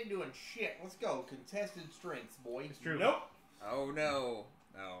it. Mage ain't doing shit. Let's go. Contested strengths, boy. It's true. Nope. Oh no.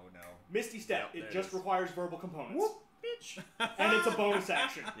 No. Misty Step. Yep, It there just it is. requires verbal components. Whoop, bitch. And it's a bonus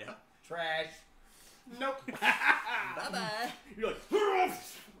action. Yeah. Trash. Nope. Bye-bye. You're like,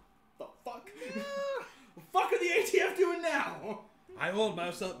 the fuck? The fuck are the ATF doing now? I hold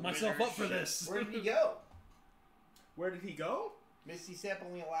myself up for this. Where did he go? Where did he go? Misty Step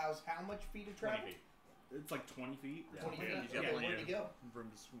only allows how much feet of travel? 20 feet. It's like 20 feet. 20 feet. He's got Yeah, plenty where'd he go?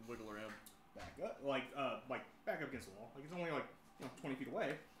 Room to wiggle around. Back up, like back up against the wall. Like it's only like 20 feet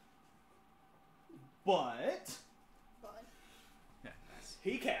away. But Yeah, nice.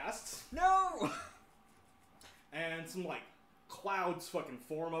 he casts, No! and some like clouds fucking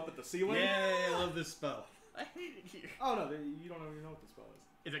form up at the ceiling. Yay, I love this spell. I hate it here. Oh no, you don't even know what the spell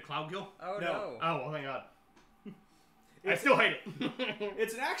is. Is it Cloud Kill? Oh No. no. Oh, well, thank God. I It's- still hate it.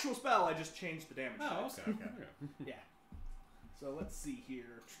 It's an actual spell. I just changed the damage. Oh, types. okay. Yeah. So let's see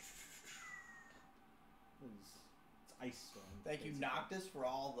here. It's ice storm. Thank you, Noctis, for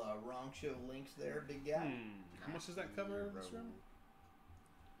all the wrong show links there, big guy. How much does that cover in this room?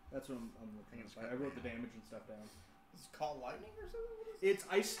 That's what I'm looking at. I wrote the damage and stuff down. Is it called lightning or something? What is it? It's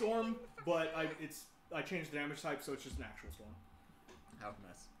ice storm, but I changed the damage type, so it's just an actual storm. How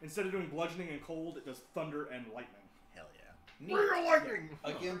nice. Instead of doing bludgeoning and cold, it does thunder and lightning. Hell yeah. Neat. Real lightning!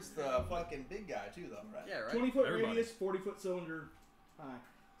 Against the fucking big guy, too, though, right? Yeah, right? 20-foot Everybody. radius, 40-foot cylinder high.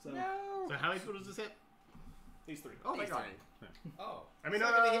 So So how many people does this hit? these three. Oh, thank God. Oh. I mean, It's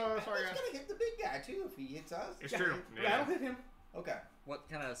not gonna hit- sorry, It's guys. gonna hit the big guy, too, if he hits us. It's true. Yeah, I'll hit him. Okay. What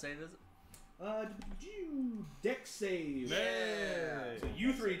kind of save is it? Dex save. Yeah. So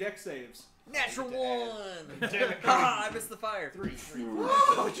you three dex saves. Natural one! Damn it, Ha! I missed the fire. Three.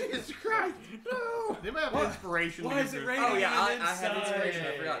 Oh, Jesus Christ! No! They might have What? inspiration. Why is it raining? Oh yeah, on the I had inspiration. I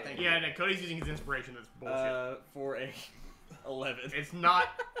inside? forgot. Thank you. Yeah, no, Cody's using his inspiration. That's bullshit. For a 11. It's not.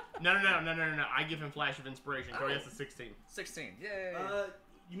 No. I give him flash of inspiration. Cody has a 16. 16. Yay.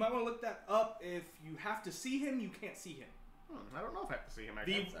 You might want to look that up. If you have to see him, you can't see him. I don't know if I have to see him.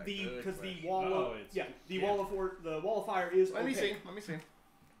 Actually. Because the question. wall of the wall of fire is Let me see. opaque. Let me see.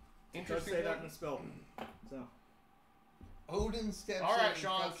 It does say that in the spell. So Odin steps All right, in and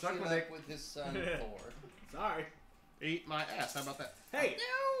Sean, fucks suck shit my up dick. with his son Thor. sorry. Eat my ass. How about that? Hey,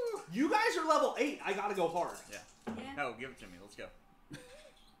 you guys are level 8. I gotta go hard. Yeah. Yeah. No, give it to me. Let's go.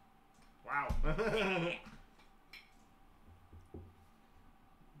 Wow.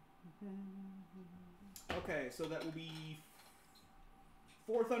 Okay, so that will be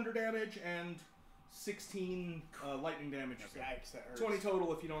 4 thunder damage and 16 lightning damage. Yikes, that hurts. 20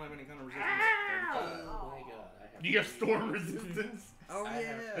 total if you don't have any kind of resistance. Oh my god. I have Do you have storm resistance? Oh I yeah.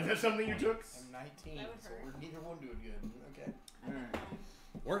 have- Is that something you took? I'm 19, That would so hurt. we're neither one doing good. Okay. Alright.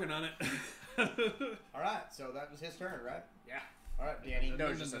 Working on it. Alright, so that was his turn, right? Yeah. Alright, Danny. No,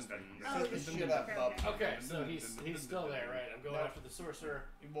 it's just this Shut this shit up, bub. Okay, so he's still there, right? I'm going after the sorcerer.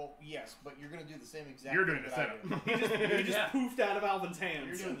 Well, yes, but you're gonna do the same exact You're doing thing the that I setup. did. He just poofed out of Alvin's You're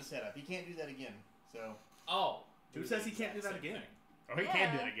hands. doing the setup. He can't do that again. So Oh. Who says he can't do that again? Oh, he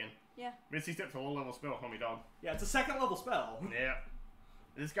can do it again. Yeah. Misty Step's a low level spell, homie dog. Yeah, it's a 2nd level spell. Yeah.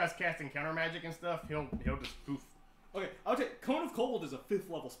 This guy's casting counter magic and stuff. He'll just poof. Okay, I'll take Cone of Cold is a 5th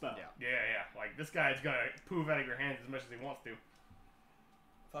level spell. Yeah. Yeah. Like this guy's gonna poof out of your hands as much as he wants to.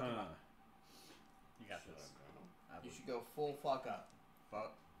 fuck him up. You got this. You should go full fuck up.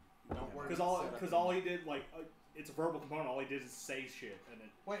 Fuck. Don't worry. Because all he did, like, it's a verbal component. All he did is say shit, and it.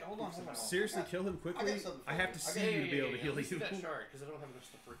 Wait, hold on. Seriously, kill him quickly? something for I have you. to see you to be able to heal Let's do you. that shard, because I don't have enough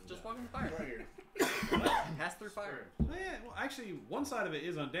stuff for Just walk in the fire. Right here. Pass through fire. Oh, yeah, well, actually, one side of it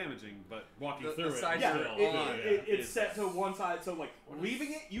is undamaging, but walking The through side it. Yeah, still- it's set to one side, so like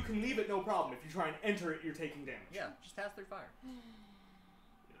leaving it, you can leave it no problem. If you try and enter it, you're taking damage. Yeah, just pass through fire.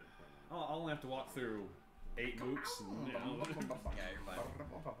 I'll only have to walk through 8 mooks. And, you know. Yeah, you're fine.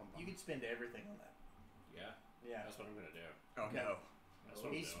 You can spend everything on that. Yeah. Yeah. That's what I'm gonna do. Oh no. That's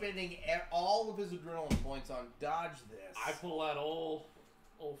what He's I'm doing. spending all of his adrenaline points on dodge this. I pull out old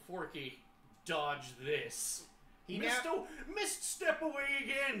Forky. Dodge this. He missed step away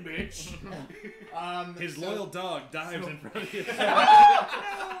again, bitch. His loyal dog dives in front of you.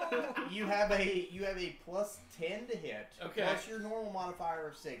 You have a plus 10 to hit. Okay. Plus your normal modifier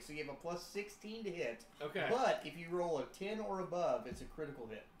of 6, so you have a plus 16 to hit. Okay. But if you roll a 10 or above, it's a critical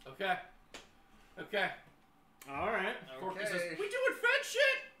hit. Okay. All right. Forky says, "We doing Fed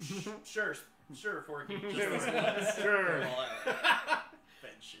shit?" Sure, Forky. Sure.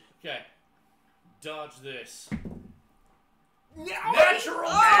 Fed shit. Okay. Dodge this. Natural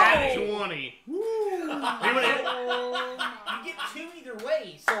 20. You get 2 either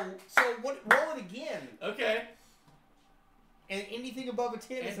way, so roll it again. Okay. And anything above a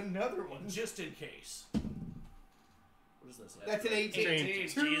 10 is another one. Just in case. What is this? That's an 18.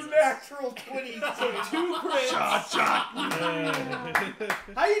 2 Jesus. natural 20s, so 2 crits.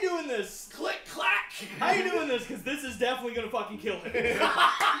 How you doing this? Click, clack. How you doing this? Because this is definitely gonna fucking kill him.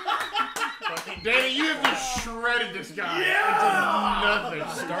 Danny, you have just shredded this guy. Yeah! Into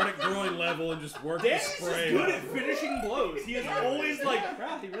nothing. Start at groin level and just work Danny's the just spray. good at finishing blows. He is always like,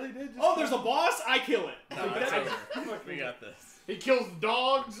 He really did. oh, there's a boss, I kill it. No, it's over. We got this. He kills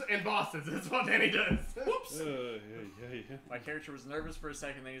dogs and bosses. That's what Danny does. Whoops. Yeah. My character was nervous for a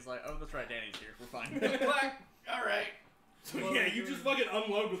second, then he's like, "Oh, that's right, Danny's here. We're fine." Clack. All right. So yeah, you just fucking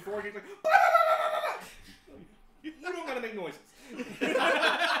unload with 4 hits like, you don't gotta make noises.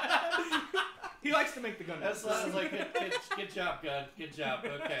 He likes to make the gun That's noises. like good job, gun. Good job.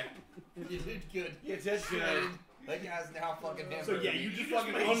 Okay. You did good. You did good. That guy's now fucking hammered. So yeah, you just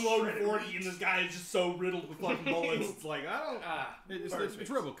fucking unload 40 and this guy is just so riddled with fucking bullets. It's like, I don't... It's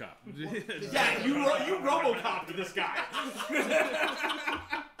RoboCop. Yeah, you RoboCop to this guy.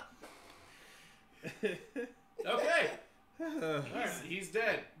 Okay. He's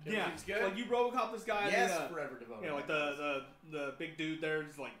dead. Yeah, Everything's good. like you RoboCop this guy. Yes, and then, forever devoted. you know, like the big dude there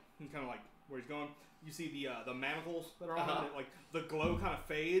is like he's kind of like where he's going. You see the manacles that are on him. Like the glow kind of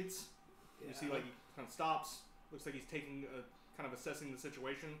fades. Yeah. You see like he kind of stops. Looks like he's taking kind of assessing the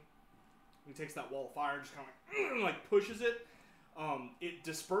situation. He takes that wall of fire, just kind of like pushes it. It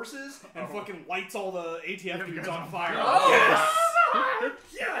disperses and fucking lights all the ATF dudes on fire. Oh!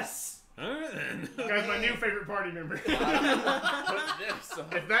 Yes! Yes! Alright then. This guy's my new favorite party member. It's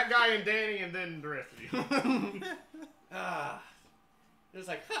that guy and Danny and then the rest of you. It's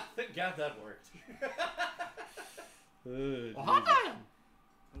like, thank God that worked. I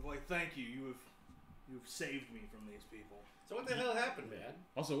was like, thank you. You've saved me from these people. So what the hell happened, man?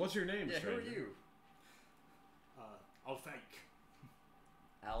 Also, what's your name, Yeah, who stranger? are you? Al-Faik.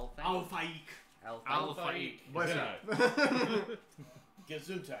 Al-Faik. Al-Faik. Bless you.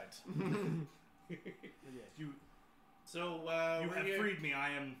 Gesundheit. You we're have here. freed me. I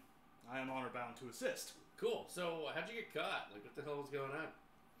am honor bound to assist. Cool. So how'd you get caught? Like, what the hell was going on?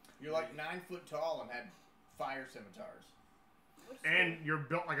 You're like 9 foot tall and had fire scimitars. And you're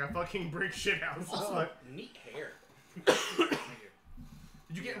built like a fucking brick shithouse. Also, neat hair. Did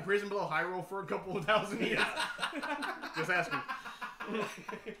you get in prison below high roll for a couple of thousand years? Just asking.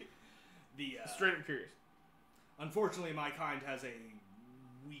 Straight up curious. Unfortunately, my kind has a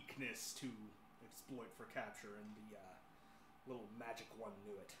weakness to exploit for capture, and the little magic one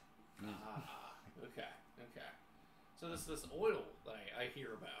knew it. Okay. So this oil that I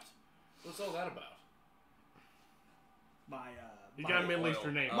hear about. What's all that about? You got a Middle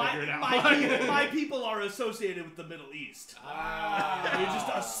Eastern name. Figure it out. My people are associated with the Middle East. They just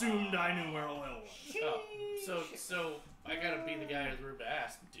assumed I knew where oil was. Oh, so I gotta be the guy in the room to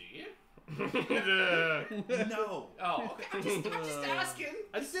ask. Do you? No. Oh, okay. I'm just asking.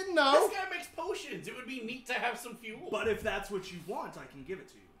 I just didn't know. This guy makes potions. It would be neat to have some fuel. But if that's what you want, I can give it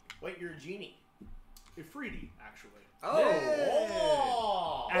to you. Wait, you're a genie. Ifriti, actually.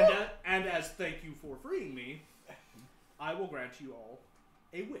 Oh. And as thank you for freeing me, I will grant you all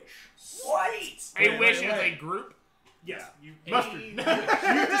a wish. Sweet. A wish is a group? Yes. You Mustard. You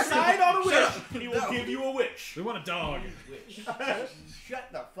decide on a wish. He will give you a wish. We want a dog.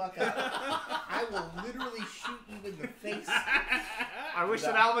 Shut the fuck up. I will literally shoot you in the face. I wish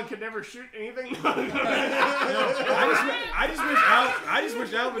that Alvin could never shoot anything. I just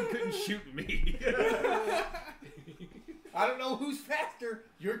wish Alvin couldn't shoot me. I don't know who's faster,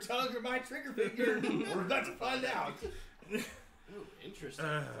 your tongue or my trigger finger. We're about to find out. Ooh, interesting.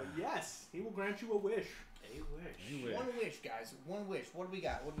 Yes, he will grant you a wish. A wish. One wish, guys. One wish. What do we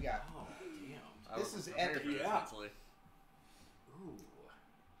got? Oh, damn. This is epic. Mentally. Ooh.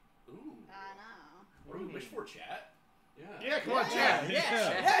 Ooh. I know. What do we wish for, chat? Yeah, come on, chat.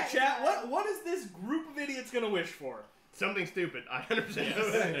 Yeah, chat. What is this group of idiots gonna wish for? Something stupid. I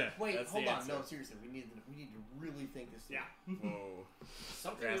 100%. Wait, That's hold the on. answer. No, seriously, we need to really think this through. Yeah. Whoa.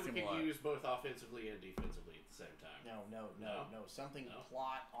 Something You're that we asking a can lot. use both offensively and defensively at the same time. No. Something No.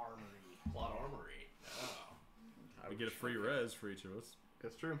 plot armory. Plot armory. Oh. We get a free res for each of us.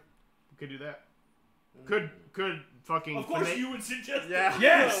 That's true. We could do that. Could fucking. Of course, you would suggest. Yeah. that.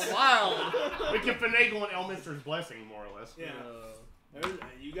 Yes. Wow. We can finagle an Elminster's blessing, more or less. Yeah.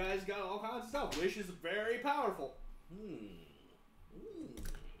 You guys got all kinds of stuff. Wish is very powerful.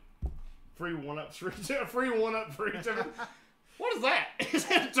 Free one up for each. Free one up for each of us. What is that?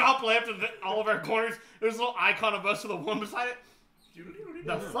 It's at the top left of all of our corners. There's a little icon of us with a one beside it.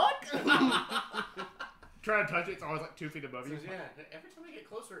 The fuck? Try to touch it. It's always like 2 feet above you. Yeah. Every time I get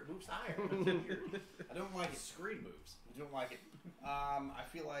closer, it moves higher. I don't like it. Screen moves. I don't like it. I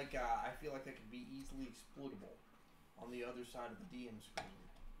feel like that could be easily exploitable on the other side of the DM screen.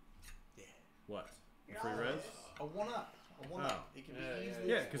 Yeah. What? A free res? A one up. It can be easily.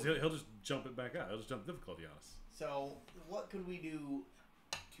 Yeah, because he'll just jump it back out. He'll just jump difficulty on us. So, what could we do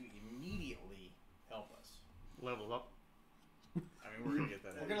to immediately help us? Level up. I mean, we're gonna get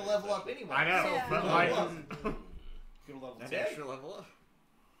that. We're gonna level up anyway. I know, Yeah. but like, Good level An 10. extra level up.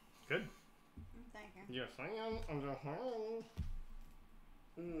 good. Thank you. Yes, I am. I'm just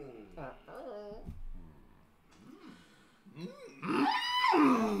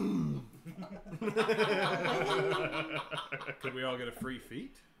Could we all get a free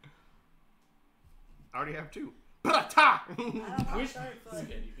feat? I already have 2. Ta! Wish.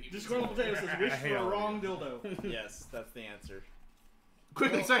 Disgruntled Potato says, "Wish for a wrong dildo." Yes, that's the answer.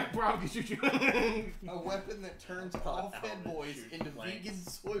 Quickly say it, before I can shoot you. A weapon that turns all fed boys into vegan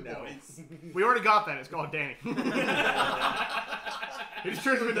soy boys. We already got that. It's called Danny. He just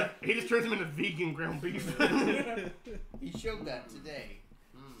turns him into vegan ground beef. He showed that today.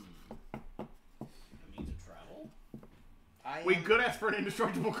 A means of travel? We could ask for an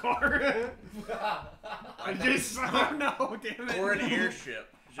indestructible car. I just oh no, damn it. Or an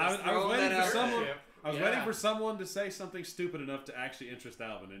airship. I was throwing waiting that for out someone. there. I was waiting for someone to say something stupid enough to actually interest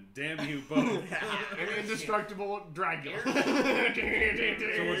Alvin, and damn you both. An indestructible Dracula. So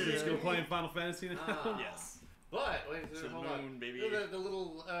we're just gonna play in Final Fantasy now? Yes. But wait, It's a hold moon, on. baby. The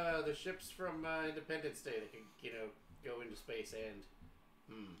little the ships from Independence Day that can go into space and.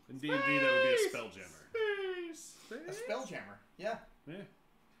 In D&D, that would be a spelljammer. A spelljammer. Yeah. Yeah.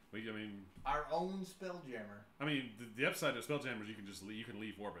 I mean, Our own spelljammer. I mean, the upside of spelljammers, you can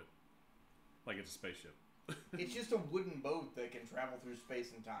leave orbit, like it's a spaceship. It's just a wooden boat that can travel through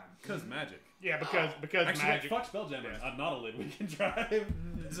space and time. Because magic. Yeah, because Actually, magic. fuck spelljammers. I'm not a lid. We can drive.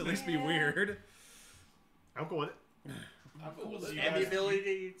 It's at least be weird. I'm cool with it. I'm cool with it. And the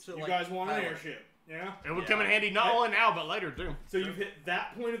ability to You like. guys want an pilot. airship? Yeah. It would come in handy not only now but later too. So you've hit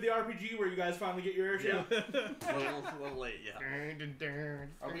that point of the RPG where you guys finally get your airship. A little late, yeah.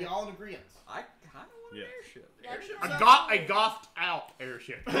 Are we all in agreement? I kind of want an airship. A gothed out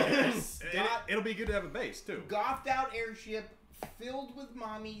airship. It'll be good to have a base too. Gothed out airship filled with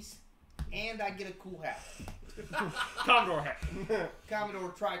mommies, and I get a cool hat. Commodore hat. Commodore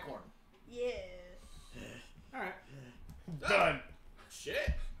tricorn. Yeah. Alright. Done.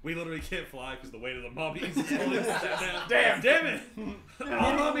 Shit. We literally can't fly because the weight of the mummies is holding us down. Damn it!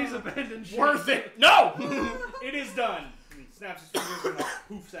 Our mummies abandoned ship. Worth it. No! It is done. He snaps his fingers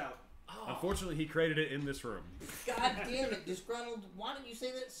and poofs out. Unfortunately, he created it in this room. God damn it, Disgruntled. Why didn't you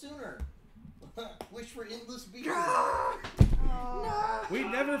say that sooner? Wish for endless beer. We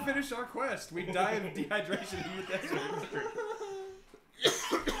never finish our quest. We die of dehydration in the desert.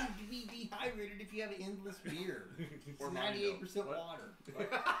 You'd be dehydrated if you have endless beer. Or 98% water.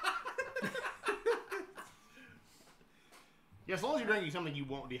 Yeah, as long as you're drinking something you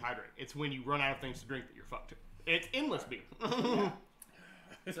won't dehydrate. It's when you run out of things to drink that you're fucked. It's endless beer.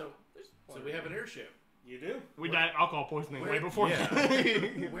 So we have an airship. You do? We died of alcohol poisoning way before. Yeah.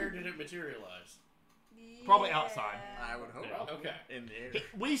 Where did it materialize? Probably outside. I would hope. Okay. In the air.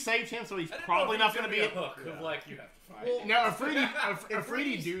 We saved him, so he's I didn't probably know not if going to he be. was gonna be a hook of like you have to find. Well, Now,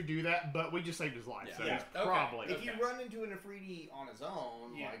 Afridi do that, but we just saved his life, so Yeah. he's probably. If you run into an Afridi on his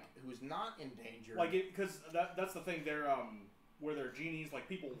own, like who's not in danger, Like, because that's the thing. They're where they're genies. Like,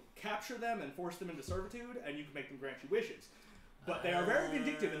 people capture them and force them into servitude, and you can make them grant you wishes. But they are very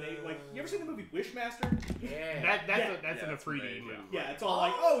vindictive, and they like. You ever seen the movie Wishmaster? Yeah. That's an Afridi amazing. move. Yeah, it's all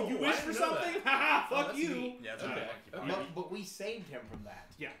like, oh, you I wish didn't for know something? that. Haha, Oh, fuck that's you. neat. Yeah, that's Okay. right. but we saved him from that.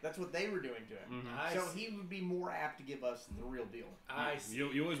 Yeah. That's what they were doing to him. I So see. he would be more apt to give us the real deal. I see.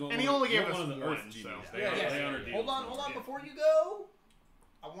 You always want And he one, only you gave want us one of the one, Earth genies. so- They, Yeah, they yeah. honor deals. Hold on, before you go.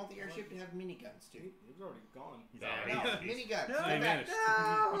 I want the airship to have miniguns too. He's already gone. No, miniguns. No, Come he back. vanished.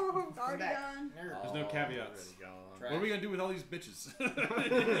 No, it's already back. done. There's no caveats. What are we gonna do with all these bitches?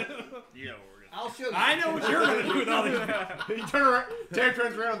 I'll show you. I know what you're gonna do with all these. You turn around, Ted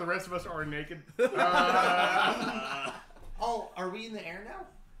turns around, and the rest of us are naked. Oh, are we in the air now?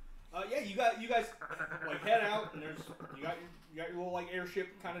 Yeah, you guys like head out, and you got your little like airship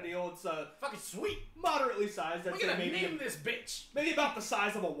kind of deal. It's fucking sweet, moderately sized. We're I'd gonna say maybe name this bitch. maybe about the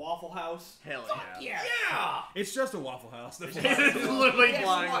size of a Waffle House. Hell Fuck yeah. yeah! It's just a Waffle House. It's literally Guess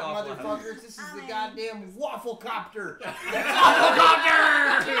flying what, Waffle motherfuckers? This is the goddamn waffle copter. Waffle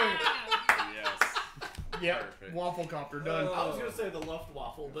copter. Yes. Yep. Perfect. Waffle copter done. I was gonna say the Luft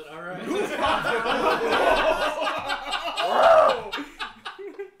waffle, but all right.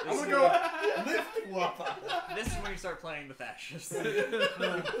 I'm gonna go. Lift waffle. This is when you start playing the fascists.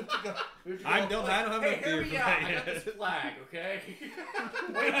 I don't have Hey, enough hear beer me for out. I that. got this flag, okay?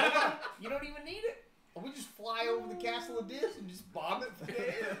 Wait, hold on. You don't even need it. We just fly over the castle of Diz and just bomb it from the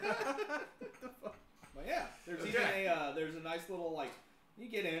air. But yeah, there's even there's a nice little like you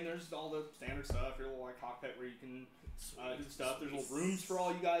get in. There's all the standard stuff. Your little like cockpit where you can do stuff. There's little rooms for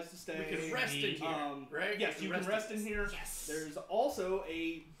all you guys to stay. We can rest in here, right? Yes, you can rest in here. Yes. There's also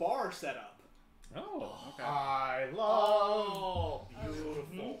a bar set up. Oh, okay. I love. Oh,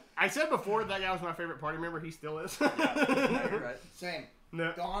 beautiful. I said before that guy was my favorite party member. He still is. You're right. Same.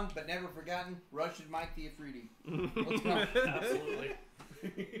 No. Gone, but never forgotten. Russian Mike the Afridi. Let's go. Absolutely.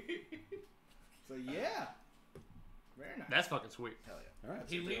 So yeah, very nice. That's fucking sweet. Hell yeah. All right.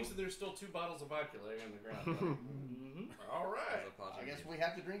 He leaves and there's still 2 bottles of vodka laying on the ground. All right. I guess we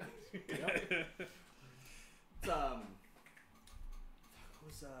have to drink it.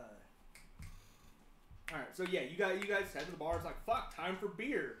 It's, all right, so yeah, you guys head to the bar. It's like fuck, time for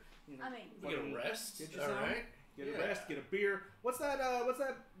beer. You know, I mean, We get a rest. Get you All some. right. Get a rest. Get a beer. What's that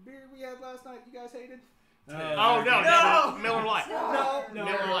beer we had last night? You guys hated? Oh no! Miller Lite. No,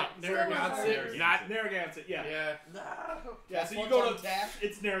 Miller Lite. Narragansett. Not Narragansett. Yeah. Yeah. Yeah. So you What's go on to tap?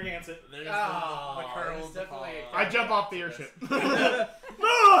 It's Narragansett. There's Oh, the kernels it's definitely. I jump off the airship.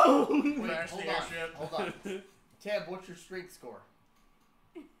 No! Wait, Crash hold the on. airship. Hold on. Tab, what's your strength score?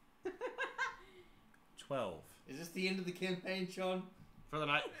 12. Is this the end of the campaign, Sean? For the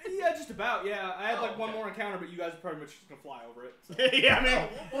night. Yeah, just about. Yeah, I had like one more encounter, but you guys are pretty much just gonna fly over it. So. Yeah, I mean,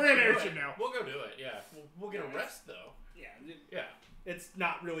 we're in an airship now. We'll go do it. Yeah. We'll get a rest though. Yeah. Yeah. It's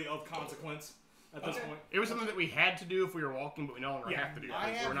not really of consequence at this point. It was something that we had to do if we were walking, but we no longer have to do.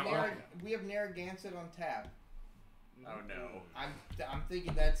 We're not walking. We have Narragansett on tap. Oh no. I'm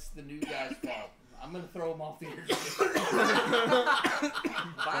thinking that's the new guy's fault. I'm gonna throw him off the airship.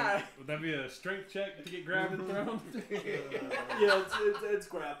 Bye. Would that be a strength check to get grabbed and thrown? Yeah, it's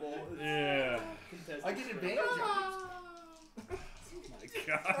grapple. Yeah. I get advantage on Oh my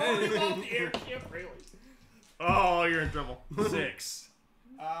god. Throw him off the airship, really. Oh, you're in trouble. 6.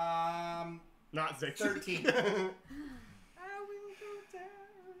 it. Not 6. 13.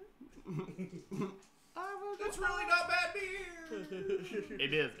 That's really not bad beer.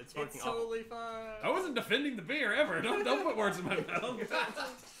 It is. It's fucking It's awful. totally fine. I wasn't defending the beer ever. Don't put words in my mouth.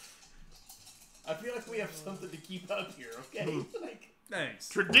 I feel like we have something to keep up here, okay? Like, Thanks.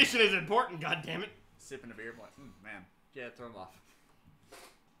 Tradition is important, goddammit. Sipping a beer, like, man. Yeah, throw him off.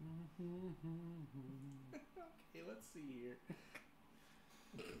 Okay, let's see here.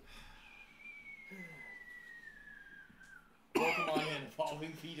 welcome on in,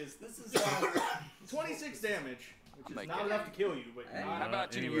 Evolving Fetus. This is 26 damage, which is Make not it. enough to kill you, but How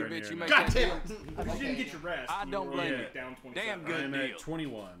about you, Anywhere bitch? You near make God that damn deal? it. if you didn't get your rest, I don't you blame were you. down 27. Damn good I'm deal. at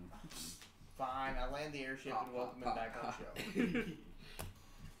 21. fine. I land the airship and welcome him back on the show.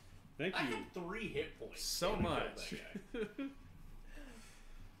 Thank I you had 3 hit points. so when we killed much. that guy.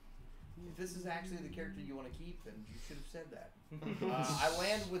 If this is actually the character you want to keep, then you should have said that. I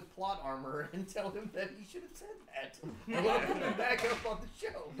land with plot armor and tell him that he should have said that. And welcome him back up on the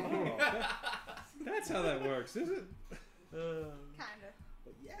show. Oh, that's how that works, is it? Kinda.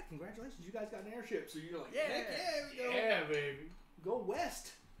 But yeah, congratulations, you guys got an airship. So you're like, Yeah. heck yeah, we go. Yeah, baby. Go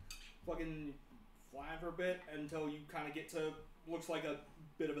west. Fucking flying for a bit until you kind of get to looks like a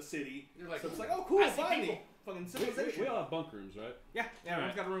bit of a city. You're like, so it's like, oh cool, I see finally, people. fucking We civilization. all have bunk rooms, right? Yeah,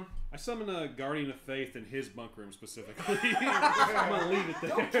 everyone's got a room. I summon a guardian of faith in his bunk room specifically. I'm gonna leave it there.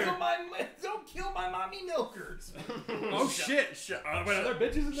 Don't kill my mommy milkers. Oh shit! Wait, are there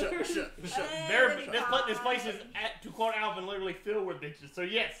bitches in there? This place is, to quote Alvin, literally filled with bitches. So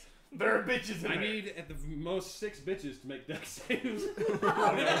yes, There are bitches in there. I need at the most 6 bitches to make deck saves.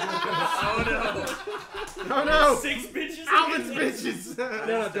 Oh no! Oh no! 6 bitches. Alvin's bitches.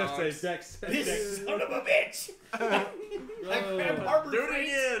 No, not deck saves. Deck saves. This son of a bitch. Do it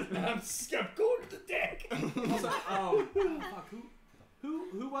again. I'm going to the deck. Also, fuck,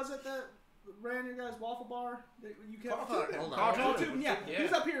 who was it that ran your guys' waffle bar? That you kept Hold on. Carl Tubin, yeah.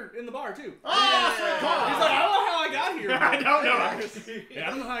 He's up here in the bar too. Oh, Carl. He's like, I don't know how I got here. I don't know. Yeah, I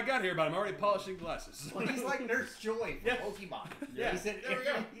don't know how I got here, but I'm already polishing glasses. Well, he's like Nurse Joy from Pokemon. Yeah. He's in every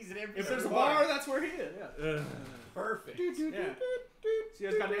If there's a bar, that's where he is. Yeah. Perfect. Yeah. So you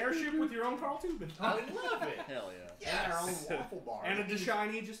guys got an airship with your own Carl Tubin. I love it. Hell yeah. Yeah, and our own waffle bar. And a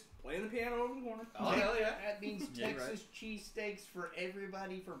DeShiny just playing the piano over the corner. Oh, hell yeah. That means Texas cheesesteaks for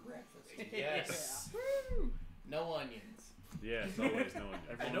everybody for breakfast. Yes. No onions. Yes, always no one.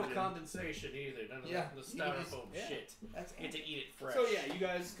 And no condensation either. None of the styrofoam shit. That's Get to eat it fresh. So yeah, you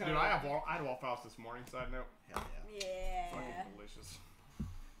guys kind Dude, of. I had Waffle House this morning. Side note. Hell yeah. Yeah. Fucking delicious.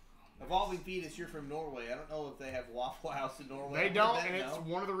 Evolving Fetus, you're from Norway. I don't know if they have Waffle House in Norway. They don't, and it's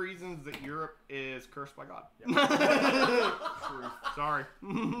one of the reasons that Europe is cursed by God. True. Sorry.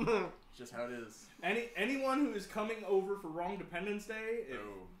 Just how it is. Anyone who is coming over for Wrong Dependence Day,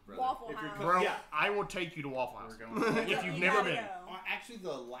 Waffle if you're House. Bro, yeah. I will take you to Waffle House. Yeah, if you've you never gotta been. go. Actually,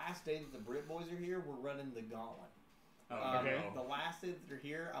 the last day that the Brit Boys are here, we're running the gauntlet. Okay. The last day that they're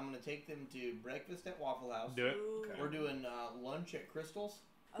here, I'm going to take them to breakfast at Waffle House. Do it. Ooh. We're doing lunch at Crystal's.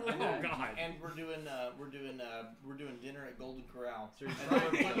 Oh, God. And we're doing dinner at Golden Corral. And then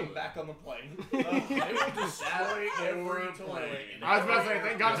we're coming back on the plane. They will destroy every toilet. I was about to say,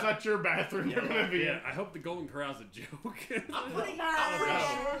 thank God it's not your bathroom. You're gonna be. Yeah, I hope the Golden Corral's a joke. I'm pretty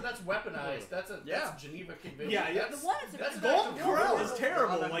sure that's weaponized. That's Geneva Convention. Yeah. The one that's Golden Corral is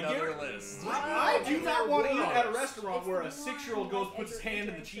terrible. Like, list. I do not want to eat at a restaurant where a 6-year-old goes puts his hand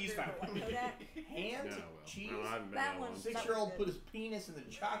in the cheese fountain. Hand? No, Cheese? No, I haven't been That that one's- one. 6-year-old put his penis in the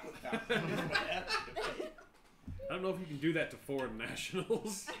chocolate fountain. I don't know if you can do that to foreign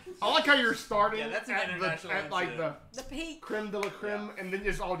nationals. I like how you're starting Yeah, that's an at, international at like the The peak. creme de la creme, and then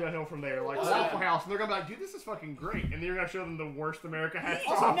just all downhill from there. Like Oh, Waffle yeah. House, and they're gonna be like, dude, this is fucking great. And then you're gonna show them the worst America has to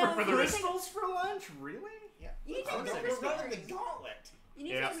Also, offer no, for the you rest. think- Crystals for lunch? Really? Yeah. You need to Oh, take no, the we're Krispy running the Kremes. gauntlet. You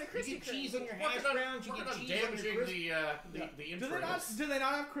need Yeah. to take the You Krispy get cheese Kremes. on your hash browns, you get cheese on your damaging crisp. the Do they entrails.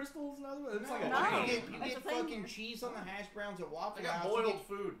 not have crystals? In other words, it's like a No. You chain. get That's fucking the thing. cheese on the hash browns at They Waffle got House. boiled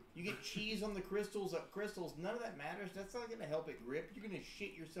food. You get cheese on the crystals at Crystals. None of that matters. That's not going to help it grip. You're going to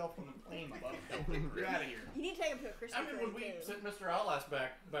shit yourself on the plane above it. You're out of here. You need to take him to a Krispy I mean, when Kreme we too. sent Mr. Outlast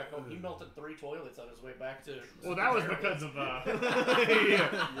back home, he melted 3 toilets on his way back to. Well, that was because of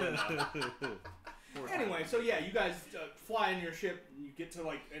Anyway, so yeah, you guys fly in your ship. You get to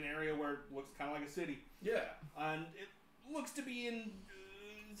like an area where it looks kind of like a city, Yeah. and it looks to be in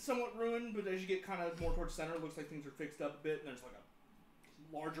somewhat ruined. But as you get kind of more towards the center, it looks like things are fixed up a bit. And there's like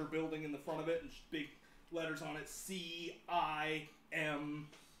a larger building in the front of it, and just big letters on it: CIMP.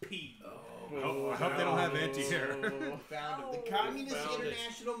 I hope they don't have anti-air. Found it. The Oh. Communist Found it.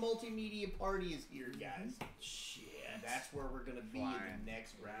 International Multimedia Party is here, guys. Shit. And that's where we're going to be in the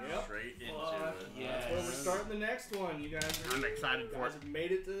next round. Yep. Straight into Fuck it. yeah. That's where we're starting the next one. You guys are. I'm excited for guys it. have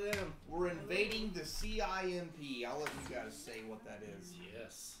made it to them. We're invading the CIMP. I'll let you guys say what that is.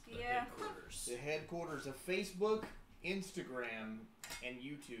 Yes. The Yeah. headquarters. The headquarters of Facebook, Instagram, and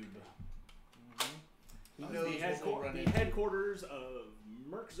YouTube. Who knows what we'll run The into? headquarters of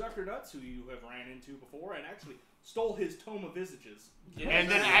Merc Zuckernuts, who you have ran into before, and actually stole his tome of visages. And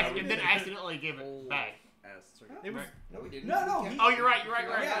then accidentally gave it back. It was, No, we didn't. no. Oh, you're right.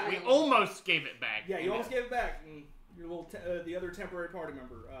 Yeah. We almost gave it back. Yeah, you almost gave it back. And your little, the other temporary party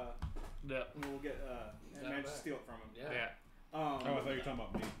member, Yeah. we'll get, managed to steal it from him. Yeah. Oh, I thought you were talking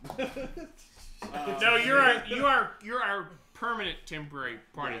about me. No, you're our permanent temporary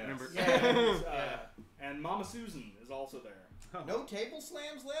party member. And Mama Susan is also there. No table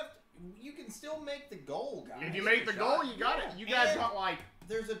slams left? You can still make the goal, guys. If you make the goal, you got it. You guys And got like.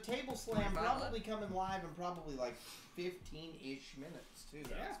 There's a table slam probably coming live in probably like 15-ish minutes, too.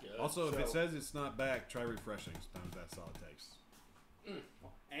 Yeah. Good. Also, if it So- says it's not back, try refreshing. Sometimes that's all it takes.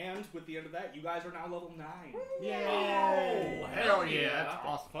 And with the end of that, you guys are now level 9. Yay! Hell yeah! That's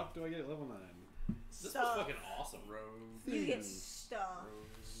awesome. Fuck do I get at level 9? This was Stuff. fucking awesome. You get stuff.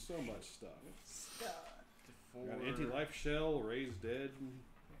 So much stuff. Stuff. Got anti-life shell, raised dead.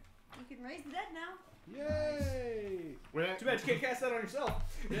 You can raise the dead now. Yay! Too bad you can't cast that on yourself.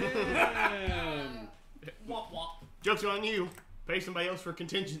 Damn! Womp womp. Joke's on you. Pay somebody else for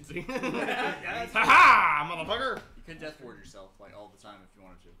contingency. Ha-ha, motherfucker! You could death ward yourself like all the time if you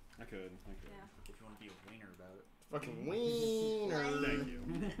wanted to. I could. Yeah. If you want to be a wiener about it. Fucking wiener. Thank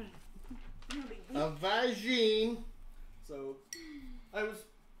you. A vagine. So, I was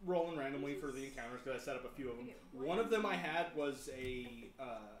rolling randomly for the encounters because I set up a few of them. One of them I had was a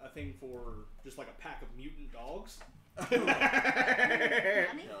thing for just like a pack of mutant dogs. Hell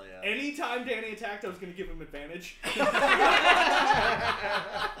yeah. Anytime Danny attacked, I was going to give him advantage.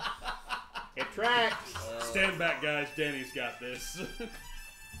 It tracks. Stand back, guys. Danny's got this.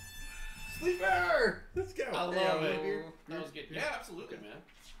 Sleeper! Let's go. I love it. That was good. Yeah, absolutely,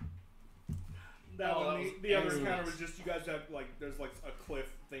 man. That Oh, one, that was the other excellent. encounter was just you guys have like there's like a cliff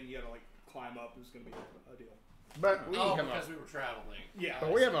thing you gotta like climb up. It was gonna be a deal. But we Oh, have because a, we were traveling. Yeah.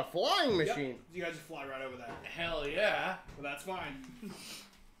 but we have a flying Yep. machine. You guys just fly right over that. Hell yeah. Well, that's fine.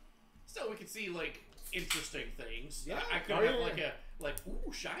 Still, we could see like interesting things. Yeah. I could Oh, have yeah. like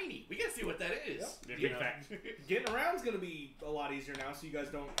ooh, shiny. We gotta see what that is. Yep. You Big know? fact. Getting around's gonna be a lot easier now, so you guys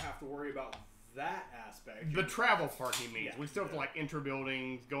don't have to worry about that aspect. The travel part he means. Yeah. We still have to like enter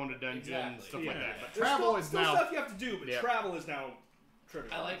buildings, go into dungeons, Exactly. stuff Yeah. like that. But There's travel is still now. stuff you have to do, but Yep. travel is now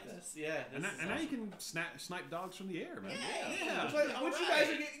trivial. I like this. Yeah. And, This is now you awesome. can snipe dogs from the air, man. Yeah. Which you guys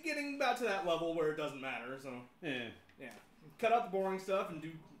are getting about to that level where it doesn't matter. So Yeah. yeah, cut out the boring stuff and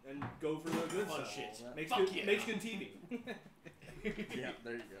go for the good Fun stuff. shit. Makes Fuck good yeah. makes good TV. Yeah,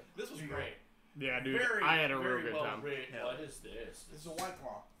 there you go. This was great. Yeah, dude. Very, I had a very real good well time. written. Yeah. What is this? This is a White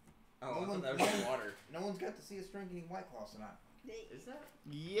Claw. Oh, No I one- thought that was just water. No one's got to see us drinking White Claws tonight. Is that?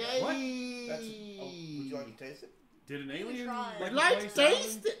 Yay! That's, oh, would you like to taste it? Did an You can alien try it. like Like replace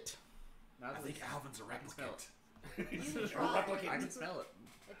taste Alvin? it. Not I think Alvin's a I can smell replicant. You can it. try it. I can smell it.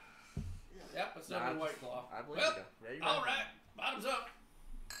 Yep, it's Nah, definitely I White just- Claw. I believe Well, you. Yeah, you're all right. right. Bottoms up.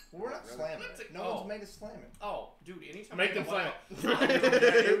 Well, we're not Really? slamming Let's- it. No oh. one's made us slam it. Oh, dude, anytime Make I them get a slam White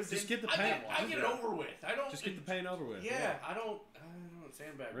it. Just get the Claw- paint. I get it over with. I don't. Just get the paint over with. Yeah, I don't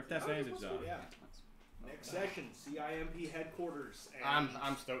sandbag. Rip that Oh, bandage what's off. up? Yeah. Next session, CIMP headquarters. And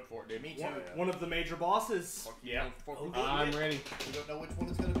I'm stoked for it, dude. Me too. one of the major bosses. Yeah. Oh, I'm ready. We don't know which one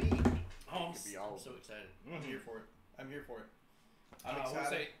it's going to be. Oh, I'm Could be all of so excited. I'm here for it. I'm here for it. I'm I want to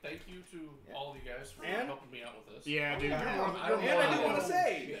excited. say thank you to all of you guys for And- helping me out with this. Yeah, dude. Yeah. You're more than- I you're don't more And I than do know. want to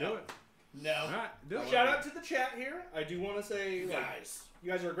say, Do it. No, All right, do it. shout out to the chat here. I do want to say, like, guys.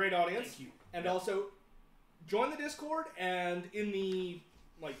 you guys are a great audience. Thank you. And also, join the Discord, and in the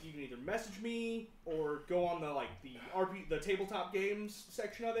you can either message me or go on the the tabletop games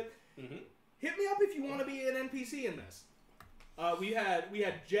section of it. Mm-hmm. Hit me up if you want to be an NPC in this. We had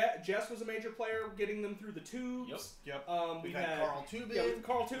Jess was a major player getting them through the tubes. Yep. We've had Carl Tubin. Yeah,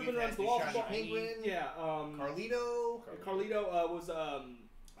 Carl Tubin We've runs had the the Waffle Shiny Bar. Penguin. Yeah. Carlito. Carlito was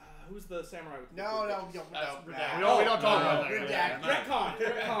who's the samurai? With the No. redacted. We don't talk about that. Redacted. Retcon.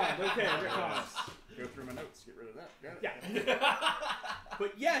 Okay, retcon. Go through my notes. Get rid of that. Got it. Yeah.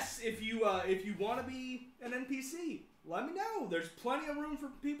 But yes, if you want to be an NPC, let me know. There's plenty of room for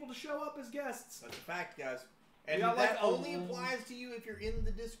people to show up as guests. That's a fact, guys. And got, that like, only applies to you if you're in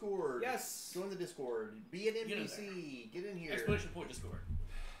the Discord. Yes. Join the Discord. Be an Get in NPC. Get in here. Exclamation point Discord.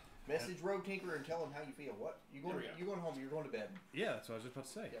 Message Road Tinker and tell him how you feel. What? You going? There we go. You going home? You're going to bed. Yeah, that's what I was just about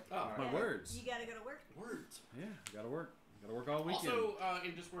to say. Yep. Oh, My words. You gotta go to work. Words. Yeah, gotta work. Gotta work all weekend. Also,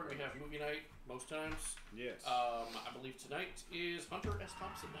 in Discord we have movie night most times. yes. I believe tonight is Hunter S.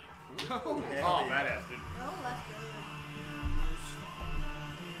 Thompson night. Oh, badass, dude. Oh, that's good.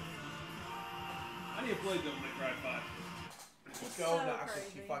 I need to play Devil May Cry 5. Let's go, So Knox.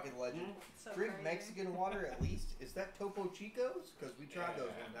 crazy. You fucking legend. So Drink crazy. Mexican water at least. Is that Topo Chico's? Because we tried those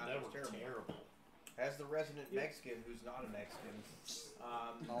one time. That It was were terrible. terrible. As the resident Mexican who's not a Mexican.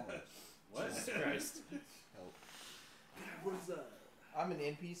 What? Jesus Christ. I'm an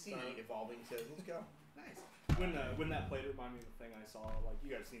NPC. Evolving says, let's go. Nice. When that played, it reminded me of the thing I saw. Like,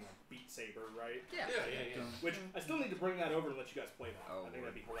 you guys seen Beat Saber, right? Yeah. Which I still need to bring that over and let you guys play that. Oh, I think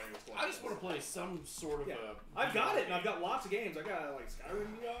that'd be hilarious. I just want to play some sort of Yeah. a. I've got it, and I've got lots of games. I got like Skyrim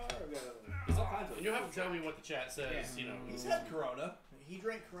VR. I've got all kinds of. And you'll have to tell me what the chat says. Yeah. You know. He's had Corona. He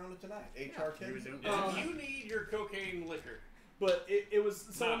drank Corona tonight. HR He was doing You need your cocaine liquor. But it was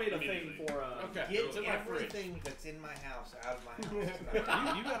someone Not made a thing immediately. for. Okay. Get It's in my fridge. everything that's in my house out of my house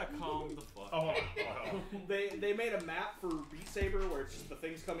tonight. You gotta calm the fuck. Oh, hold on. They made a map for Beat Saber where it's just the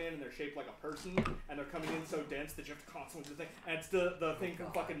things come in and they're shaped like a person and they're coming in so dense that you have to constantly do the thing. And it's the thing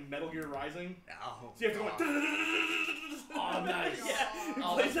from fucking Metal Gear Rising. Oh, So you have to go like. Oh, nice. Yeah.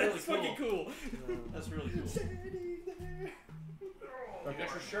 Oh, Plays that's that. really It's fucking cool. That's really cool. You got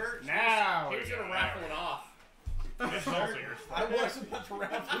your shirt? Now Here's we gonna got raffle it off. It's also yours. I was about to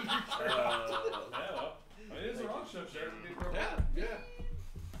raffle your shirt. Yeah, well, I It is a rock show, Sheriff. Yeah.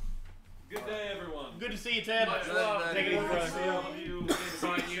 Good day, everyone. Good to see you, Ted. Much love. Take it easy, Good to see brother. all of you. Good to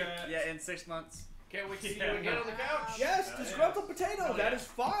see you. Yeah, in 6 months. Can't wait to see you again on the couch. Yes, disgruntled potato. Hell That yeah. is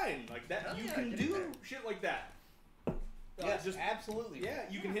fine. Like that, Hell you yeah, can get do there. shit like that. Yes, just absolutely. yeah.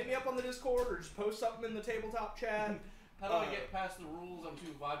 You can hit me up on the Discord or just post something in the tabletop chat. How do I get past the rules? I'm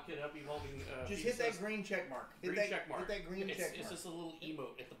too vodka up evolving. Just hit that green check mark. Hit Green that, check mark. Hit that green it's, check It's mark. just a little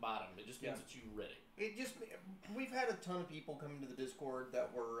emote at the bottom. It just means that you read it. It just, we've had a ton of people come into the Discord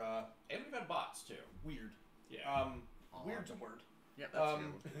that were And we've had bots too. weird. Yeah. Weird's a word. Yeah, that's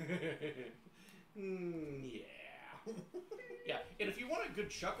good. Yeah. Yeah. And if you want a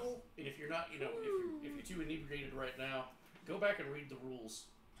good chuckle, and if you're not, you know, if you're too inebriated right now, go back and read the rules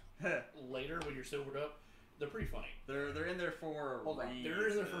later when you're sobered up. They're pretty funny. They're in there for Hold on. They're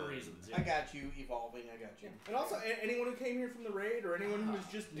in there for reasons. Yeah. I got you, evolving. I got you. And also, anyone who came here from the raid or anyone who is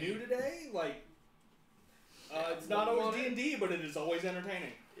just new today, like, it's not always D&D, but it is always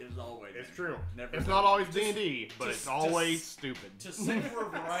entertaining. It is always. It's true. Never It's done. not always D&D, but it's always stupid. To say we're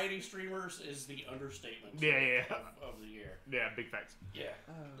variety streamers is the understatement. Yeah. Of the year. Yeah, big facts. Yeah.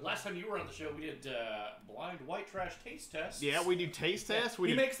 Last time you were on the show, we did blind white trash taste tests. Yeah, we do taste tests.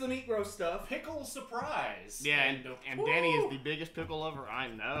 He makes the meat gross stuff. Pickle surprise. Yeah, and Danny is the biggest pickle lover I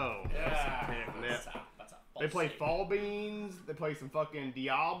know. Yeah. That's they play fall beans. They play some fucking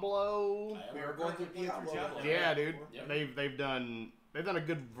Diablo. We are going through Diablo. Yeah, dude. Yep. They've done a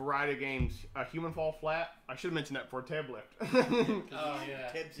good variety of games. Human Fall Flat. I should have mentioned that before Tab left. Oh yeah.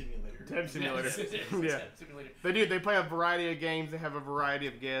 Tab Simulator. Tab Simulator. Yeah. Yeah. Tab Simulator. They do. They play a variety of games. They have a variety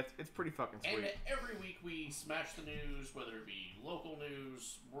of guests. It's pretty fucking sweet. And every week we smash the news, whether it be local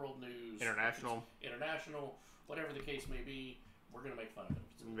news, world news, International, whatever the case may be. We're gonna make fun of it.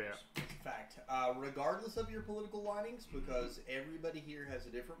 Yeah. Fact. Regardless of your political linings, because everybody here has a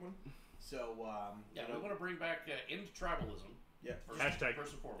different one. So yeah, we want to bring back end tribalism. Yeah. First and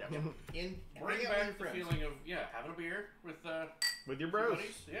foremost. Yeah. Bring Bring out back your the friends. feeling of having a beer with your bros.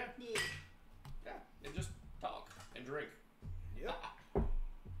 buddies. Yeah. And just talk and drink. Yep.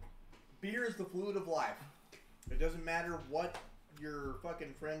 Beer is the fluid of life. It doesn't matter what your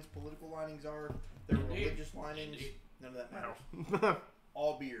fucking friends' political linings are, their religious linings. None of that matters.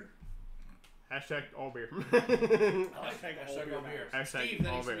 All beer. Hashtag all beer. I like hashtag all beer. Hashtag Steve, that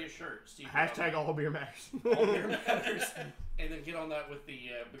all needs to beer. be a shirt. Steve, Hashtag all beer matters. All beer matters. And then get on that with the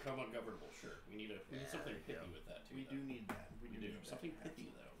become ungovernable shirt. We need something pithy with that too. We do need that. We do need something that.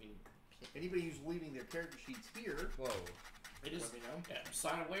 pithy though. I mean, anybody who's leaving their character sheets here. Whoa. It is. Let me know. Yeah,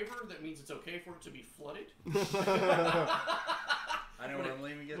 sign a waiver that means it's okay for it to be flooded. I know where I'm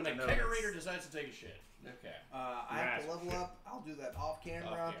leaving. When a kegerator decides to take a shit. Okay. I have to level up. I'll do that off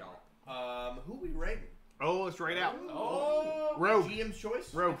camera. Off Who we rating? Oh, let's rate out. Oh, Rogue. GM's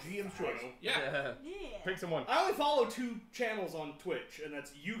choice. Rogue. GM's choice. Yeah. Pick someone. I only follow 2 channels on Twitch, and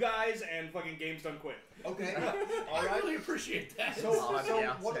that's you guys and fucking Games Done Quick. Okay. All right. I really appreciate that. So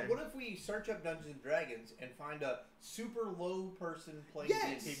what if we search up Dungeons and Dragons and find a super low person playing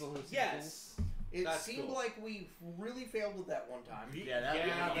Yes. people who Yes. It That's seemed cool. like we really failed with that one time. Maybe have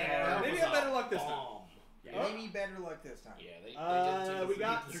better luck this time. Maybe better luck this time. Yeah, they We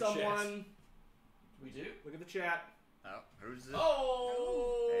got someone. We do? Look at the chat. Oh, who's this?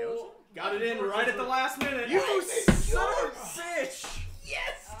 Oh! Got it in right at the last minute. You son of a bitch!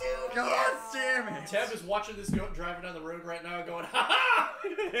 Yes, dude! God damn it! Tab is watching this driving down the road right now going, ha ha!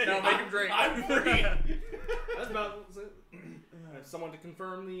 No, make him drink. I'm free! That's about it. Someone to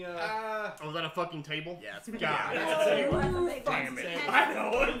confirm the. Was that a fucking table? Yeah, it's God. Damn it. I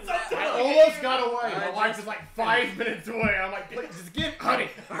know. It's I almost got away. My wife is like 5 minutes away. I'm like, please, just give, honey,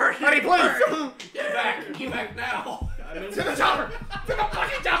 please. Get back! Get back now! To the chopper! To the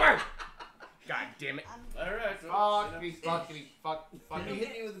fucking chopper! God damn it. Alright. Can you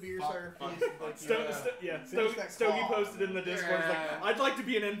hit me with a beer, sir? Stogie posted in the Discord. Like, I'd like to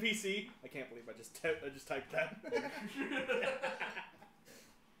be an NPC. I can't believe I just typed that.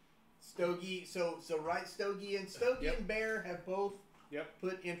 Stogie, so right, Stogie and Bear have both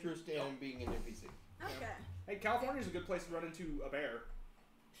put interest in being an NPC. Okay. Hey, California's a good place to run into a bear.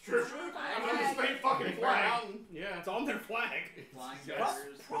 True. I'm on the same fucking flag. Yeah, it's on their flag. Flying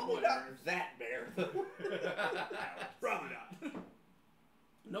Probably not that bear. Probably not.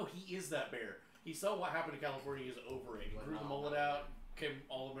 No, he is that bear. He saw what happened to California. He's over it. He grew the mullet out, became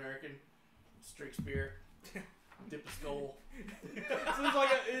all-American, straight spear, dipped a skull. So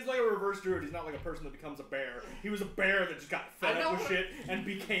he's like a reverse druid. He's not like a person that becomes a bear. He was a bear that just got fed up with shit and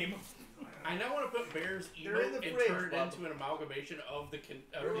became. I now want to put Bear's They're emote in the and fridge, turn it Bub. into an amalgamation of the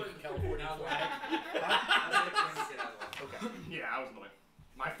California flag. Okay. Yeah, I was annoyed.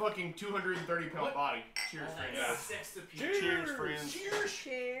 My fucking 230-pound body. Cheers, friends. Sex appeal. Cheers, friends. Cheers.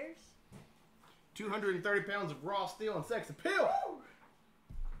 Cheers. 230 pounds of raw steel and sex appeal.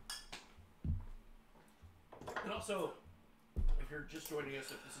 And also, if you're just joining us,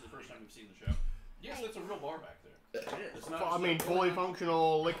 if this is the first time you've seen the show, yes, it's a real bar back there. It is. It's not I just mean, a- fully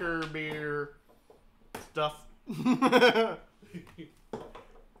functional liquor, beer, stuff. He's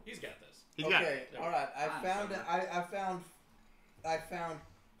got this. He's got Okay, it. all right. I found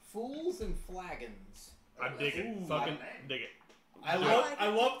fools and flagons. I dig it. Ooh, Fucking dig it. I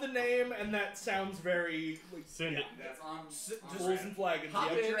love the name, and that sounds very. Like, Send it. That's on. Fools and flagons.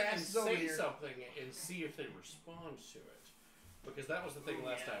 Hop Yeah. in your and asses over say here. something and see if they respond to it. Because that was the thing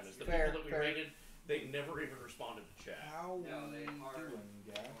last time, is the Fair, people that we fair. rated, they never even responded to chat. How No, they we are doing,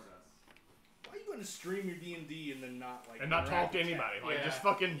 guys? Why are you going to stream your D&D and then not like And not talk to interact with anybody. chat? Like, Yeah. just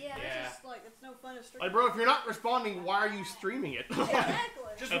fucking. Yeah, Yeah. it's just like it's no fun to stream. Like, bro, if you're not responding, why are you streaming it? Exactly.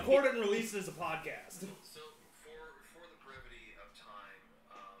 Just record it and release it as a podcast. So, for the brevity of time,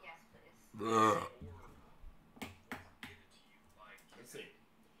 Yes, please. or give it to you by Let's see.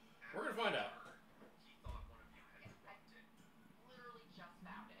 We're going to find out. he thought one of you had dropped it. Literally just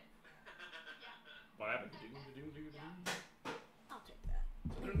found it. What happened? I'll take that.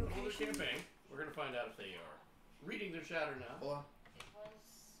 So they're in the middle of their campaign. We're going to find out if they are reading their chatter now. Well, It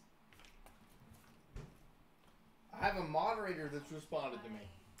was. I have a moderator that's responded to me.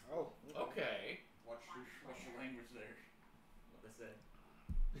 Oh. Okay. What's your language there? What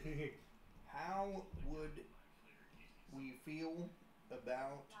they say? How would we feel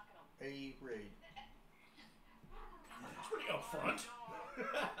about a raid? It's pretty upfront.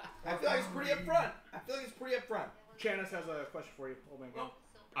 I feel like it's pretty upfront. Janice has a question for you, old man.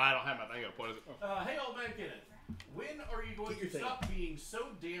 I don't have my thing up. What is it? Hey, old man Kenneth. When are you going to stop being so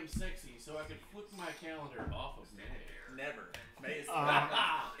damn sexy so I can flip my calendar off of May? Never. May is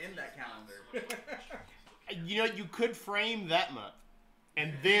in that calendar. You know, you could frame that month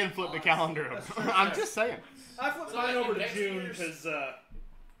and then flip the calendar over. I'm just saying. I flipped So mine like over to next June year's- because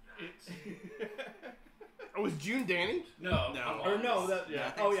Oh, was June Danny? No. or no, that Yeah, I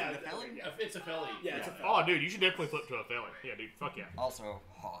think oh it's yeah, in the Philly. It's a Philly. yeah, it's a Oh, dude, you should definitely flip to a Philly. Yeah, dude, fuck yeah. Also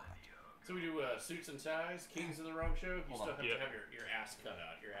hot. So we do suits and ties, Kings of the Rogue show. You still have to Yep. have your ass cut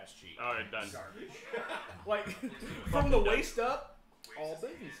out, your ass cheek. All right, done. like from the waist up, all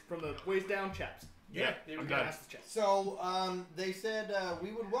business. From the waist down, chaps. Yeah, there we I'm go. done. That's the chaps. So, they said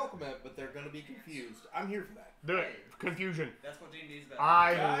we would welcome it, but they're going to be confused. I'm here for that. Do it. Confusion. That's what D&D is about.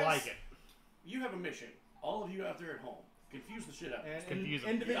 I Guys, like it. You have a mission. All of you out there at home, confuse the shit out. And confusing.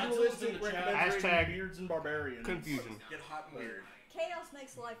 individualistic Godzilla's in the chat. recommendation Hashtag beards and barbarians. Confusion. Get hot and weird. Chaos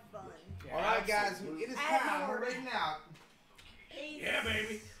makes life fun. All right, guys, it is Add time. more. We're reading out. Yeah,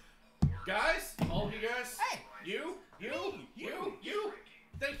 baby. Guys, all of you guys. Hey, you.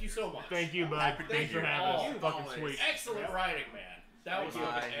 Thank you so much. Thank you, bud. Thanks for having us. Fucking sweet. Excellent writing, man. That was My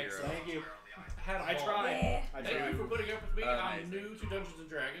fucking hero. excellent. Thank you. Had a I ball. tried. Yeah. I Thank you tried. for putting up with me. I'm Amazing. new to Dungeons and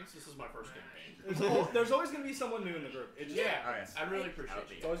Dragons. This is my first campaign. There's always going to be someone new in the group. It's just, Yeah, Oh, yes. I really appreciate I'll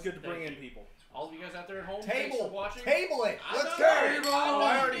be- you. it's always good to bring Thank in people. All of you guys out there at home, thanks for Table. watching. Table it. I'm Let's done. go. Oh,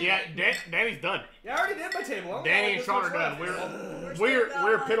 I already. Yeah, Danny's done. Yeah, I already did my table. I don't Danny know and this Sean much are done. left.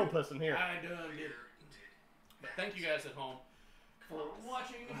 We're piddle pussing here. I done did. But thank you guys at home for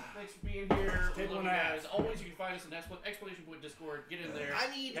watching. Thanks for being here. We Table love and you a half. guys. Always, you can find us in Explanation Point Discord. Get in there.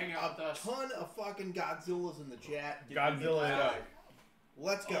 I need hang out with a us. ton of fucking Godzillas in the chat. Godzilla it up.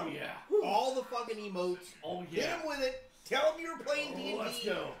 Let's go. Oh, yeah. All the fucking emotes. Oh Hit yeah. them with it. Tell them you're playing D&D Let's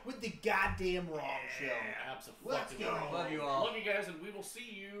go. with the goddamn wrong show. Absolutely. Let's go. Love you all. Love you guys, and we will see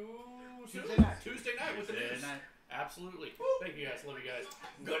you soon. Tuesday night. Tuesday night with the Tuesday news. night. Absolutely. Thank you guys. Love you guys.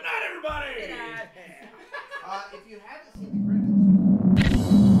 Good night, everybody. Good night. If you haven't seen the